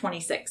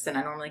 5:26, and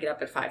I normally get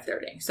up at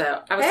 5:30.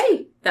 So I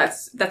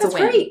was. That's a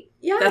win. Great.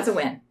 Yeah, that's a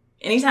win.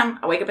 Anytime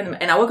I wake up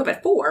and I woke up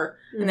at 4,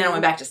 and then I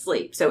went back to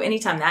sleep. So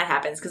anytime that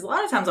happens, because a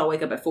lot of times I'll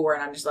wake up at 4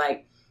 and I'm just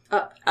like,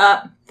 up.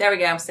 There we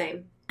go.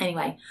 Same.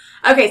 Anyway,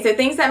 okay. So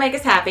things that make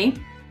us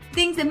happy.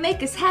 Things that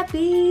make us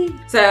happy.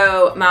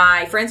 So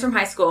my friends from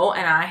high school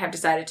and I have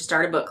decided to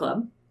start a book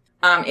club.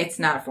 It's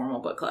not a formal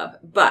book club,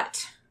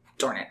 but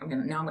darn it,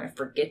 I'm gonna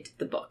forget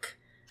the book.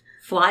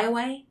 Fly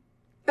Away.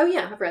 Oh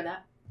yeah, I've read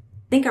that.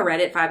 I think I read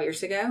it 5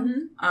 years ago.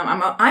 Mm-hmm.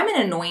 I'm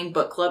an annoying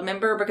book club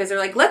member because they're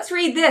like, let's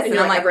read this. And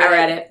I'm like, I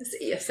read it.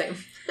 Yeah, same.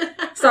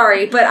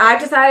 Sorry, but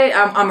I've decided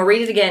I'm going to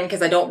read it again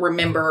because I don't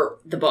remember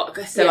the book.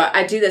 So Yeah.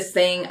 I do this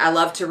thing. I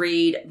love to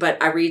read,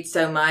 but I read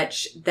so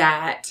much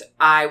that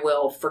I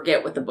will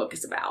forget what the book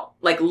is about.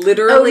 Like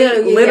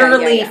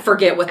literally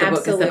forget what the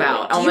book is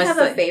about. Do you have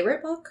a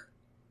favorite book?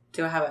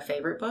 Do I have a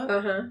favorite book?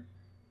 Uh-huh.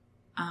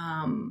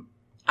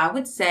 I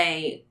would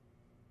say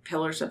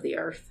Pillars of the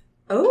Earth.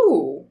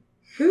 Oh,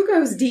 who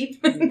goes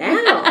deep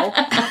now?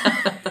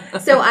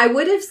 So I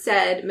would have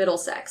said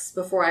Middlesex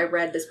before I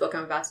read this book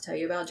I'm about to tell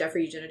you about,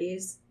 Jeffrey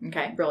Eugenides.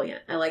 Okay.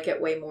 Brilliant. I like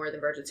it way more than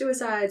Virgin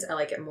Suicides. I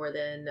like it more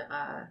than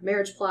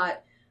Marriage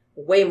Plot.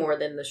 Way more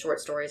than the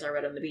short stories I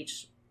read on the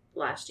beach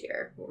last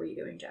year. What were you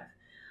doing, Jeff?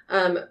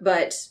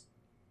 But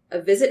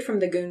A Visit from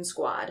the Goon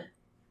Squad.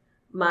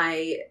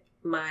 My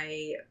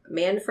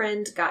man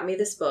friend got me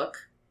this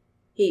book.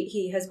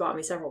 He has bought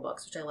me several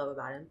books, which I love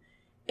about him.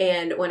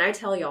 And when I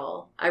tell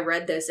y'all, I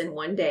read this in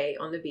one day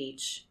on the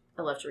beach.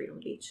 I love to read on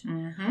the beach.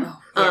 Mm-hmm. Oh,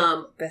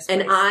 yeah. Best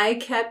And place. I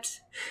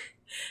kept...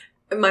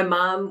 My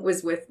mom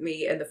was with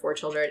me and the 4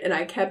 children, and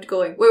I kept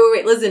going,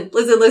 wait, listen,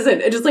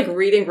 and just like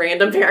reading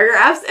random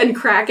paragraphs and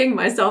cracking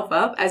myself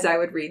up as I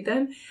would read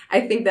them.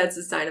 I think that's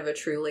a sign of a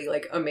truly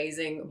like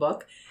amazing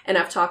book. And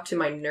I've talked to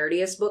my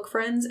nerdiest book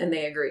friends, and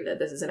they agree that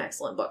this is an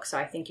excellent book. So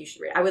I think you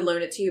should read it. I would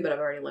loan it to you, but I've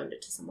already loaned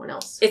it to someone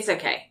else. It's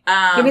okay.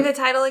 Give me the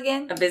title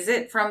again. A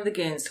Visit from the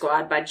Goon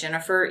Squad by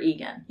Jennifer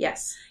Egan.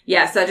 Yes.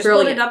 Yeah, so I just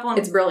Brilliant. pulled it up on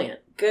It's brilliant.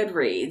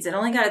 Goodreads. It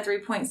only got a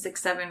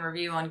 3.67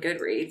 review on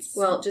Goodreads.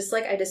 Well, just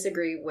like I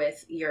disagree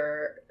with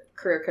your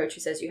career coach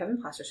who says you have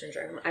imposter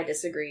syndrome, I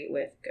disagree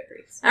with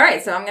Goodreads. All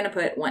right, so I'm going to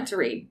put want to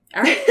read.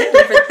 All right,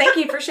 thank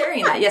you for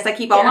sharing that. Yes, I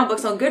keep all my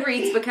books on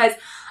Goodreads because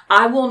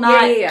I will not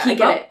keep I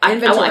get up. it.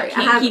 Inventory. I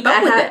can't keep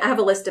up with it. I have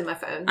a list in my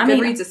phone. I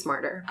mean, Goodreads is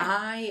smarter.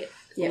 I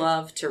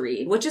love to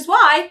read, which is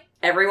why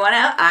everyone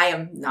else, I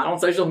am not on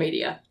social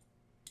media.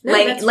 No,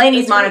 Lainey's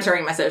that's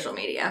monitoring my social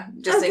media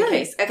just in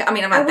case. I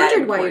mean, I'm not I that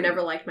wondered why you important.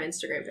 never liked my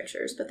Instagram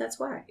pictures, but that's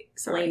why.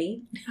 Sorry.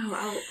 Lainey.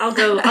 Oh, I'll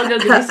go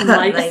give you some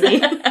likes.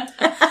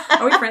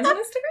 Are we friends on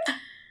Instagram?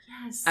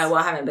 Yes. Oh, well,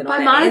 I haven't been By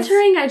on it.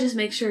 monitoring, I just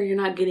make sure you're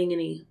not getting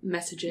any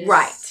messages.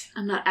 Right.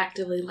 I'm not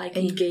actively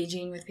liking.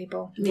 Engaging with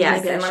people. Yes,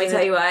 Maybe I and let me should.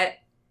 tell you what,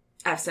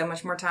 I have so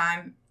much more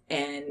time,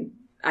 and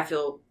I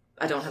feel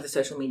I don't have the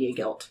social media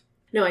guilt.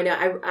 No, I know.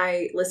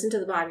 I listened to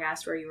the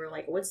podcast where you were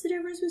like, what's the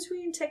difference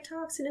between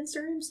TikToks and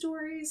Instagram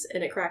stories?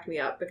 And it cracked me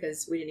up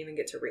because we didn't even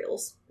get to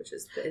Reels, which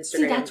is the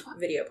Instagram that's what-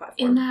 video In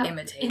platform. that,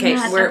 Imitate. in Okay,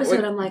 that we're-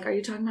 episode, I'm like, are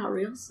you talking about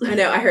Reels? I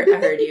know, I heard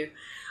you.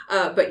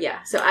 But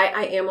yeah, so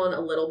I am on a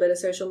little bit of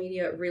social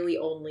media, really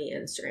only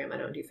Instagram. I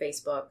don't do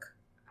Facebook.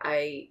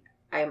 I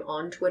am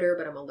on Twitter,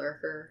 but I'm a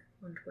lurker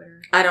on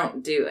Twitter. I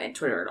don't do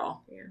Twitter at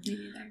all. Yeah. Me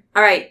neither.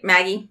 All right,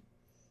 Maggie,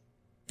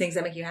 things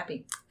that make you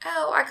happy.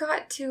 Oh, I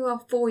got to a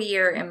full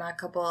year in my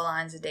couple of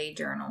lines a day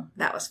journal.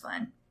 That was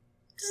fun.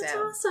 That's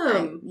So,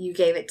 awesome. you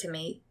gave it to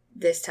me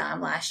this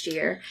time last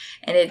year,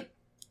 and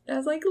I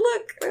was like,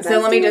 look. So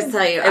let me just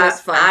tell you, It was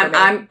fun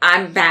for me.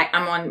 I'm back.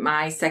 I'm on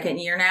my second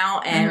year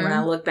now, and when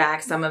I look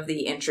back, some of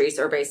the entries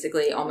are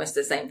basically almost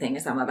the same thing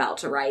as I'm about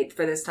to write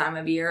for this time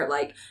of year.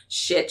 Like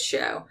shit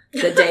show.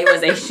 The day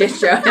was a shit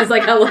show. It's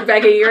like I look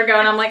back a year ago,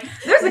 and I'm like,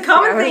 there's a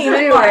common theme.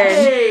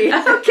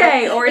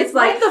 Okay, or it's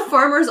like the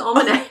Farmer's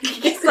Almanac.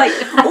 It's like,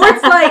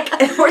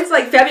 or it's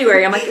like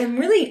February. I'm like, I'm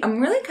really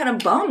kind of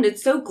bummed.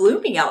 It's so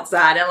gloomy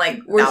outside. And like,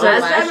 We're that so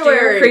was last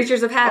February. year,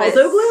 creatures of habit.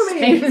 Also gloomy.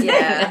 Same thing.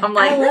 Yeah. I'm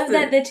like, I love this is-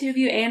 that the two of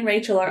you and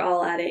Rachel are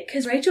all at it.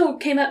 Because Rachel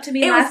came up to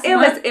me It last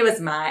month. was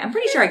mine. I'm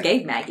pretty sure I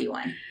gave Maggie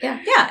one. Yeah.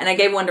 Yeah, and I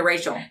gave one to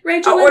Rachel.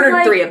 Rachel I was ordered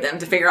like- 3 of them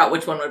to figure out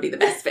which one would be the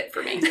best fit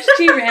for me.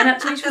 She ran up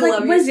to me. She was I like,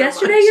 love you was so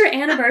yesterday much. your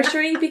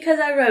anniversary? Because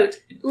I wrote,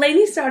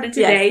 Lainey started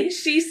today.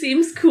 She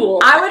seems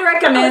cool. I would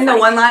recommend the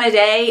 1 line a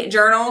day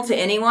journal to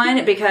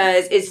anyone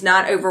because it's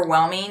not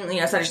overwhelming. You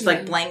know, it's not just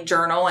like blank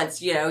journal.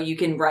 It's, you know, you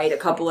can write a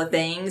couple of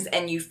things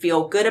and you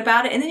feel good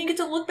about it. And then you get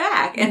to look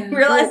back and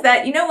realize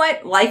that, you know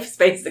what? Life's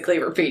basically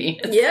repeating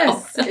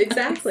itself. Yes,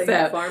 exactly.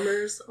 So-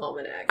 Farmer's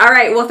Almanac. All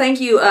right. Well, thank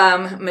you,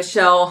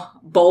 Michelle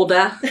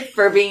Bolda,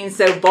 for being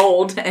so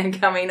bold and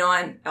coming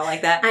on. I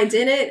like that. I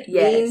didn't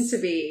mean to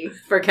be.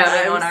 For coming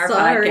I'm on our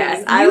sorry. podcast.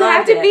 You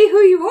have to be who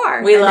you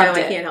are. We I know, loved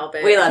I it. can't help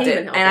it. We I loved can't it.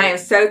 even help And it. I am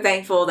so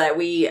thankful that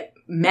we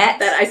met.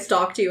 That I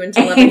stalked you into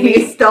and loving you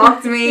me.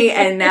 stalked me,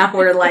 and now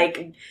we're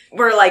like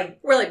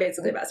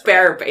basically best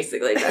friends. we're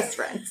basically best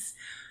friends.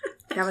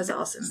 That was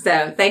awesome.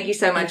 So thank you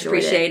so much. Enjoyed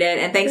Appreciate it.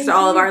 And thanks Thank to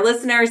all of you. our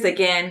listeners.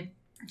 Again,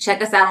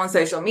 check us out on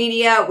social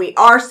media. We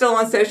are still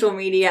on social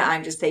media.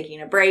 I'm just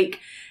taking a break.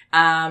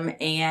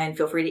 And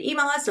feel free to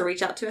email us or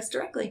reach out to us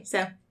directly.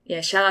 So Yeah,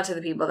 shout out to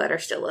the people that are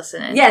still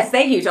listening. yes,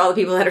 thank you to all the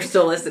people that are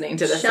still listening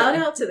to this. Shout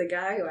one. out to the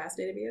guy who asked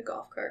me to be a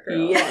golf cart girl.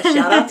 Yeah,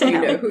 shout out to You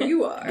him. know who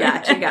you are.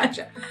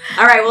 Gotcha.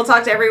 All right, we'll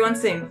talk to everyone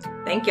soon.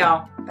 Thank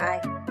y'all.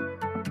 Bye.